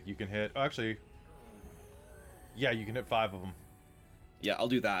 basically, you can hit. Actually, yeah, you can hit 5 of them. Yeah, I'll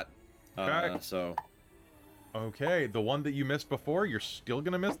do that. Okay. So. Okay, the one that you missed before, you're still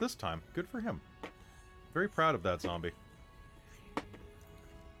gonna miss this time. Good for him. Very proud of that zombie.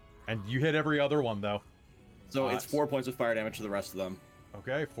 And you hit every other one, though. So it's 4 points of fire damage to the rest of them.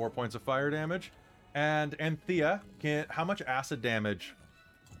 Okay, 4 points of fire damage. And Thea, how much acid damage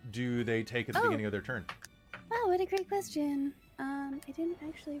do they take at the beginning of their turn? Wow, what a great question. I didn't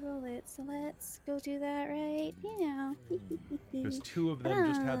actually roll it, so let's go do that right now. Because 2 of them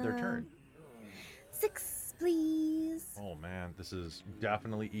just had their turn. 6, please. Oh man, this is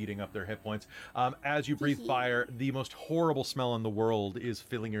definitely eating up their hit points. As you breathe fire, the most horrible smell in the world is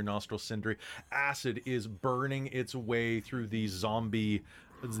filling your nostrils, Sindri. Acid is burning its way through the zombified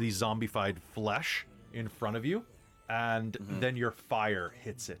flesh in front of you, and then your fire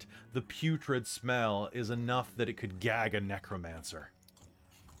hits it. The putrid smell is enough that it could gag a necromancer.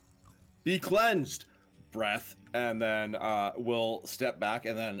 Be cleansed. Breath, and then we'll step back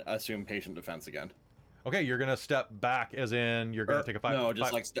and then assume patient defense again. Okay, you're gonna step back, as in you're gonna take a 5. No,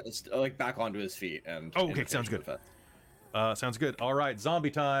 just 5. like back onto his feet and. Oh, okay, sounds good. Sounds good. All right,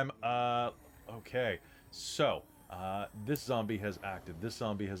 zombie time. Okay, so this zombie has acted. This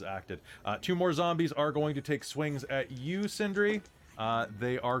zombie has acted. 2 more zombies are going to take swings at you, Sindri.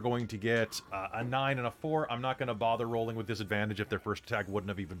 They are going to get a 9 and a 4. I'm not going to bother rolling with disadvantage if their first attack wouldn't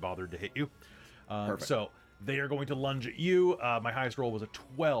have even bothered to hit you. Perfect. So they are going to lunge at you. My highest roll was a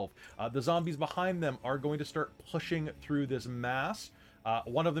 12. The zombies behind them are going to start pushing through this mass.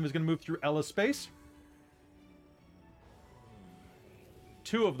 One of them is going to move through Ella's space.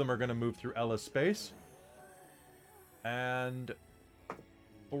 2 of them are going to move through Ella's space. And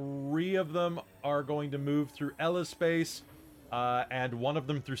 3 of them are going to move through Ella's space. And 1 of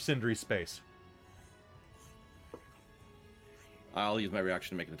them through Sindri's space. I'll use my reaction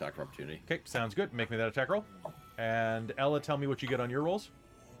to make an attack for opportunity. Okay, sounds good. Make me that attack roll. And Ella, tell me what you get on your rolls.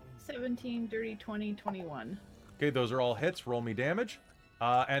 17, dirty 20, 21. Okay, those are all hits. Roll me damage.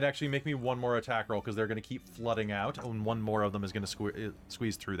 And actually make me one more attack roll, because they're going to keep flooding out, and one more of them is going to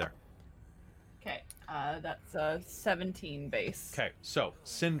squeeze through there. Okay, that's a 17 base. Okay, so,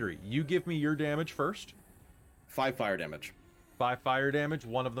 Sindri, you give me your damage first. 5 fire damage. 5 fire damage.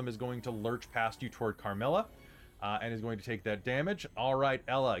 One of them is going to lurch past you toward Carmilla, and is going to take that damage. All right,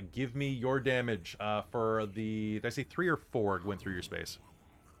 Ella, give me your damage for the... Did I say 3 or 4 went through your space?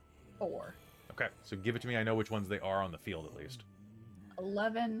 4. Okay, so give it to me. I know which ones they are on the field, at least.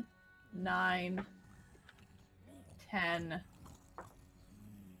 11, 9, 10,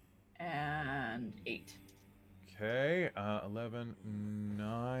 and 8. Okay, 11,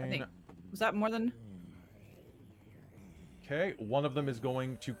 9... I think, was that more than... Okay, one of them is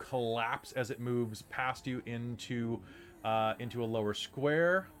going to collapse as it moves past you into a lower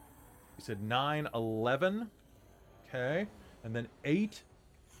square. You said 9, 11. Okay, and then 8.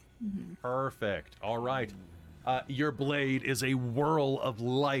 Mm-hmm. Perfect. All right. Your blade is a whirl of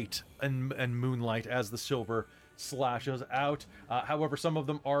light and moonlight as the silver slashes out. However, some of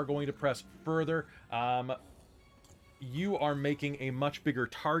them are going to press further. You are making a much bigger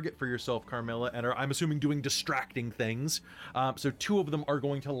target for yourself, Carmilla, and are, I'm assuming, doing distracting things. So 2 of them are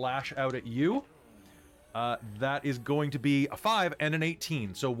going to lash out at you. That is going to be a 5 and an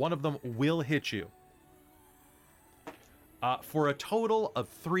 18. So one of them will hit you. For a total of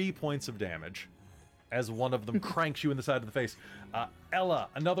 3 points of damage, as one of them cranks you in the side of the face. Ella,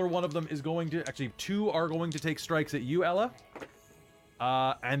 another one of them is going to... Actually, 2 are going to take strikes at you, Ella.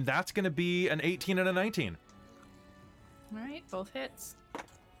 And that's going to be an 18 and a 19. All right, both hits.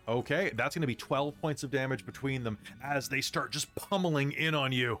 Okay, that's going to be 12 points of damage between them as they start just pummeling in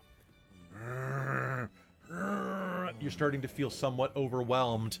on you. You're starting to feel somewhat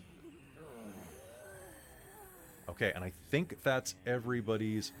overwhelmed. Okay, and I think that's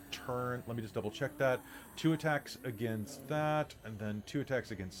everybody's turn. Let me just double check that. 2 attacks against that, and then 2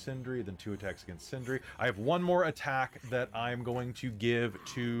 attacks against Sindri, then 2 attacks against Sindri. I have one more attack that I'm going to give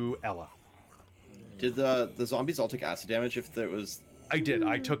to Ella. Did the zombies all take acid damage if there was... I did.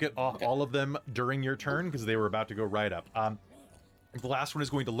 I took it off all of them during your turn because they were about to go right up. The last one is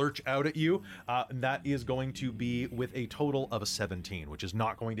going to lurch out at you, and that is going to be with a total of a 17, which is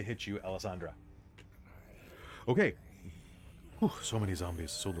not going to hit you, Alessandra. Okay. Whew, so many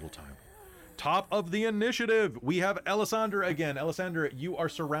zombies, so little time. Top of the initiative, we have Alessandra again. Alessandra, you are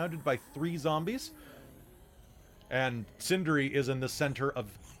surrounded by 3 zombies, and Sindri is in the center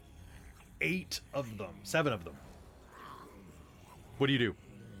of 8 of them, 7 of them. What do you do?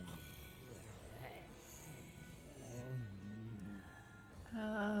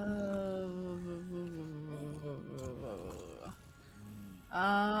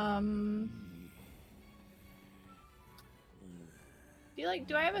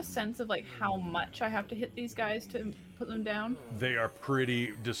 Do I have a sense of like how much I have to hit these guys to put them down? They are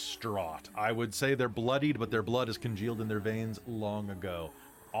pretty distraught. I would say they're bloodied, but their blood is congealed in their veins long ago.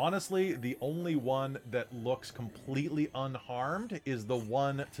 Honestly, the only one that looks completely unharmed is the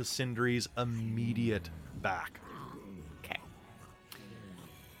one to Sindri's immediate back. Okay.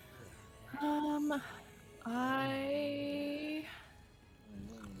 I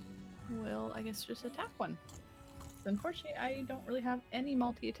will, I guess, just attack one. Unfortunately, I don't really have any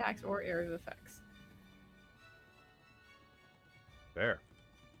multi-attacks or area of effects. Fair.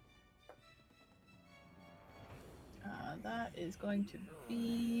 That is going to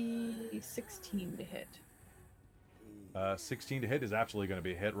be 16 to hit. 16 to hit is absolutely going to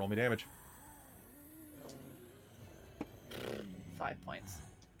be a hit. Roll me damage. 5 points.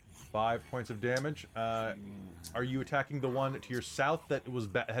 5 points of damage. Are you attacking the one to your south that was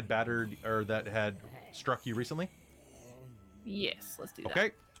had battered or that had struck you recently? Yes, let's do that.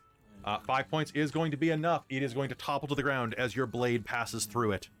 Okay. 5 points is going to be enough. It is going to topple to the ground as your blade passes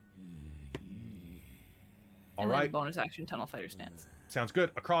through it. All and right. Then bonus action tunnel fighter stance. Sounds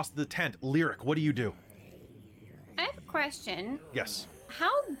good. Across the tent, Lyric, what do you do? I have a question. Yes. How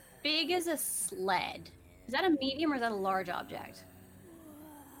big is a sled? Is that a medium or is that a large object?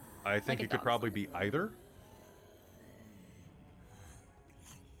 I think Like a it could dog probably be either.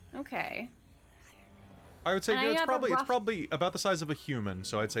 Okay. I would say And I it's have a probably rough- about the size of a human,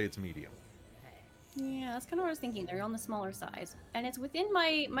 so I'd say it's medium. Yeah, that's kind of what I was thinking. They're on the smaller size, and it's within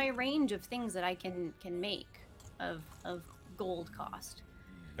my range of things that I can make of gold cost.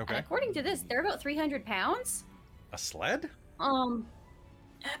 Okay. And according to this, they're about 300 pounds. A sled?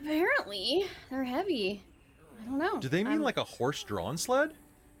 Apparently they're heavy. I don't know. Do they mean like a horse-drawn sled?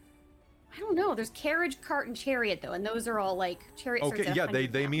 I don't know. There's carriage, cart, and chariot though, and those are all like chariots. Okay, yeah,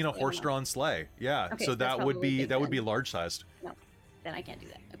 they mean a horse-drawn sleigh. Yeah, Okay, so that's that would probably be big then. large-sized. No, then I can't do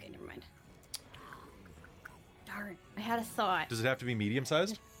that. Okay, never mind. Darn, I had a thought. Does it have to be medium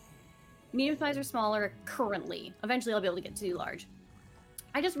sized? Medium size or smaller currently. Eventually, I'll be able to get too large.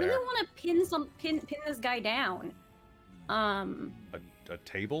 I just really Fair. want to pin this guy down. A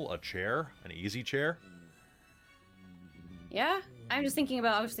table, a chair, an easy chair. Yeah, I was thinking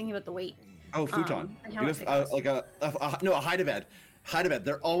about the weight. Oh, futon. And how You much have, it costs. like a hide-a-bed. Hide-a-bed.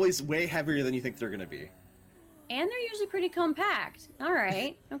 They're always way heavier than you think they're gonna be. And they're usually pretty compact. All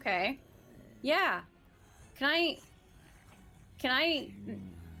right, okay. Yeah. Can I?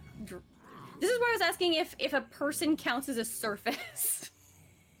 This is where I was asking if a person counts as a surface.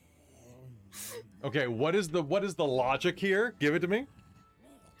 Okay, what is the logic here? Give it to me.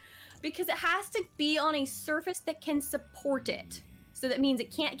 Because it has to be on a surface that can support it. So that means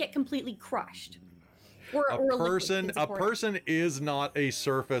it can't get completely crushed. Or A liquid person can support it. is not a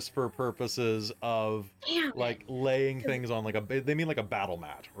surface for purposes of Damn like laying things on like they mean like a battle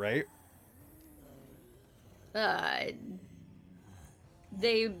mat, right?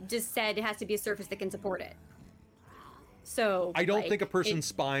 They just said it has to be a surface that can support it. So I don't like, think a person's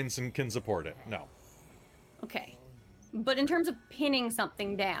spine can support it. No. Okay. But in terms of pinning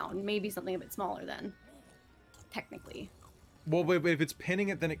something down, maybe something a bit smaller then. Technically. Well, if it's pinning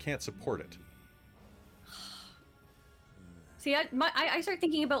it, then it can't support it. See, I start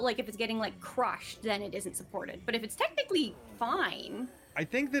thinking about like if it's getting like crushed, then it isn't supported. But if it's technically fine, I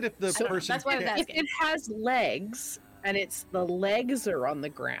think that if the So person that's why I was can't- If it has legs and it's the legs are on the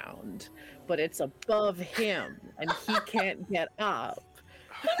ground, but it's above him and he can't get up.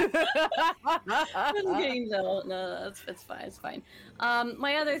 no, it's fine. It's fine.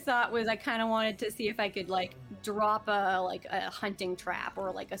 My other thought was I kind of wanted to see if I could like drop a hunting trap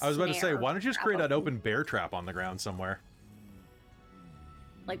or like a. I was about to say, snare why don't you just trap create an up. open bear trap on the ground somewhere?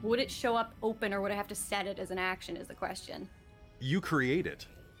 Like, would it show up open or would I have to set it as an action? Is the question. You create it.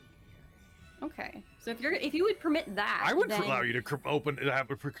 Okay, so if you would permit that, I would then... allow you to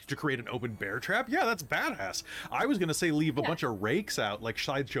to create an open bear trap. Yeah, that's badass. I was gonna say leave a bunch of rakes out like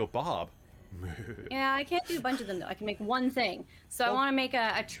Sideshow Bob. Yeah, I can't do a bunch of them though. I can make one thing. So I want to make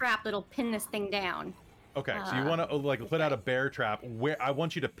a trap that'll pin this thing down. Okay, so you want to like put out a bear trap where I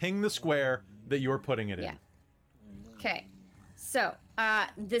want you to ping the square that you're putting it in. Yeah. Okay. So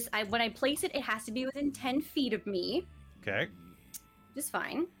when I place it, it has to be within 10 feet of me. Okay. Just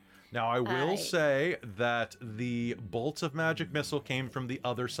fine. Now I will say that the bolts of magic missile came from the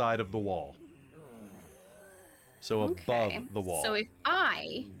other side of the wall. So above the wall. So if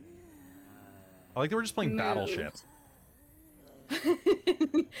I like that we're just playing moved- Battleship.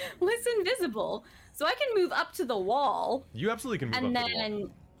 Less invisible, so I can move up to the wall, You absolutely can move and up to the wall. then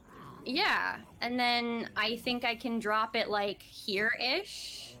yeah, and then I think I can drop it like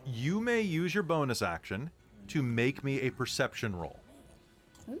here-ish. You may use your bonus action to make me a perception roll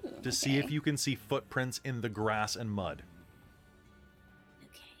Ooh, to see if you can see footprints in the grass and mud.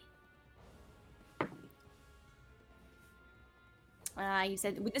 Okay. You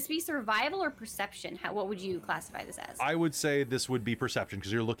said, would this be survival or perception? What would you classify this as? I would say this would be perception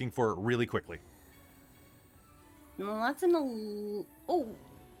because you're looking for it really quickly. Well, that's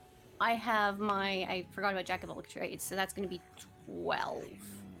I forgot about Jack of all trades, so that's going to be 12.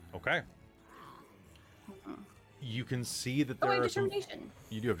 Okay. You can see that Oh, there I are have some... determination.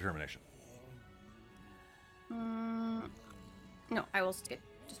 You do have determination. No, I will stick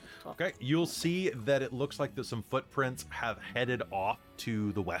just with 12. Okay, you'll see that it looks like that some footprints have headed off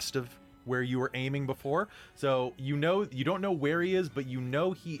to the west of where you were aiming before. So you don't know where he is, but you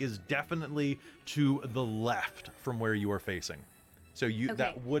know he is definitely to the left from where you are facing. So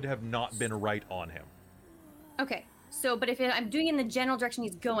that would have not been right on him. Okay, so but if I'm doing it in the general direction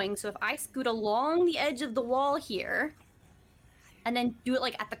he's going, so if I scoot along the edge of the wall here, and then do it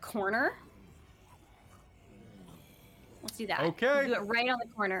like at the corner. Let's do that. Okay. Do it right on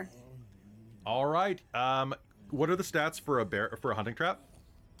the corner. All right. What are the stats for a hunting trap?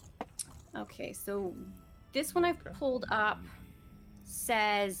 Okay, so this one I've pulled up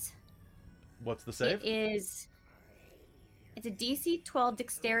says What's the save? It's a DC 12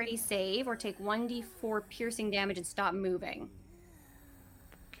 dexterity save or take 1d4 piercing damage and stop moving.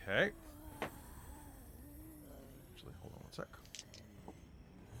 Okay. Actually, hold on one sec.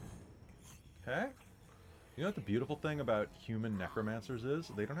 Okay. You know what the beautiful thing about human necromancers is?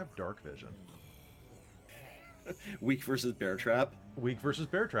 They don't have dark vision. Weak versus bear trap. Weak versus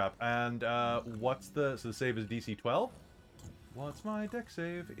bear trap. And so the save is DC 12? What's my dex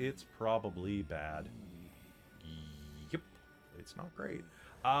save? It's probably bad. Yep. It's not great.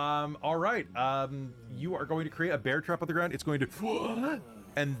 All right. You are going to create a bear trap on the ground. It's going to...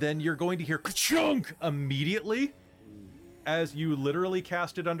 And then you're going to hear ka-chunk immediately as you literally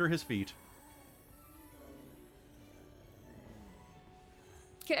cast it under his feet.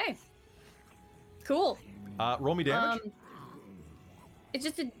 Cool. Roll me damage. It's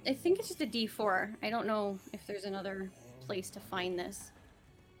just I think it's just a D4. I don't know if there's another place to find this.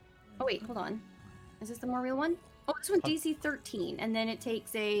 Oh wait, hold on. Is this the more real one? Oh, this one's DC 13, and then it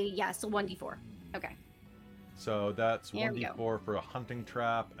takes so 1D4. Okay. So that's Here we 1d4 go. for a hunting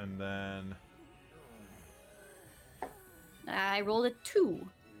trap, and then I rolled a 2.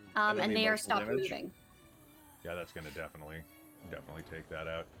 then And the they are emotional stopped damage? moving. yeah, that's gonna definitely take that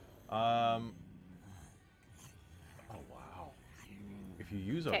out. Oh wow. If you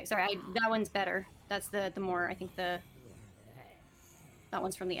use Okay, sorry, that one's better. That's the more, I think that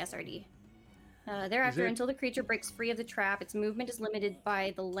one's from the SRD. Thereafter, it- until the creature breaks free of the trap, its movement is limited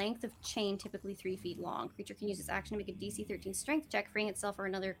by the length of chain, typically 3 feet long. Creature can use its action to make a DC 13 strength check, freeing itself or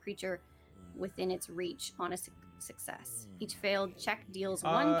another creature within its reach on a success. Each failed check deals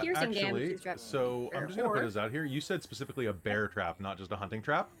 1 piercing damage to the trap. So I'm just gonna put Or- this out here. You said specifically a bear trap, not just a hunting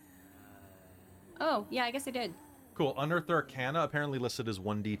trap. Oh, yeah, I guess I did. Cool. Unearthed Arcana apparently listed as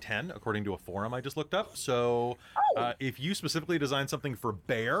 1d10 according to a forum I just looked up. So if you specifically designed something for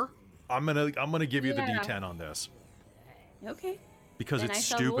bear, I'm gonna give you the Yeah. d10 on this Okay. because Then it's I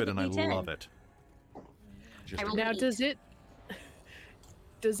shall roll stupid the and I D10. love it. Just I rolled Now, an 8.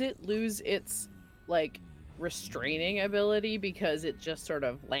 does it lose its like restraining ability because it just sort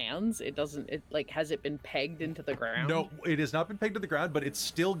of lands? It doesn't. It like has it been pegged into the ground? no, it has not been pegged to the ground, but it's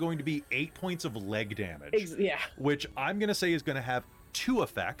still going to be 8 points of leg damage. Yeah. Which I'm going to say is going to have 2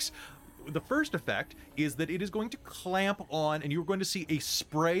 effects. The first effect is that it is going to clamp on, and you're going to see a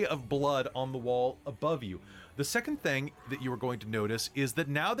spray of blood on the wall above you. The second thing that you are going to notice is that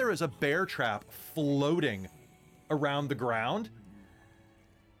now there is a bear trap floating around the ground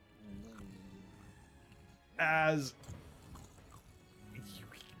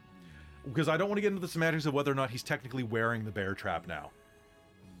because I don't want to get into the semantics of whether or not he's technically wearing the bear trap now.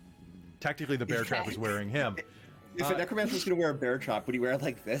 Technically, the bear trap is wearing him. If a necromancer was going to wear a bear trap, would he wear it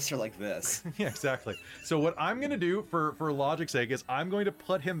like this or like this? Yeah, exactly. So what I'm going to do for logic's sake is I'm going to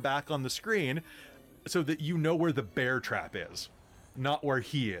put him back on the screen so that you know where the bear trap is, not where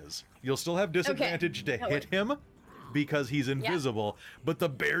he is. You'll still have disadvantage to hit him because he's invisible, but the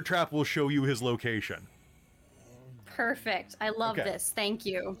bear trap will show you his location. Perfect. I love this. Thank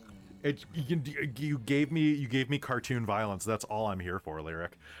you. You gave me cartoon violence. That's all I'm here for,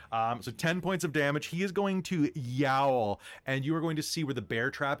 Lyric. So 10 points of damage. He is going to yowl, and you are going to see where the bear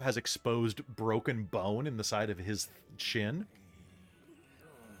trap has exposed broken bone in the side of his chin.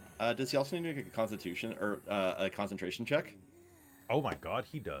 Does he also need to make a constitution or a concentration check? Oh my god,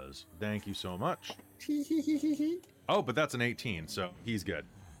 he does. Thank you so much. Oh, but that's an 18, so he's good.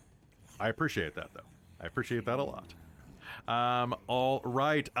 I appreciate that, though. I appreciate that a lot. All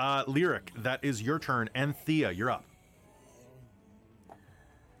right. Lyric, that is your turn. And Thea, you're up.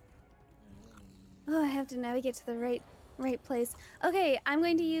 Oh, I have to navigate to the right place. Okay, I'm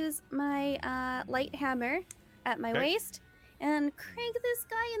going to use my light hammer at my waist and crank this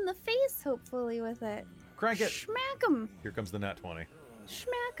guy in the face, hopefully, with it. Crank it. Smack him. Here comes the nat 20.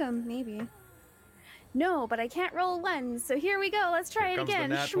 Smack him, maybe. No, but I can't roll ones, so here we go. Let's try Here it comes the again.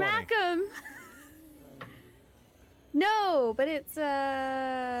 nat Smack him. No, but it's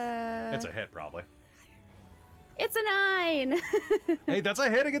It's a hit, probably. It's a 9. Hey, that's a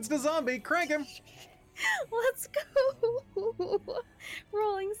hit against a zombie. Crank him. Let's go.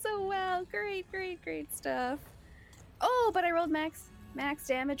 Rolling so well. Great stuff. Oh, but I rolled max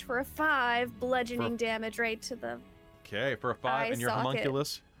damage for a 5. Bludgeoning damage right to the... Okay, for a 5, Eye and your socket.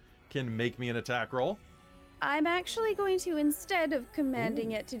 homunculus can make me an attack roll. I'm actually going to, instead of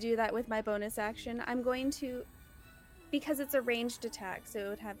commanding it to do that with my bonus action, I'm going to... Because it's a ranged attack, so it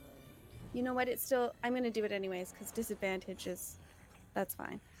would have... You know what? It's still... I'm going to do it anyways, because disadvantage is... That's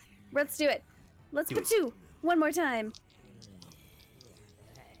fine. Let's do it. Let's put 2. One more time.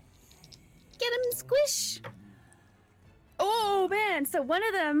 Get him, squish! Oh, man! So one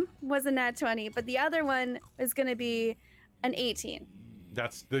of them was a nat 20, but the other one is going to be an 18.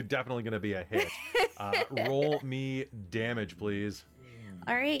 That's definitely going to be a hit. Roll me damage, please.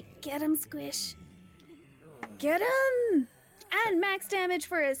 All right, get him, squish. Get him! And max damage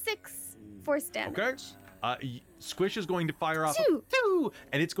for a 6 force damage. Okay. Squish is going to fire off 2.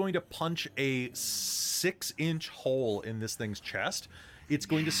 and it's going to punch a 6-inch hole in this thing's chest. It's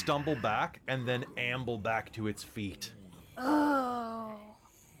going to stumble back and then amble back to its feet. Oh.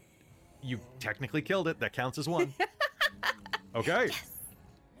 You technically killed it. That counts as 1. Okay. Yes.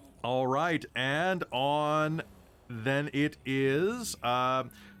 All right, and on. Then it is the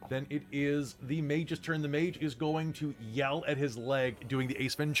mage's turn. The mage is going to yell at his leg, doing the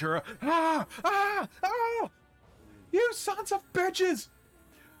Ace Ventura. Ah! Ah! Ah! You sons of bitches!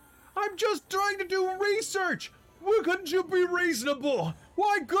 I'm just trying to do research! Why couldn't you be reasonable?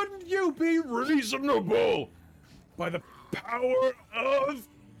 Why couldn't you be reasonable? By the power of...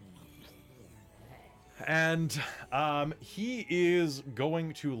 And he is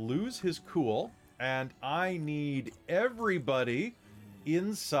going to lose his cool, and I need everybody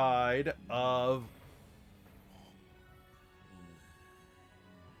inside of...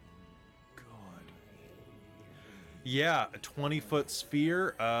 Yeah, a 20-foot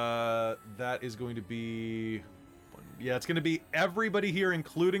sphere. That is going to be... Yeah, it's going to be everybody here,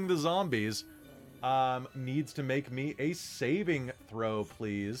 including the zombies, needs to make me a saving throw,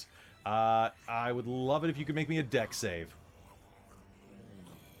 please. I would love it if you could make me a dex save.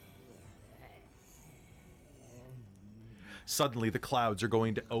 Suddenly, the clouds are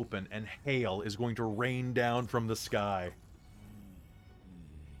going to open, and hail is going to rain down from the sky.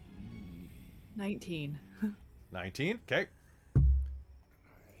 19. 19, okay.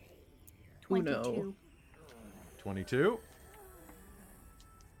 22. 22.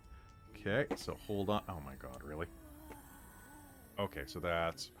 Okay, so hold on. Oh my god, really? Okay, so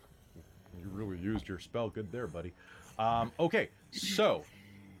that's... You really used your spell good there, buddy. Okay, so...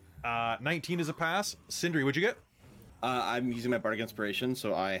 19 is a pass. Sindri, what'd you get? I'm using my Bardic Inspiration,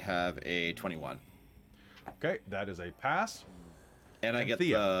 so I have a 21. Okay, that is a pass. And I get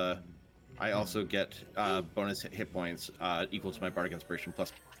Thea. the... I also get bonus hit points equal to my Bardic Inspiration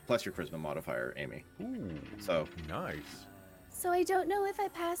plus your Charisma modifier, Amy. Ooh, so nice. So I don't know if I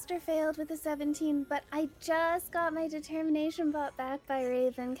passed or failed with a 17, but I just got my determination bought back by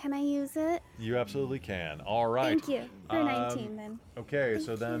Raven. Can I use it? You absolutely can. All right. Thank you. For 19 then. Okay, Thank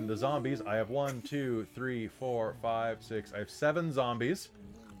so then you. the zombies. I have 1, 2, 3, 4, 5, 6. I have 7 zombies.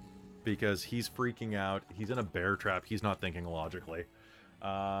 Because he's freaking out. He's in a bear trap. He's not thinking logically.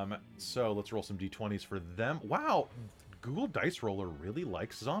 So let's roll some d20s for them. Wow, Google Dice Roller really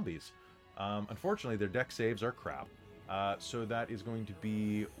likes zombies. Unfortunately, their deck saves are crap. So that is going to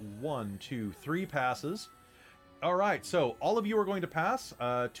be 1, 2, 3 passes. All right, so all of you are going to pass.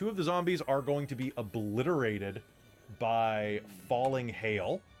 2 of the zombies are going to be obliterated by falling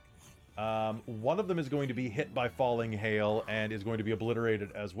hail. One of them is going to be hit by falling hail and is going to be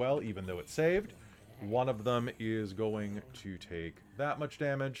obliterated as well, even though it's saved. One of them is going to take that much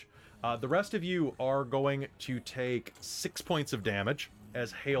damage. The rest of you are going to take 6 points of damage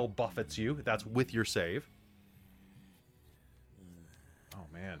as hail buffets you. That's with your save. Oh,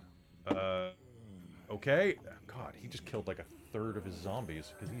 man. Okay. God, he just killed like a third of his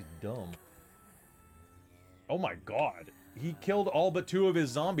zombies because he's dumb. Oh my god. He killed all but 2 of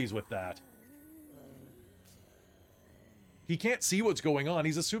his zombies with that. He can't see what's going on.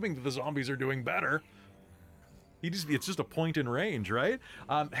 He's assuming that the zombies are doing better. It's just a point in range, right?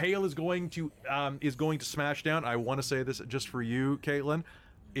 Hail is going to smash down. I want to say this just for you, Caitlin.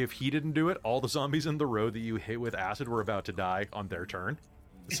 If he didn't do it, all the zombies in the road that you hit with acid were about to die on their turn.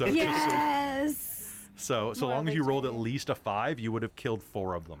 So Yes. so long as you rolled at least a 5, you would have killed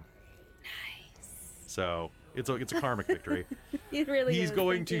 4 of them. Nice. So it's a karmic victory. It really He's is.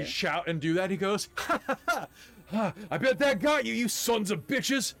 going Thank to you. shout and do that. He goes, ha, ha, ha, ha, I bet that got you, you sons of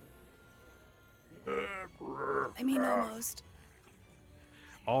bitches. I mean, almost.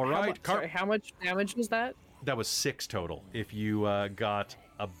 All right. How much damage was that? That was 6 total. If you got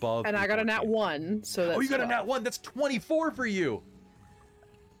above... And I got a nat 14. 1, so that's... Oh, you got a 12. nat 1. That's 24 for you.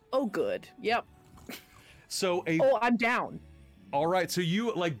 Oh, good. Yep. So Oh, I'm down. All right, so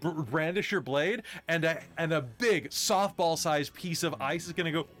you like brandish your blade, and a big softball-sized piece of ice is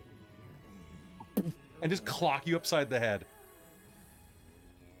gonna go and just clock you upside the head.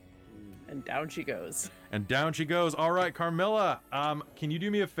 And down she goes. And down she goes. All right, Carmilla, can you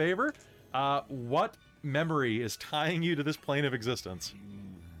do me a favor? What memory is tying you to this plane of existence?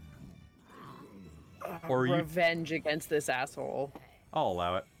 Or you? Revenge against this asshole. I'll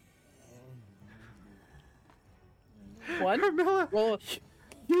allow it. What? Carmilla, Well,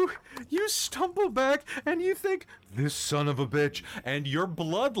 you stumble back and you think, this son of a bitch, and your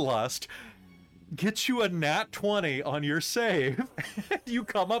bloodlust gets you a nat 20 on your save. You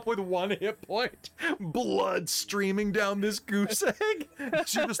come up with 1 hit point, blood streaming down this goose egg.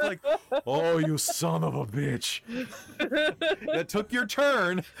 You're just like, oh, you son of a bitch. That took your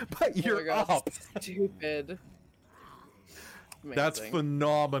turn, but oh you're my God, up. Stupid. That's Amazing.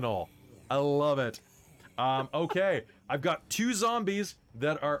 phenomenal. I love it. Okay, I've got 2 zombies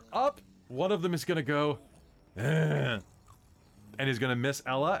that are up. One of them is gonna go, and he's gonna miss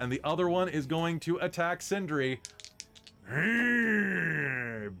Ella, and the other one is going to attack Sindri.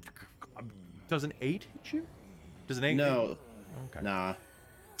 Does an 8 hit you? Does an 8? No. Okay. Nah.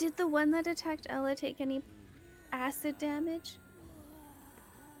 Did the one that attacked Ella take any acid damage?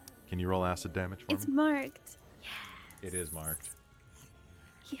 Can you roll acid damage for It's me? marked. It is marked.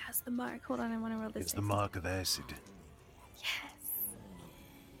 He has the mark. Hold on, I want to roll this. It's the mark of acid. Yes.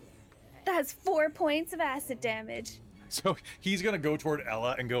 That's 4 points of acid damage. So he's gonna go toward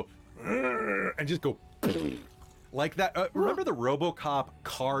Ella and go, "Urgh," and just go like that. Remember the RoboCop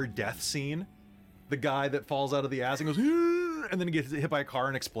car death scene? The guy that falls out of the ass and goes, "Urgh," and then he gets hit by a car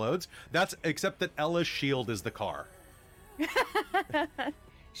and explodes. That's except that Ella's shield is the car.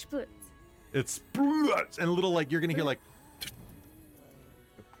 Splits. It's and a little like you're gonna hear like.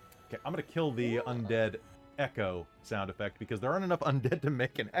 Okay, I'm gonna kill the undead echo sound effect because there aren't enough undead to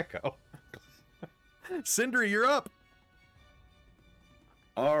make an echo. Sindri, you're up.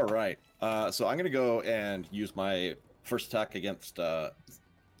 All right. So I'm gonna go and use my first attack against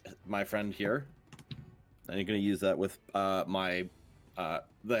my friend here. And I'm gonna use that with my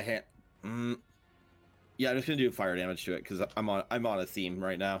the hand. Yeah, I'm just gonna do fire damage to it because I'm on a theme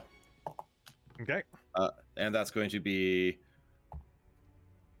right now. Okay. And that's going to be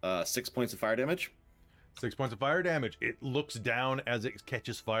 6 points of fire damage. 6 points of fire damage. It looks down as it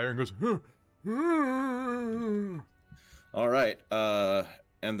catches fire and goes. All right.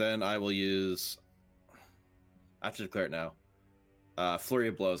 And then I will use. I have to declare it now. Flurry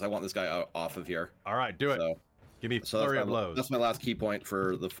of blows. I want this guy off of here. All right, do it. So, Give me flurry of blows. That's my last key point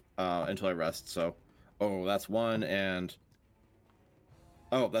for the until I rest. So, that's 1 and.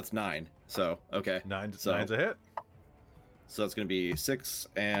 Oh, that's 9. So okay. Nine's a hit. So it's going to be 6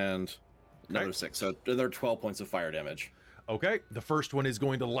 and another 6. So there are 12 points of fire damage. Okay, the first one is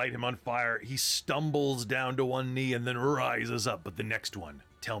going to light him on fire. He stumbles down to one knee and then rises up. But the next one,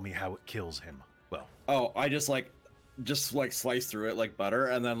 tell me how it kills him. Well. Oh, I just slice through it like butter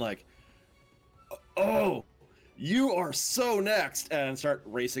and then like, oh, you are so next, and start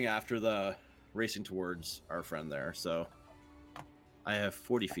racing towards our friend there. So I have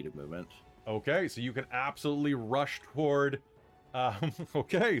 40 feet of movement. Okay, so you can absolutely rush toward.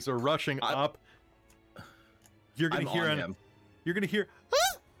 Okay, so rushing up. You're gonna hear him. You're gonna hear.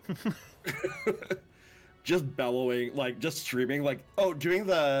 Just bellowing, like just screaming, like doing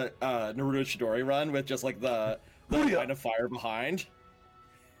the Naruto Chidori run with just like the line of fire behind.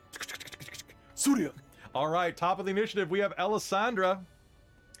 Surya. All right, top of the initiative, we have Alessandra.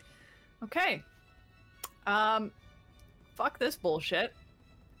 Okay. Fuck this bullshit.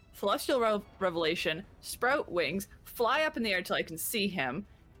 Celestial Revelation, sprout wings, fly up in the air till I can see him,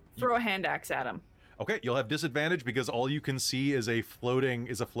 throw a hand axe at him. Okay, you'll have disadvantage because all you can see is a floating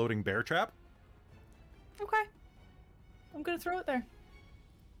bear trap. Okay. I'm gonna throw it there.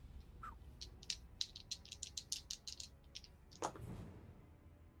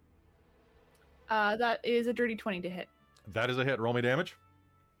 That is a dirty 20 to hit. That is a hit. Roll me damage.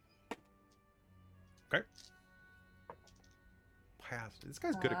 Okay. Passed. This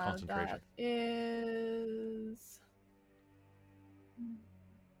guy's good at concentration. That is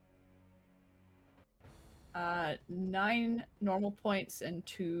 9 normal points and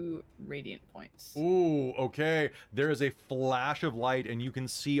 2 radiant points. Ooh, okay. There is a flash of light, and you can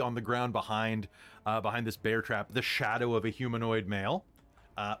see on the ground behind this bear trap the shadow of a humanoid male.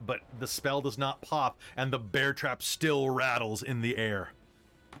 But the spell does not pop, and the bear trap still rattles in the air.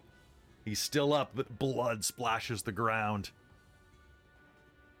 He's still up, but blood splashes the ground.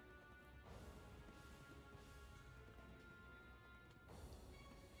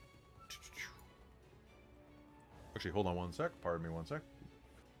 Actually, hold on one sec. Pardon me one sec.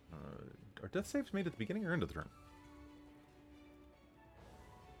 Are death saves made at the beginning or end of the turn?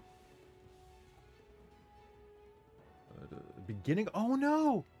 Beginning? Oh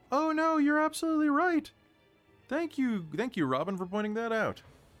no! Oh no, you're absolutely right! Thank you, Robin, for pointing that out.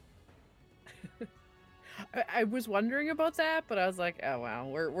 I was wondering about that, but I was like, oh wow,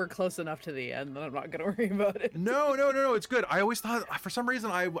 we're close enough to the end that I'm not gonna worry about it. No, it's good. I always thought, for some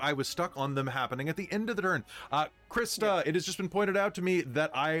reason, I was stuck on them happening at the end of the turn. Krista, It has just been pointed out to me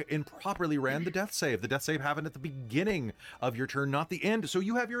that I improperly ran the death save. The death save happened at the beginning of your turn, not the end. So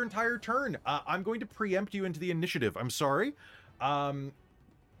you have your entire turn. I'm going to preempt you into the initiative. I'm sorry.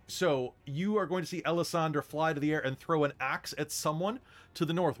 So you are going to see Alessandra fly to the air and throw an axe at someone to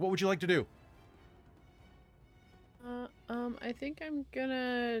the north. What would you like to do? I think I'm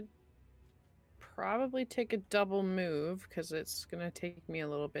gonna probably take a double move because it's gonna take me a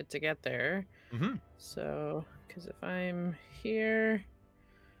little bit to get there. Mm-hmm. So, because if I'm here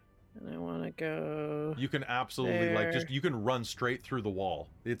and I want to go, you can absolutely there. you can run straight through the wall.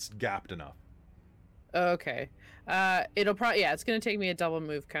 It's gapped enough. Okay. It'll probably, it's gonna take me a double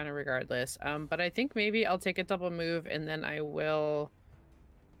move kind of regardless. But I think maybe I'll take a double move and then I will.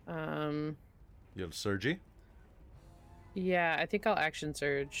 You'll Sergi. Yeah, I think I'll action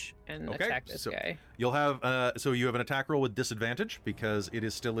surge and Okay, attack this so guy. you'll have so you have an attack roll with disadvantage because it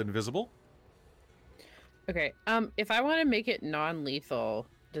is still invisible. Okay. If I want to make it non-lethal,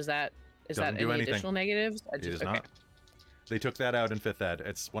 is that Doesn't do any anything. additional negatives? It is not. They took that out in 5th ed.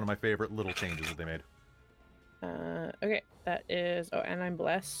 It's one of my favorite little changes that they made. Okay, that is. Oh, and I'm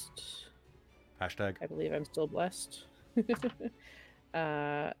blessed. Hashtag. I believe I'm still blessed.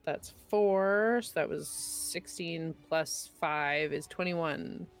 That's 4. So that was 16 plus 5 is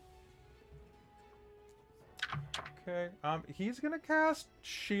 21. Okay. He's gonna cast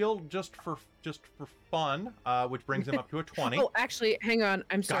shield just for fun, which brings him up to a 20. Oh, actually, hang on.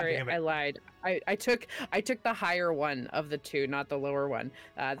 I'm sorry. damn it. I lied. I took the higher one of the two, not the lower one.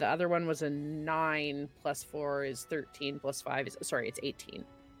 The other one was a 9 plus 4 is 13 plus 5 is it's 18.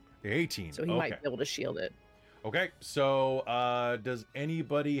 18. So he might be able to shield it. Okay. So does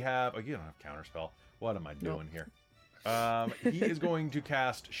anybody have? Oh, you don't have counterspell. What am I doing here? He is going to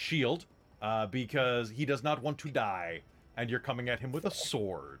cast shield because he does not want to die, and you're coming at him with a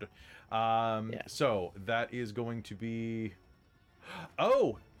sword. So that is going to be.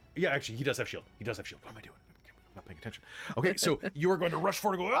 Oh, yeah. Actually, he does have shield. What am I doing? I'm not paying attention. Okay, so you are going to rush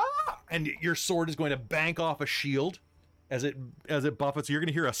forward and go, and your sword is going to bank off a shield as it buffets. So you're going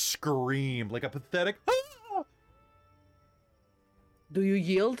to hear a scream, like a pathetic. Do you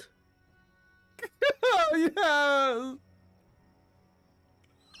yield? Yes.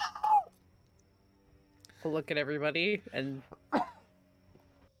 I'll look at everybody and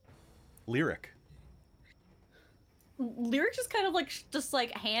Lyric. Lyric just kind of like just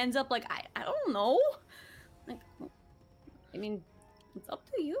like hands up, like I don't know. Like, I mean, it's up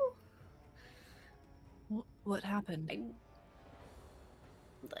to you. What happened?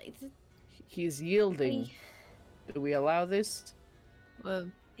 he's yielding. Do we allow this? Well,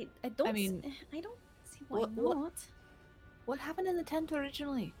 I don't. I mean, I don't see why what- not. what happened in the tent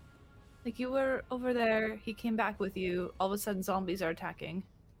originally? Like, you were over there, he came back with you, all of a sudden zombies are attacking.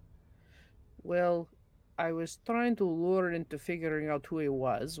 Well, I was trying to lure into figuring out who he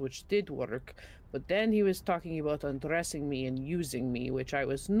was, which did work, but then he was talking about undressing me and using me, which I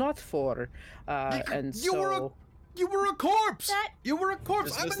was not for. And you so You were a corpse! That- You were a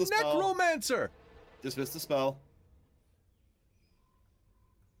corpse! Dismiss I'm the a spell. necromancer! Dismiss the spell.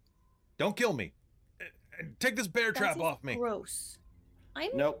 Don't kill me. Take this bear trap That is off me. Gross.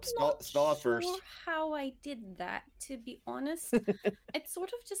 I'm Nope, not spell out sure first. how I did that, to be honest. It sort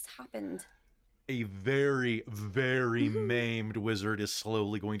of just happened. A very, very maimed wizard is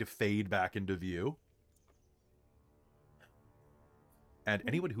slowly going to fade back into view. And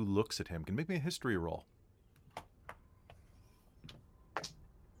anyone who looks at him can make me a history roll.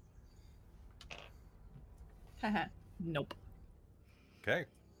 Nope. Okay.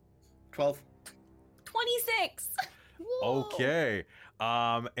 12. 26! Whoa. Okay.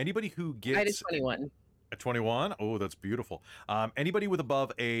 Anybody who gets I did 21. a 21. Oh, that's beautiful. Anybody with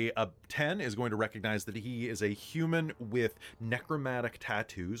above a 10 is going to recognize that he is a human with necromantic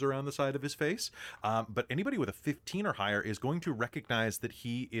tattoos around the side of his face. But anybody with a 15 or higher is going to recognize that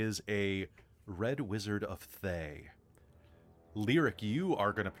he is a red wizard of Thay. Lyric, you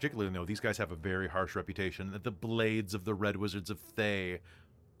are going to particularly know these guys have a very harsh reputation, that the blades of the red wizards of Thay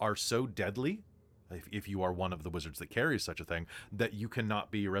are so deadly, if you are one of the wizards that carries such a thing, that you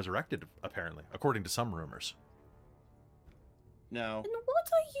cannot be resurrected, apparently, according to some rumors. No. And what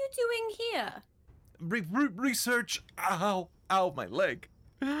are you doing here? Research. Ow, my leg.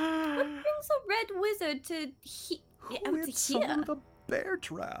 What brings a red wizard to Who out hit to someone here? with a bear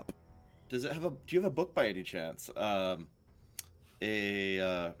trap? Does it have a? Do you have a book by any chance?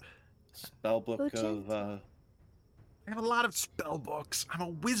 A spell book Potion? of. I have a lot of spell books. I'm a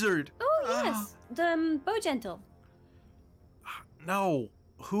wizard. Oh yes, the Bogentle. No.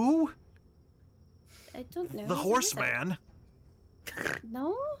 Who? I don't know. The He's a horseman. wizard.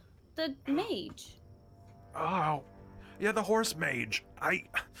 No, the mage. Oh. Yeah, the horse mage.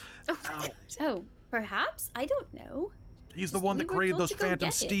 Oh, perhaps I don't know. He's the Just one that we were created told those to go phantom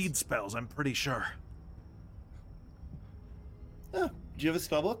get it. steed spells, I'm pretty sure. Oh, do you have a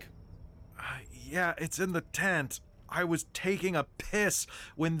spell book? Yeah, it's in the tent. I was taking a piss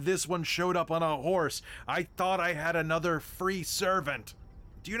when this one showed up on a horse. I thought I had another free servant.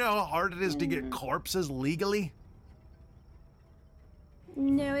 Do you know how hard it is to get corpses legally?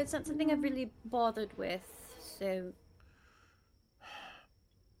 No, it's not something I've really bothered with. So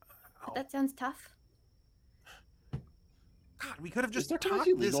but that sounds tough. God, we could have Is just there talked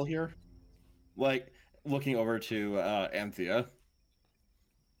anything this. legal here? Like looking over to Anthea.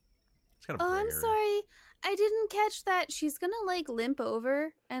 It's kind of Oh, I'm rare. sorry. I didn't catch that. She's gonna like limp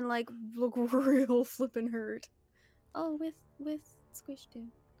over and like look real flippin' hurt. Oh, with Squish too.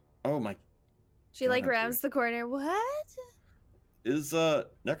 Oh my! She like God, rounds the corner. What? Is I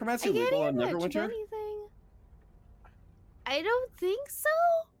necromancy can't legal hear in much of Neverwinter? anything. I don't think so.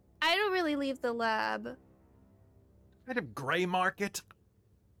 I don't really leave the lab. Kind of gray market.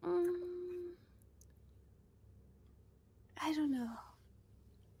 Mm, I don't know.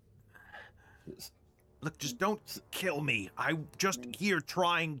 Look, just don't kill me. I'm just here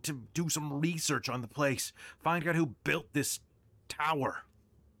trying to do some research on the place. Find out who built this tower.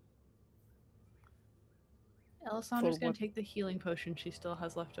 Alessandra's For gonna what? take the healing potion she still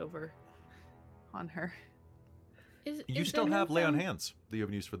has left over on her. You still have lay on hands that you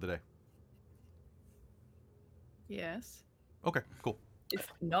haven't used for the day. Yes. Okay, cool. It's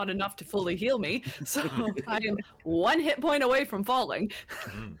not enough to fully heal me, so I am 1 hit point away from falling.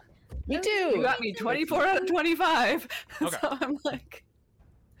 Mm. Me too. You got me 24 out of 25. Okay. So I'm like,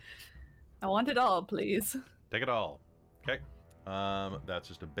 I want it all, please. Take it all. Okay. That's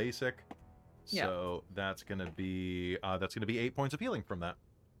just a basic. Yeah. So that's gonna be 8 points of healing from that.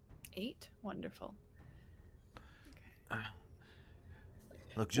 8? Wonderful.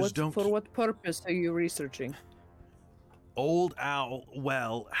 Look, just don't. For what purpose are you researching? Old Owl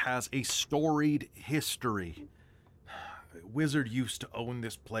Well has a storied history. Wizard used to own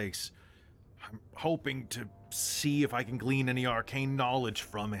this place. I'm hoping to see if I can glean any arcane knowledge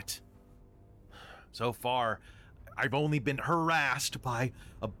from it. So far, I've only been harassed by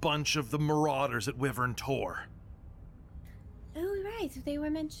a bunch of the marauders at Wyvern Tor. Oh right, they were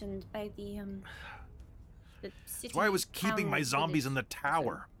mentioned by the city. That's why I was keeping my town zombies in the village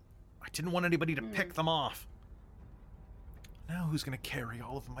tower. I didn't want anybody to pick them off. Now who's gonna carry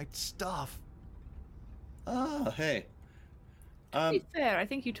all of my stuff? Oh, hey. To be fair, I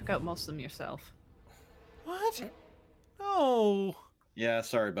think you took out most of them yourself. What? No. Yeah,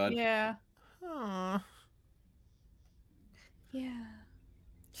 sorry, bud. Yeah. Yeah.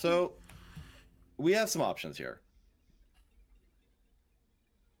 So, we have some options here.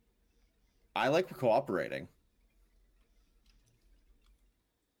 I like cooperating.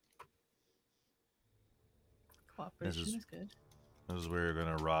 Cooperation This is good. This is where you're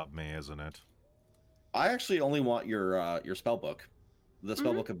gonna rob me, isn't it? I actually only want your spell book. The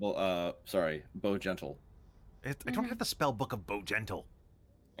spell book of Bow Gentle. I don't have the spell book of Bow Gentle.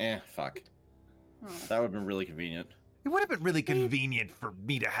 Fuck. Oh. That would have been really convenient. It would have been really convenient for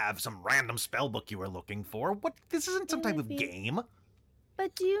me to have some random spell book you were looking for. What? This isn't some type of Maybe. game.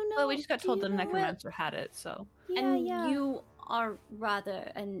 But do you know? Well, we just got do told you the know what- necromancer had it, so. Yeah, and yeah. you are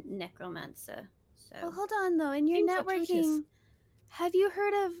rather a necromancer. So Well, hold on though. In your Seems networking, suspicious. have you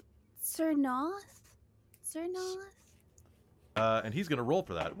heard of Sir Noth? Sir Noth? And he's gonna roll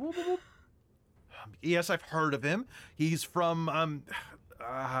for that. Yes, I've heard of him. He's from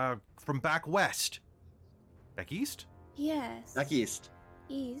back west. Back east? Yes. Back east.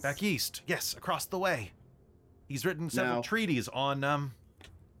 East. Back east. Yes, across the way. He's written several Now- treaties on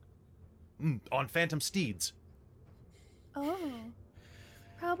phantom steeds. Oh.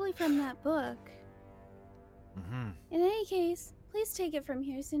 Probably from that book. Mm-hmm. In any case, please take it from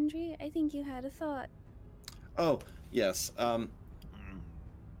here, Sindri. I think you had a thought. Oh, yes.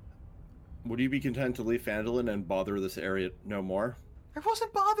 Would you be content to leave Phandelver and bother this area no more? I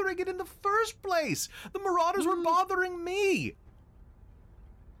wasn't bothering it in the first place. The marauders were bothering me.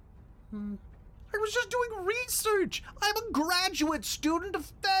 I was just doing research. I'm a graduate student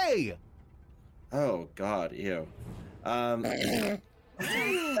of Fae. Oh, God, ew. That's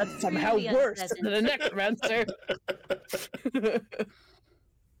somehow Really worse unpleasant. than a necromancer. Do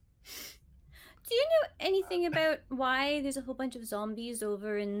you know anything about why there's a whole bunch of zombies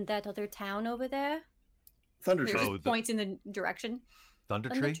over in that other town over there? Thunder There's Tree. Oh, just points in the direction. Thunder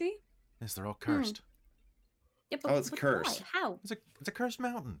Thunder Tree? tree? Yes, they're all cursed. Yeah, Oh, it's but cursed. Why? How? It's a cursed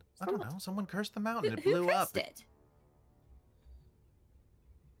mountain. I don't know. Someone cursed the mountain. It Who blew up. cursed it?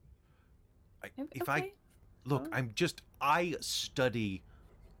 If I Okay. look, I study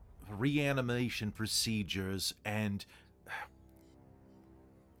reanimation procedures and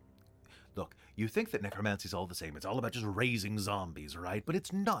look, you think that necromancy's all the same. It's all about just raising zombies, right? But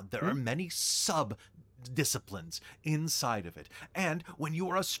it's not. There are many sub disciplines inside of it. And when you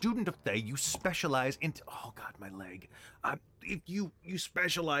are a student of Thay, you specialize in oh god, my leg. If you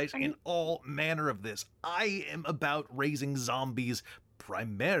specialize in all manner of this. I am about raising zombies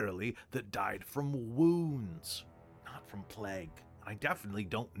primarily that died from wounds, not from plague. I definitely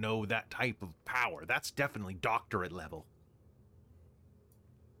don't know that type of power. That's definitely doctorate level.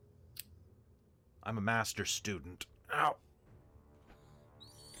 I'm a master student. Ow.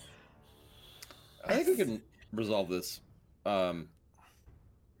 I think we can resolve this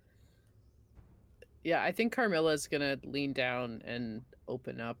Yeah, I think Carmilla's gonna lean down and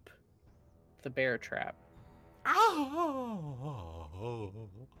open up the bear trap.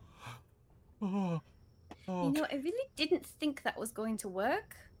 You know, I really didn't think that was going to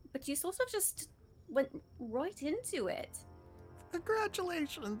work, but you sort of just went right into it.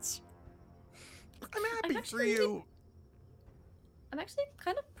 Congratulations. I'm happy for actually you. I'm actually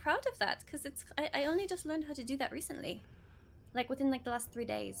kind of proud of that because I only just learned how to do that recently, like within like the last 3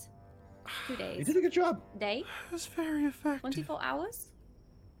 days, 2 days. You did a good job. Day, It was very effective. 24 hours.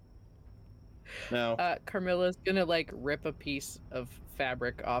 Now, Carmilla's gonna like rip a piece of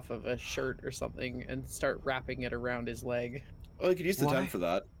fabric off of a shirt or something and start wrapping it around his leg. oh, you could use the Why? tent for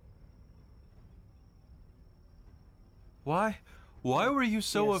that. Why were you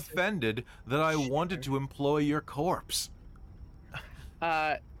so Yes. offended that I wanted to employ your corpse?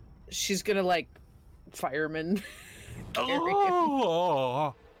 She's gonna like fireman. carry him.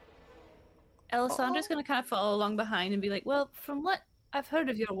 Oh, Alessandra's going to kind of follow along behind and be like, well, from what I've heard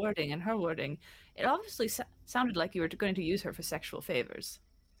of your wording and her wording, it obviously sounded like you were going to use her for sexual favors.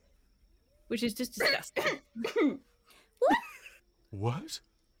 Which is just disgusting. what?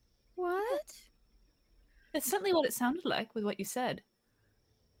 What? That's certainly what it sounded like with what you said.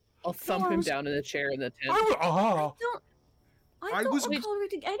 I'll thump him down in the chair in the tent. Oh, I I don't was- recall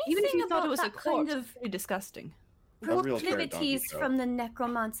reading anything Even if you thought about it was a that kind corpse, of pretty disgusting. A real carrot donkey proclivities show. from the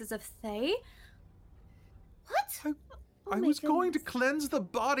necromancers of Thay. What? Oh I my was going to goodness. cleanse the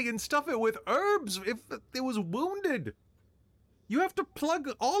body and stuff it with herbs if it was wounded. You have to plug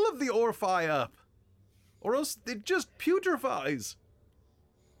all of the orphi up, or else it just putrefies.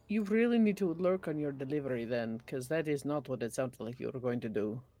 You really need to work on your delivery then, because that is not what it sounded like you were going to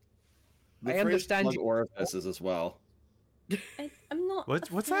do. The I phrase understand plug you- orifices as well. I'm not What's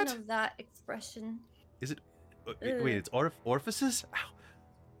a fan that? of that expression. Is it? Wait, it's orifices? Ow.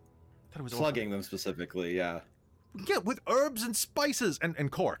 I thought it was Plugging them specifically, yeah. Yeah, with herbs and spices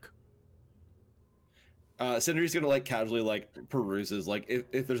and cork. Cindery's gonna like casually like peruses like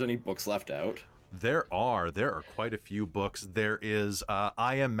if there's any books left out. There are quite a few books. There is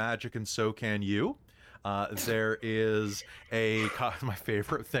I Am Magic and So Can You. There is my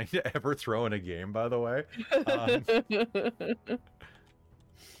favorite thing to ever throw in a game, by the way.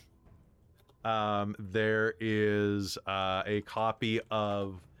 There is a copy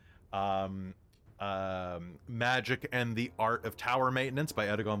of Magic and the Art of Tower Maintenance by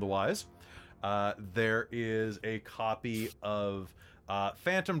Edagon the Wise. There is a copy of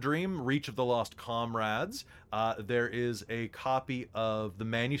Phantom Dream, Reach of the Lost Comrades. There is a copy of The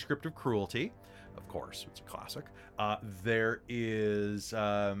Manuscript of Cruelty. Of course, it's a classic. There is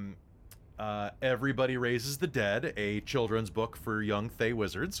Everybody Raises the Dead, a children's book for young Thay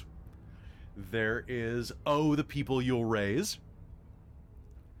wizards. There is Oh, the People You'll Raise.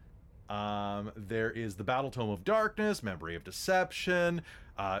 There is The Battle Tome of Darkness, Memory of Deception,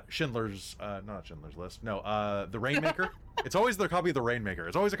 Schindler's, not Schindler's List, no, The Rainmaker. It's always the copy of The Rainmaker.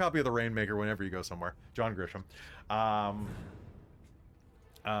 It's always a copy of The Rainmaker whenever you go somewhere. John Grisham.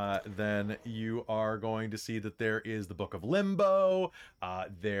 Then you are going to see that there is the Book of Limbo.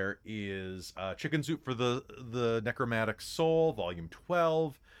 There is Chicken Soup for the Necromantic Soul, Volume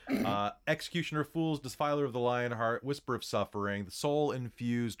 12. Executioner of Fools, Defiler of the Lionheart, Whisper of Suffering, the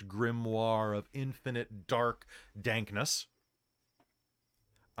Soul-Infused Grimoire of Infinite Dark Dankness.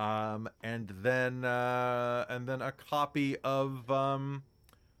 And then a copy of The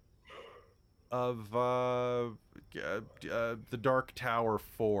Dark Tower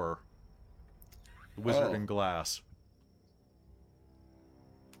 4, The Wizard in Glass.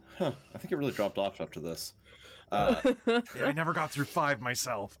 Huh. I think it really dropped off after this. Yeah, I never got through 5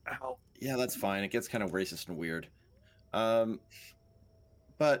 myself. Ow. Yeah, that's fine. It gets kind of racist and weird. But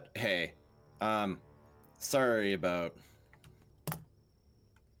hey, sorry about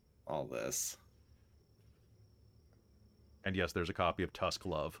all this. And yes, there's a copy of Tusk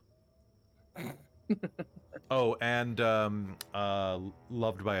Love. Oh, and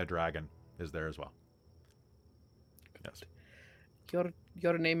Loved by a Dragon is there as well. Yes.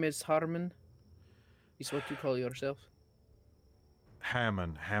 Your name is Harmon? Is what you call yourself?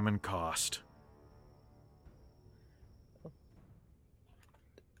 Hammond Cost.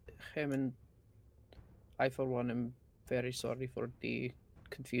 Hammond, I for one am very sorry for the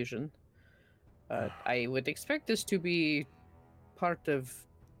confusion. I would expect this to be part of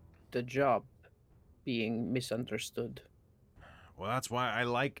the job being misunderstood. Well, that's why I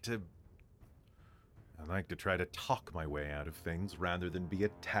like to try to talk my way out of things rather than be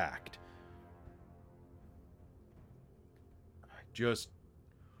attacked. I just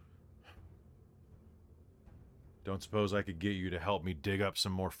don't suppose I could get you to help me dig up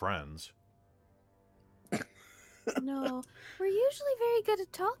some more friends. No, we're usually very good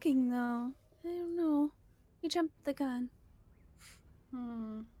at talking, though. I don't know. We jumped the gun.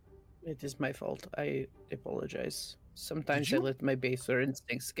 It is my fault. I apologize. Sometimes I you- let my baser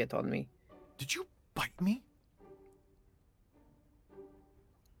instincts get on me. Did you bite me?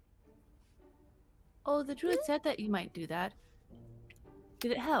 Oh, the druid said that you might do that.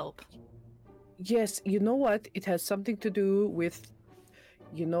 Did it help? Yes, you know what? It has something to do with,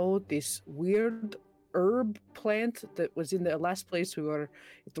 this weird herb plant that was in the last place we were.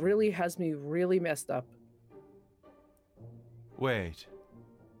 It really has me really messed up. Wait.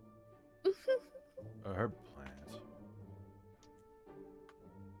 A herb plant.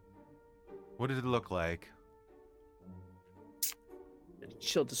 What did it look like?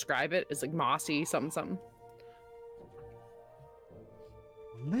 She'll describe it as like mossy, something.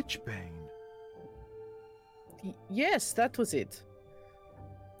 Lichbane. Yes, that was it.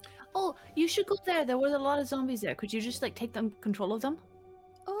 Oh, you should go there. There was a lot of zombies there. Could you just like take them control of them?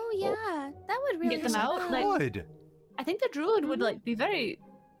 Oh yeah, that would really Get them help out, like- Good. I think the druid would like be very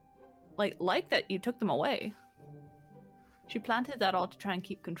like that you took them away. She planted that all to try and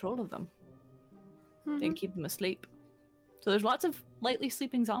keep control of them and keep them asleep. So there's lots of lightly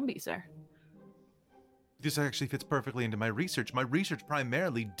sleeping zombies there. This actually fits perfectly into my research. My research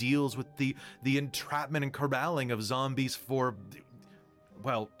primarily deals with the entrapment and corralling of zombies for,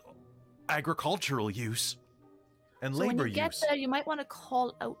 well, agricultural use and So labor when you get use. there, you might want to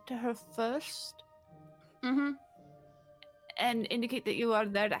call out to her first Mm-hmm. and indicate that you are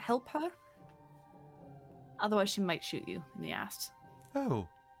there to help her. Otherwise, she might shoot you in the ass. Oh,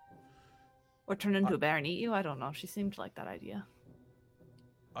 Or turn into a bear and eat you. I don't know. She seemed to like that idea.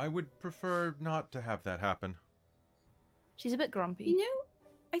 I would prefer not to have that happen. She's a bit grumpy. You know,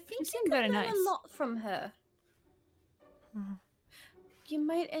 I think She you seemed could very learn nice. a lot from her. You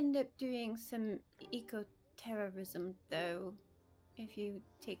might end up doing some eco-terrorism, though, if you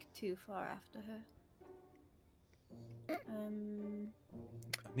take too far after her.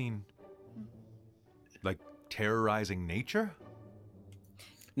 I mean, like terrorizing nature?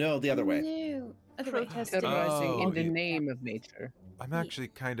 No, the other way. No, other way. Protesting. Terrorizing in the yeah. name of nature. I'm actually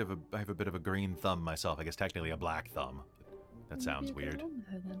I have a bit of a green thumb myself. I guess technically a black thumb. That sounds weird.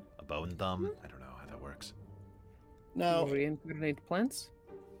 A bone thumb? I don't know how that works. No, Reincarnate plants?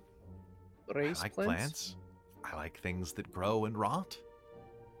 Raise I like plants? plants. I like things that grow and rot.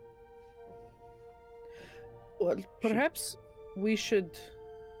 Well, perhaps we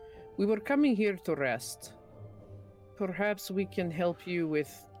were coming here to rest. Perhaps we can help you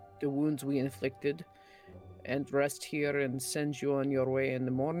with the wounds we inflicted and rest here and send you on your way in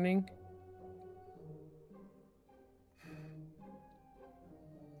the morning.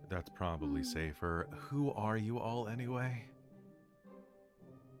 That's probably safer. Who are you all anyway?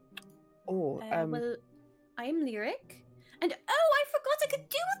 Oh, Well, I'm Lyric. And oh, I forgot I could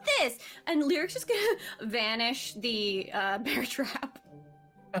do this! And Lyric's just gonna vanish the bear trap.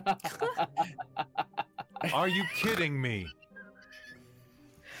 Are you kidding me?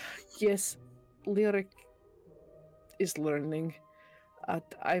 yes, Lyric is learning.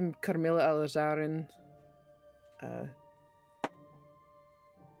 I'm Carmilla Alazarin.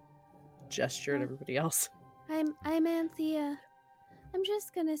 Gesture at everybody else. I'm Anthea. I'm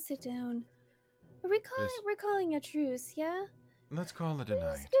just gonna sit down. Are we calling? Yes. We're calling a truce, yeah? Let's call it a I'm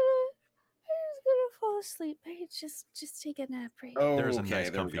night. just gonna fall asleep. I just take a nap right now. Oh, There's a okay, nice,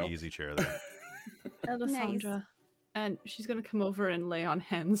 there we comfy, go. easy chair there. Alessandra. And she's gonna come over and lay on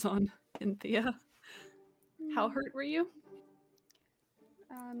hands on Cynthia. How hurt were you?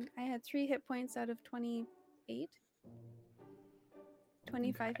 I had 3 hit points out of 28.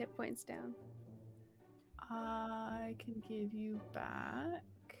 25 hit points down. I can give you back.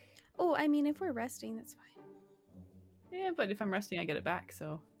 Oh, I mean, if we're resting, that's fine. Yeah, but if I'm resting, I get it back.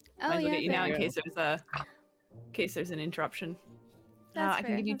 So Oh, might as well get you now in fair. case there's an interruption. That's I can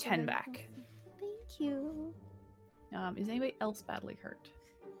fair. give you That's 10 very back. helpful. Thank you. Is anybody else badly hurt?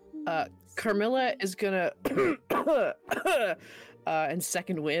 Carmilla is gonna and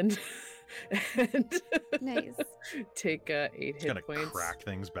second wind and Nice. take 8 It's hit gonna points. crack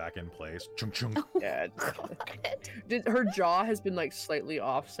things back in place. Chung chung. Yeah. Her jaw has been like slightly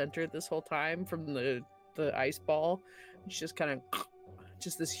off center this whole time from the ice ball. She's just kind of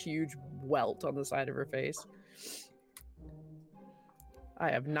just this huge welt on the side of her face. I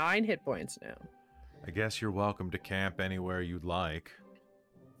have 9 hit points now. I guess you're welcome to camp anywhere you'd like.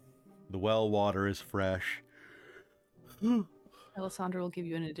 The well water is fresh. Alessandra will give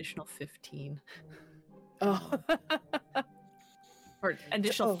you an additional 15. Oh. Or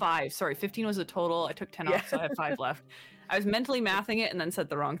additional Oh. 5. Sorry, 15 was the total. I took 10 off, so I have 5 left. I was mentally mathing it and then said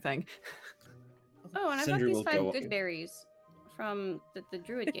the wrong thing. Oh, and I've got Sindri these will 5 go- good berries from that the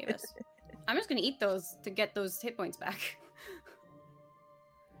druid gave us. I'm just gonna eat those to get those hit points back.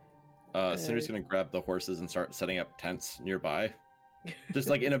 Cinder's gonna grab the horses and start setting up tents nearby, just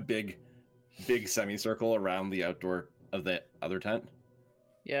like in a big semicircle around the outdoor of the other tent.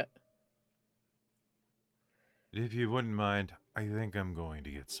 Yeah. If you wouldn't mind, I think I'm going to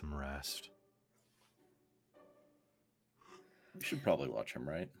get some rest. You should probably watch him,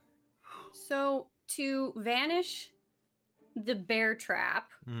 right? So to vanish the bear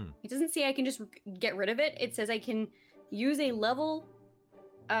trap, it doesn't say I can just get rid of it. It says I can use a level.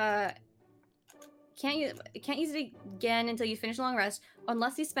 Can't use it again until you finish a long rest,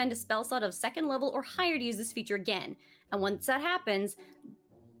 unless you spend a spell slot of 2nd level or higher to use this feature again. And once that happens,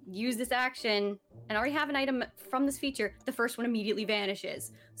 use this action and already have an item from this feature. The first one immediately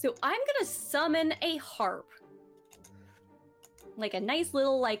vanishes. So I'm gonna summon a harp. Like a nice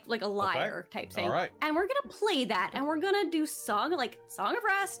little like a lyre type thing. All right. And we're gonna play that, and we're gonna do Song of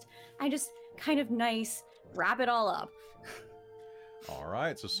Rest, and just kind of nice wrap it all up. All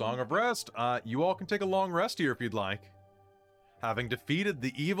right, so Song of Rest. You all can take a long rest here if you'd like. Having defeated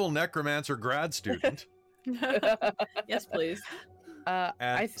the evil necromancer grad student. Yes, please.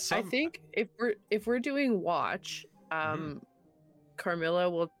 I think if we're doing watch, Carmilla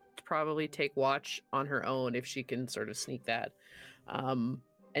will probably take watch on her own if she can sort of sneak that, and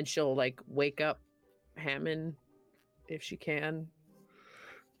she'll like wake up Hammond if she can.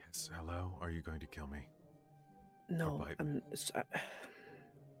 Yes, hello. Are you going to kill me? No.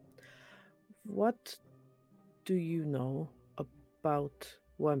 What do you know about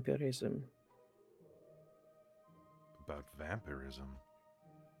vampirism? About vampirism?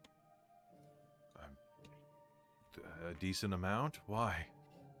 A decent amount? Why?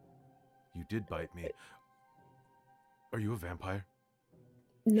 You did bite me. Are you a vampire?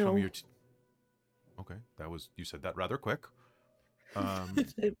 No. Show me your okay, you said that rather quick.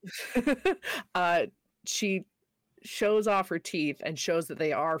 She shows off her teeth and shows that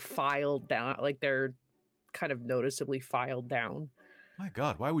they are filed down, like they're kind of noticeably filed down. My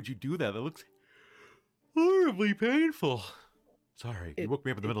God, why would you do that? That looks horribly painful. Sorry, you woke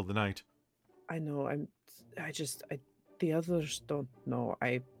me up in the middle of the night. I know. The others don't know.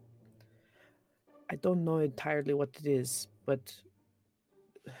 I don't know entirely what it is, but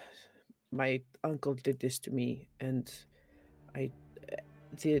my uncle did this to me, and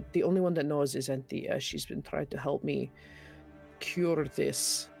the only one that knows is Anthea. She's been trying to help me cure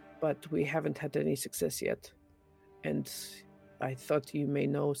this, but we haven't had any success yet. And I thought you may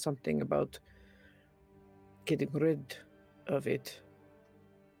know something about getting rid of it.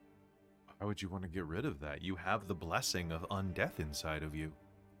 Why would you want to get rid of that? You have the blessing of undeath inside of you.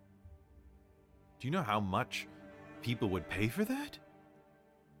 Do you know how much people would pay for that?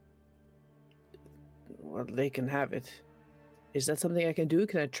 Well, they can have it. Is that something I can do?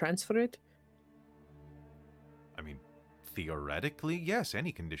 Can I transfer it? I mean, theoretically, yes,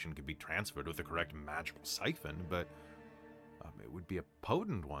 any condition could be transferred with the correct magical siphon, but it would be a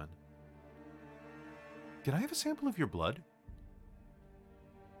potent one. Can I have a sample of your blood?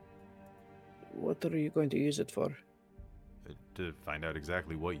 What are you going to use it for? To find out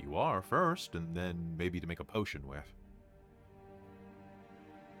exactly what you are first, and then maybe to make a potion with.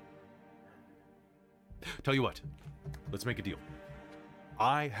 Tell you what, let's make a deal.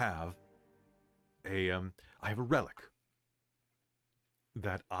 I have a relic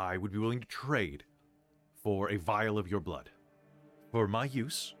that I would be willing to trade for a vial of your blood. For my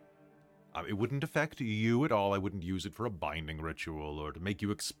use. It wouldn't affect you at all. I wouldn't use it for a binding ritual or to make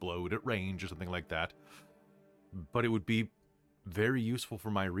you explode at range or something like that. But it would be very useful for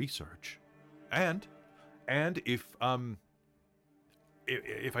my research. And if I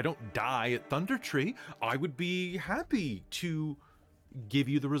don't die at Thunder Tree, I would be happy to give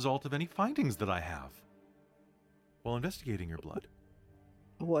you the result of any findings that I have while investigating your blood.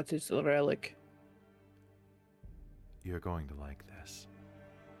 What is the relic? You're going to like this.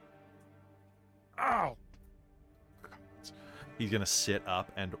 Ow! He's going to sit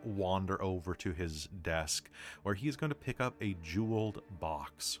up and wander over to his desk, where he's going to pick up a jeweled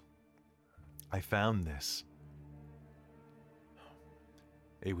box. I found this.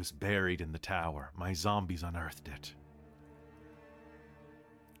 It was buried in the tower. My zombies unearthed it.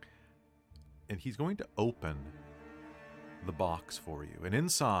 And he's going to open the box for you. And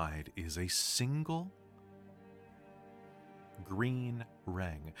inside is a single green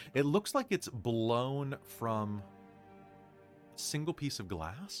ring. It looks like it's blown from a single piece of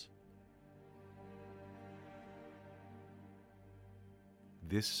glass.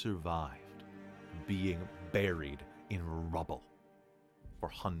 This survived being buried in rubble for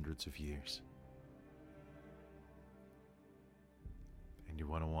hundreds of years. You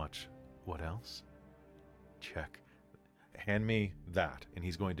want to watch what else? Check. Hand me that. And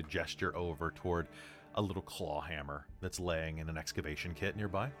he's going to gesture over toward a little claw hammer that's laying in an excavation kit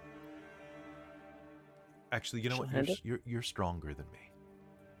nearby. Actually, you know She'll hand what? it? You're stronger than me.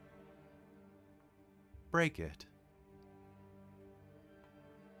 Break it.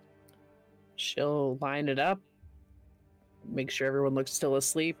 She'll line it up, make sure everyone looks still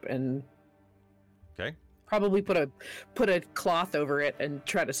asleep, and Okay. probably put a cloth over it and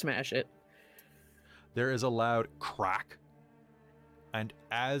try to smash it. There is a loud crack. And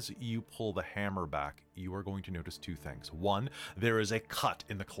as you pull the hammer back, you are going to notice two things. One, there is a cut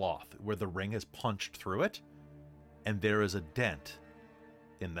in the cloth where the ring has punched through it, and there is a dent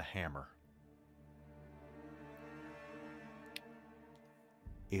in the hammer.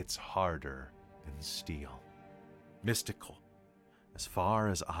 It's harder than steel. Mystical. As far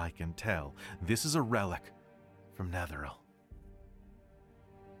as I can tell, this is a relic from Netheril.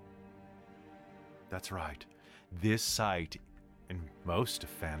 That's right. This site and most of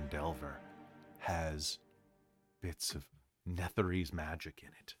Phandelver has bits of Netherese magic in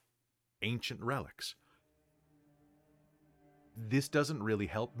it. Ancient relics. This doesn't really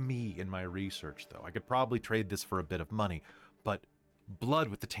help me in my research, though. I could probably trade this for a bit of money, but blood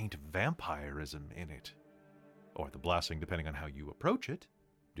with the taint of vampirism in it, or the blessing, depending on how you approach it.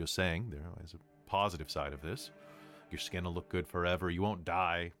 Just saying, there is a positive side of this. Your skin will look good forever. You won't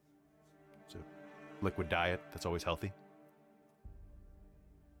die. It's a liquid diet. That's always healthy.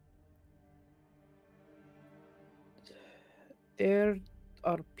 There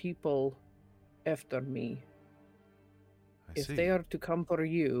are people after me. I If see. they are to come for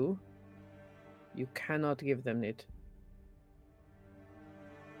you, you cannot give them it.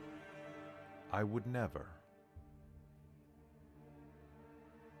 I would never.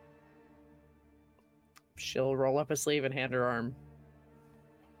 She'll roll up a sleeve and hand her arm.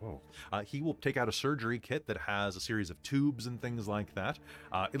 Whoa. He will take out a surgery kit that has a series of tubes and things like that.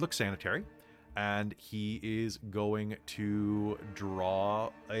 It looks sanitary. And he is going to draw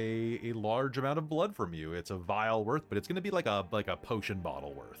a large amount of blood from you. It's a vial worth, but it's going to be like a potion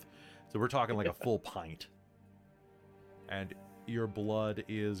bottle worth. So we're talking like a full pint. And your blood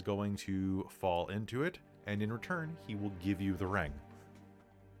is going to fall into it, and in return, he will give you the ring.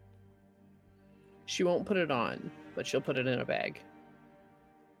 She won't put it on, but she'll put it in a bag.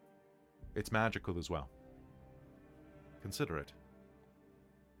 It's magical as well. Consider it.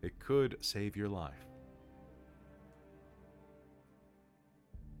 It could save your life.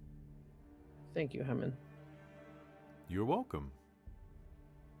 Thank you, Hammond. You're welcome.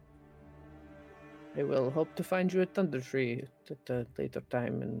 I will hope to find you at Thunder Tree at a later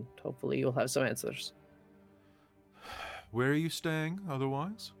time, and hopefully you'll have some answers. Where are you staying,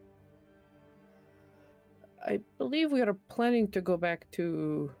 otherwise? I believe we are planning to go back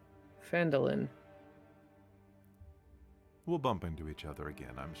to Phandelver. We'll bump into each other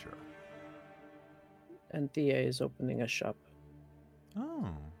again, I'm sure. And Thea is opening a shop. Oh.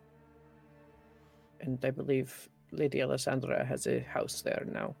 And I believe Lady Alessandra has a house there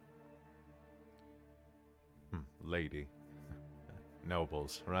now. Lady.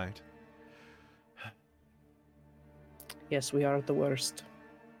 Nobles, right? Yes, we are the worst.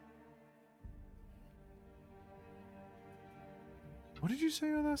 What did you say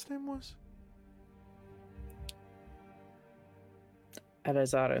your last name was?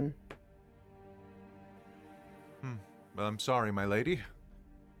 Eleazaren. Well, I'm sorry, my lady.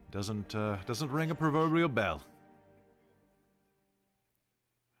 Doesn't ring a proverbial bell.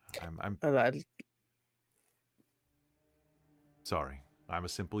 I'm sorry. I'm a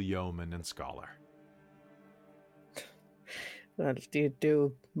simple yeoman and scholar. Well, you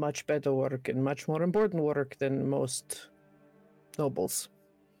do much better work and much more important work than most nobles.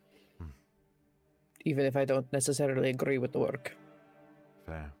 Even if I don't necessarily agree with the work.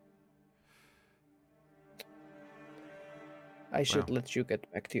 Fair. I should Well. let you get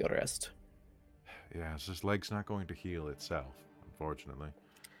back to your rest. Yeah, it's just leg's not going to heal itself, unfortunately.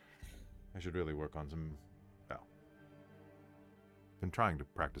 I should really work on some, well, been trying to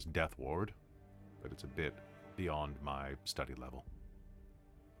practice Death Ward, but it's a bit beyond my study level.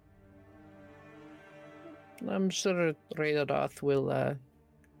 I'm sure Raidoth will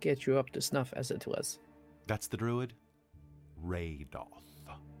get you up to snuff as it was. That's the druid? Raidoth.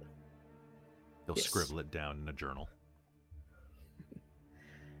 They'll Yes. scribble it down in a journal.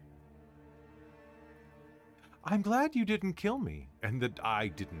 I'm glad you didn't kill me, and that I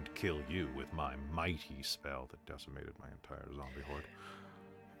didn't kill you with my mighty spell that decimated my entire zombie horde.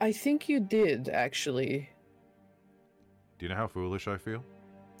 I think you did, actually. Do you know how foolish I feel?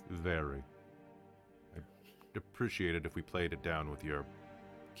 Very. I'd appreciate it if we played it down with your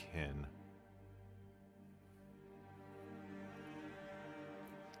kin.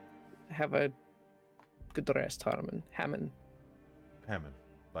 Have a good rest, Hammond. Hammond.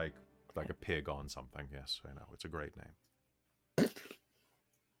 Like a pig on something. Yes, I know. It's a great name.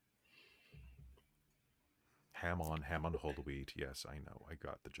 Ham on whole wheat. Yes, I know. I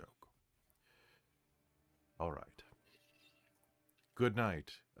got the joke. All right. Good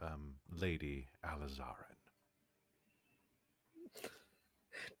night, Lady Alizarin.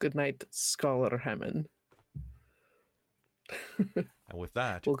 Good night, Scholar Hammond. And with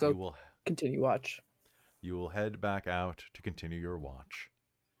that, We'll go you will continue watch. You will head back out to continue your watch.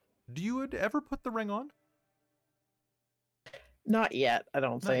 Do you ever put the ring on? Not yet, I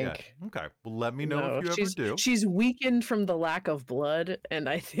don't Not think. yet. Okay. Well, let me know No, if you ever do. She's weakened from the lack of blood, and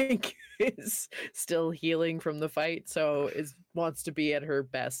I think is still healing from the fight, so wants to be at her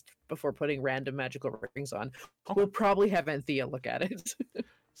best before putting random magical rings on. Okay. We'll probably have Anthea look at it.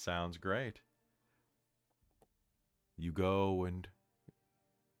 Sounds great. You go and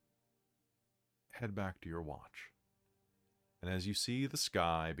head back to your watch. And as you see the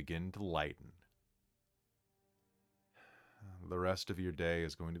sky begin to lighten, the rest of your day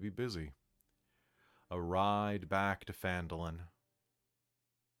is going to be busy. A ride back to Phandelver,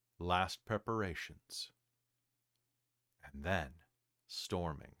 last preparations, and then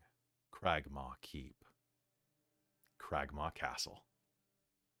storming Cragmaw Keep, Cragmaw Castle.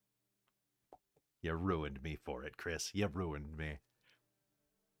 You ruined me for it, Chris. You ruined me.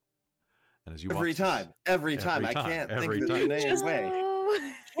 And as you Every time, I can't think of the name way.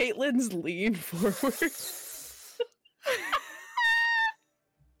 Caitlin's lean forward.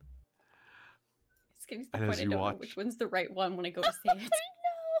 It's the point I don't know which one's the right one when I go to say it.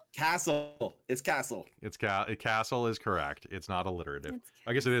 Castle. It's castle. Castle is correct. It's not alliterative.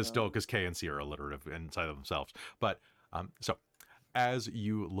 I guess it is still because K and C are alliterative inside of themselves. But so as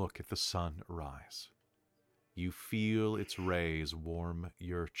you look at the sun rise, you feel its rays warm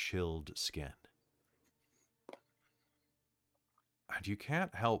your chilled skin. And you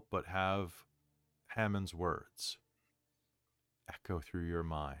can't help but have Hammond's words echo through your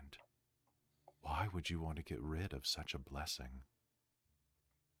mind. Why would you want to get rid of such a blessing?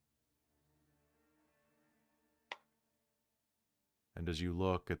 And as you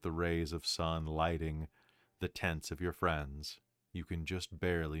look at the rays of sun lighting the tents of your friends, you can just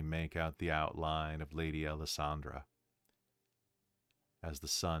barely make out the outline of Lady Alessandra as the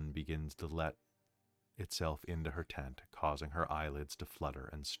sun begins to let itself into her tent, causing her eyelids to flutter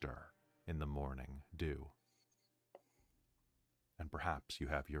and stir in the morning dew. And perhaps you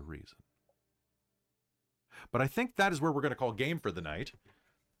have your reason. But I think that is where we're going to call game for the night.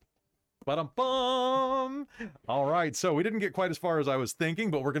 Ba-dum-bum! All right, so we didn't get quite as far as I was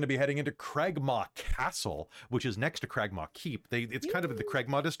thinking, but we're going to be heading into Cragmaw Castle, which is next to Cragmaw Keep. It's kind of in the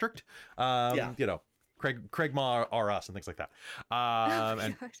Cragmaw district. You know, Cragmaw are us and things like that.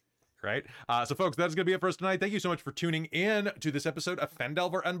 Right? So, folks, that is going to be it for us tonight. Thank you so much for tuning in to this episode of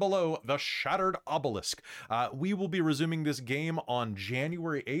Phandelver and Below, The Shattered Obelisk. We will be resuming this game on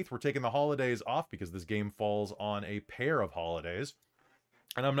January 8th. We're taking the holidays off because this game falls on a pair of holidays.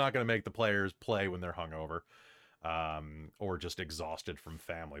 And I'm not going to make the players play when they're hungover or just exhausted from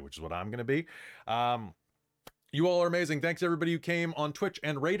family, which is what I'm going to be. You all are amazing. Thanks everybody who came on Twitch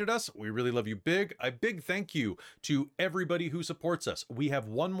and rated us. We really love you big. A big thank you to everybody who supports us. We have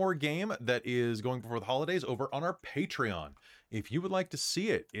one more game that is going before the holidays over on our Patreon. If you would like to see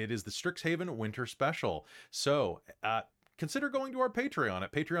it, it is the Strixhaven Winter Special. So, consider going to our Patreon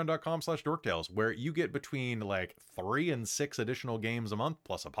at patreon.com/dorktales, where you get between like 3 and 6 additional games a month,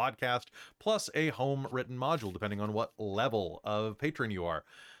 plus a podcast, plus a home written module, depending on what level of patron you are.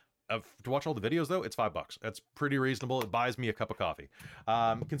 To watch all the videos, though, it's $5. That's pretty reasonable. It buys me a cup of coffee.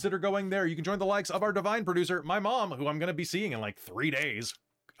 Consider going there. You can join the likes of our divine producer, my mom, who I'm going to be seeing in like 3 days.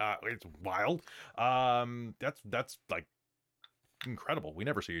 It's wild. That's like incredible. We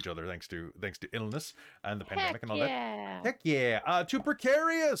never see each other thanks to illness and the pandemic and all that. Heck yeah. To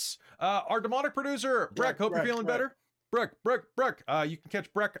Precarious, our demonic producer, Breck. Hope you're feeling better. Breck. You can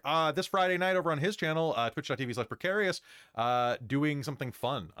catch Breck this Friday night over on his channel, twitch.tv/Precarious, doing something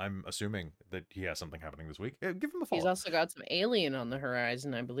fun. I'm assuming that he has something happening this week. Give him a follow. He's also got some Alien on the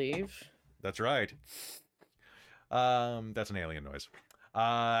horizon, I believe. That's right. That's an alien noise.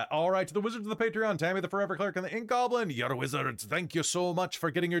 All right, to the wizards of the Patreon, Tammy the Forever Clerk and the Ink Goblin, you're wizards. Thank you so much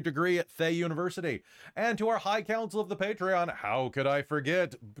for getting your degree at Thay University. And to our High Council of the Patreon, how could I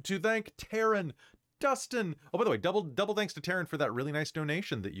forget to thank Taryn, Dustin. Oh, by the way, double thanks to Taryn for that really nice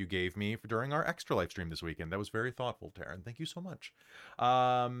donation that you gave me during our extra live stream this weekend. That was very thoughtful, Taryn. Thank you so much.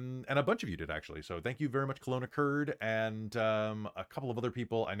 And a bunch of you did, actually. So thank you very much, Kelowna Curd, and a couple of other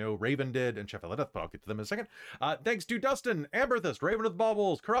people. I know Raven did, and Chef Aladeth, but I'll get to them in a second. Thanks to Dustin, Amberthist, Raven with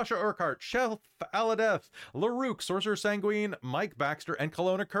Baubles, Karasha Urquhart, Chef Aladeth, Larouk, Sorcerer Sanguine, Mike Baxter, and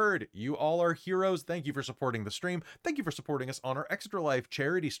Kelowna Curd. You all are heroes. Thank you for supporting the stream. Thank you for supporting us on our Extra Life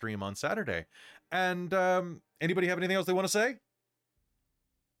charity stream on Saturday. And anybody have anything else they want to say?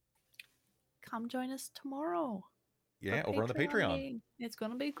 Come join us tomorrow. Yeah, over on the Patreon. It's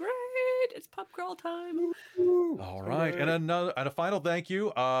gonna be great. It's pub crawl time. All right, and a final thank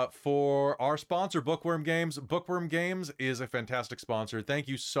you for our sponsor, Bookworm Games. Bookworm Games is a fantastic sponsor. Thank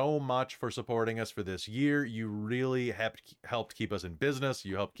you so much for supporting us for this year. You really helped keep us in business.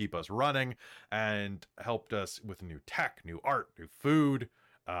 You helped keep us running, and helped us with new tech, new art, new food,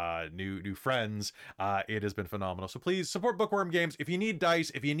 new friends. It has been phenomenal. So please support Bookworm Games. If you need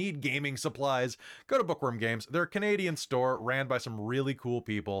dice, if you need gaming supplies, go to Bookworm Games. They're a Canadian store ran by some really cool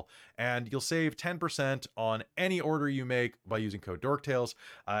people, and you'll save 10% on any order you make by using code DorkTales.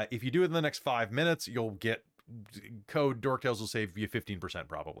 If you do it in the next 5 minutes, you'll get code DorkTales will save you 15%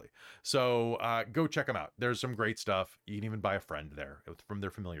 probably. So go check them out. There's some great stuff. You can even buy a friend there from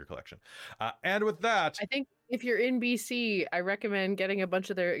their familiar collection. And with that, I think if you're in BC, I recommend getting a bunch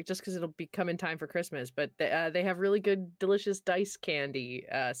of their, just because it'll be come in time for Christmas, but they have really good, delicious dice candy.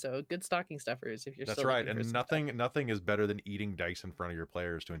 So good stocking stuffers if you're that's still right. looking And for nothing is better than eating dice in front of your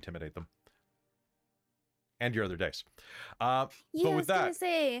players to intimidate them. And your other dice. Yeah, But I with was that, gonna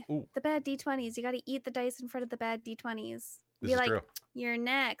say ooh. the bad D20s. You got to eat the dice in front of the bad D20s. This Be is like, true. you're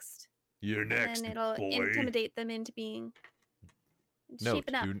next. You're next, and it'll boy. intimidate them into being Note,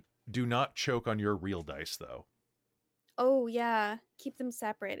 shaping up. do not choke on your real dice, though. Oh yeah, keep them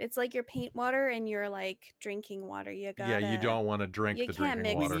separate. It's like your paint water and your like drinking water. You got Yeah, you don't want to drink you the can't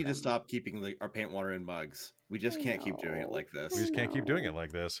drinking mix water. We need to stop keeping our paint water in mugs. We just can't keep doing it like this. We just can't keep doing it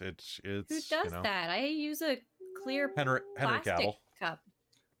like this. It's Who does you know, that? I use a clear Henry plastic Cavill. cup.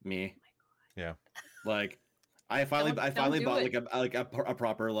 Me. Yeah. Like, I finally Don't bought do like a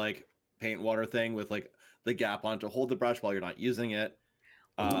proper like paint water thing with like the gap on to hold the brush while you're not using it.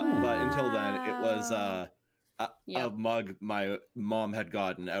 But until then, it was a mug my mom had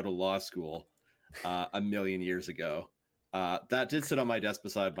gotten out of law school a million years ago. That did sit on my desk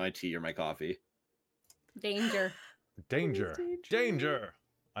beside my tea or my coffee. Danger. Danger.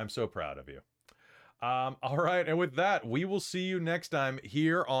 I'm so proud of you. All right, and with that, we will see you next time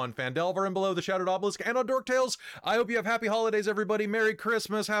here on Phandelver and Below the Shattered Obelisk and on Dork Tales. I hope you have happy holidays, everybody. Merry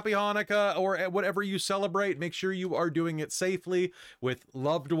Christmas, Happy Hanukkah, or whatever you celebrate. Make sure you are doing it safely with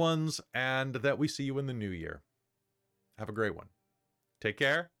loved ones, and that we see you in the new year. Have a great one. Take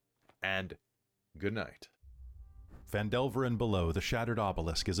care, and good night. Phandelver and Below the Shattered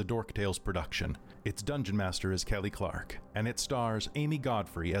Obelisk is a Dork Tales production. Its dungeon master is Kelly Clark, and it stars Amy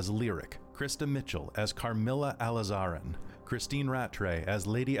Godfrey as Lyric, Krista Mitchell as Carmilla Alazarin, Christine Rattray as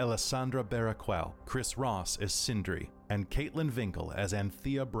Lady Alessandra Barraquel, Chris Ross as Sindri, and Caitlin Vinkel as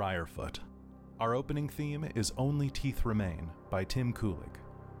Anthea Briarfoot. Our opening theme is Only Teeth Remain by Tim Kulig.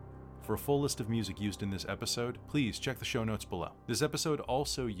 For a full list of music used in this episode, please check the show notes below. This episode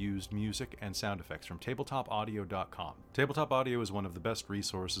also used music and sound effects from tabletopaudio.com. Tabletop Audio is one of the best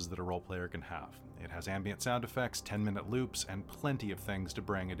resources that a role player can have. It has ambient sound effects, 10-minute loops, and plenty of things to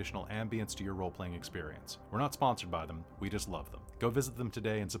bring additional ambience to your role-playing experience. We're not sponsored by them, we just love them. Go visit them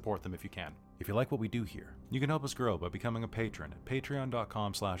today and support them if you can. If you like what we do here, you can help us grow by becoming a patron at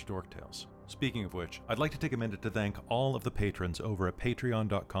patreon.com/dorktales. Speaking of which, I'd like to take a minute to thank all of the patrons over at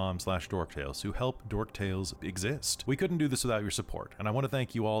patreon.com/dorktales who help Dork Tales exist. We couldn't do this without your support, and I want to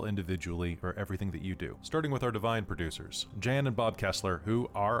thank you all individually for everything that you do. Starting with our divine producers, Jan and Bob Kessler,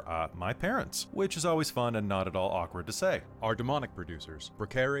 who are my parents, which is always fun and not at all awkward to say. Our demonic producers,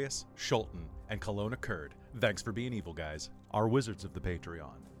 Precarious, Schulten, and Kelowna Curd. Thanks for being evil, guys. Our wizards of the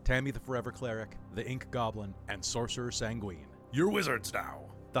Patreon, Tammy the Forever Cleric, the Ink Goblin, and Sorcerer Sanguine. You're wizards now!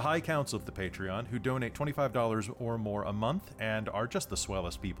 The High Council of the Patreon, who donate $25 or more a month and are just the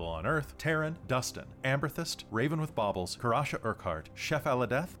swellest people on earth: Taryn, Dustin, Amberthist, Raven with Baubles, Karasha Urquhart, Chef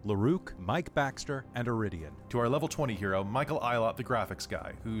Aladeth, Larouk, Mike Baxter, and Iridian. To our level 20 hero, Michael Eilot, the graphics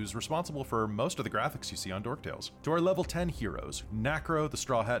guy, who's responsible for most of the graphics you see on Dork Tales. To our level 10 heroes, Nacro, the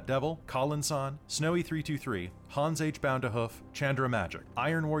Straw Hat Devil, Collinson, Snowy323, Hans H. Boundahoof, Chandra Magic,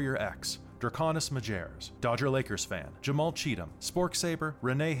 Iron Warrior X, Draconis Majers, Dodger Lakers fan, Jamal Cheatham, Spork Saber,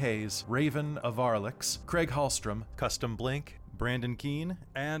 Renee Hayes, Raven Avarlix, Craig Hallstrom, Custom Blink, Brandon Keene,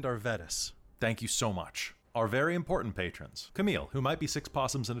 and Arvetus. Thank you so much. Our very important patrons: Camille, who might be 6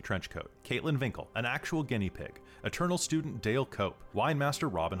 possums in a trench coat; Caitlin Vinkel, an actual guinea pig; Eternal Student Dale Cope;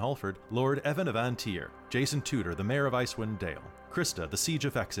 Winemaster Robin Hulford; Lord Evan of Antier; Jason Tudor, the Mayor of Icewind Dale; Krista, the Siege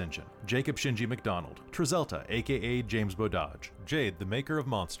of X Engine; Jacob Shinji McDonald; Trizelta, aka James Bodage; Jade, the Maker of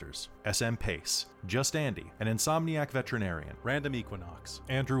Monsters; SM Pace; Just Andy, an Insomniac Veterinarian; Random Equinox;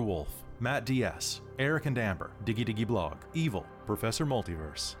 Andrew Wolf; Matt DS; Eric and Amber; Diggy Diggy Blog; Evil; Professor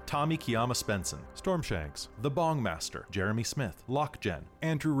Multiverse; Tommy Kiyama Spenson; Stormshanks; The Bong Master; Jeremy Smith; Lockgen;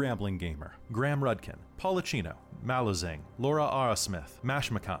 Andrew Rambling Gamer; Graham Rudkin; Policino; Malazing; Laura Ara Smith;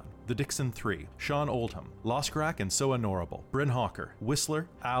 Mashmakan; The Dixon 3; Sean Oldham; Loskrak and So Honorable; Bryn Hawker; Whistler;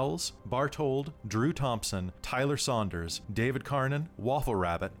 Owls; Bartold; Drew Thompson; Tyler Saunders; David Carnan; Waffle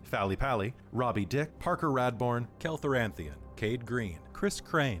Rabbit; Fally Pally; Robbie Dick; Parker Radborn; Keltheranthian; Cade Green; Chris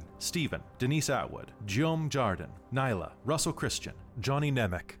Crane; Stephen; Denise Atwood; Jom Jardin; Nyla; Russell Christian; Johnny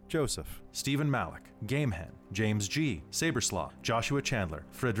Nemec; Joseph; Stephen Malik; Gamehen; James G; Saberslaw; Joshua Chandler;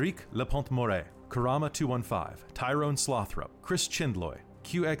 Frederic Lepont-Moret; Karama215; Tyrone Slothrop; Chris Chindloy;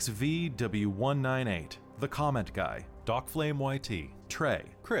 QXVW198; The Comment Guy; Docflame YT; Trey;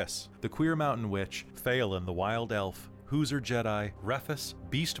 Chris; The Queer Mountain Witch; Phelan the Wild Elf; Hooser Jedi; Refus;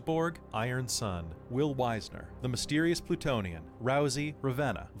 Beastborg; Iron Sun; Will Weisner; The Mysterious Plutonian; Rousey;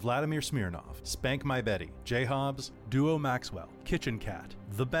 Ravenna; Vladimir Smirnov; Spank My Betty; J Hobbs; Duo Maxwell; Kitchen Cat;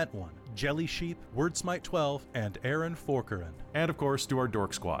 The Bent One; Jelly Sheep; Wordsmite 12, and Aaron Forkerin. And of course to our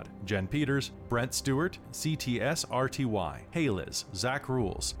Dork Squad: Jen Peters, Brent Stewart, CTSRTY, Hey Liz, Zach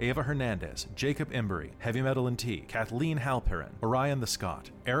Rules, Ava Hernandez, Jacob Embry, Heavy Metal and Tea, Kathleen Halperin, Orion the Scott,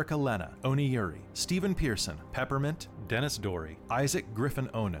 Erica Lena, Oni Yuri, Stephen Pearson, Peppermint, Dennis Dory, Isaac Griffin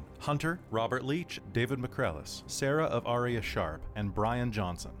Onan, Hunter, Robert Leach, David McCrellis, Sarah of Aria Sharp, and Brian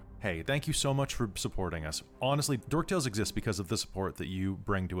Johnson. Hey, thank you so much for supporting us. Honestly, Dork Tales exists because of the support that you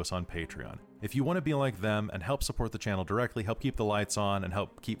bring to us on Patreon. If you want to be like them and help support the channel directly, help keep the lights on, and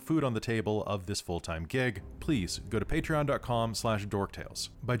help keep food on the table of this full-time gig, please go to patreon.com/dorktales.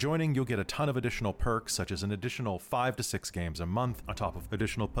 By joining, you'll get a ton of additional perks, such as an additional 5 to 6 games a month, on top of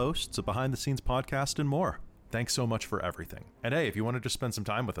additional posts, a behind-the-scenes podcast, and more. Thanks so much for everything. And hey, if you want to just spend some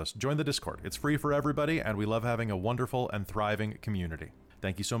time with us, join the Discord. It's free for everybody, and we love having a wonderful and thriving community.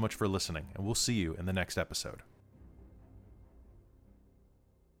 Thank you so much for listening, and we'll see you in the next episode.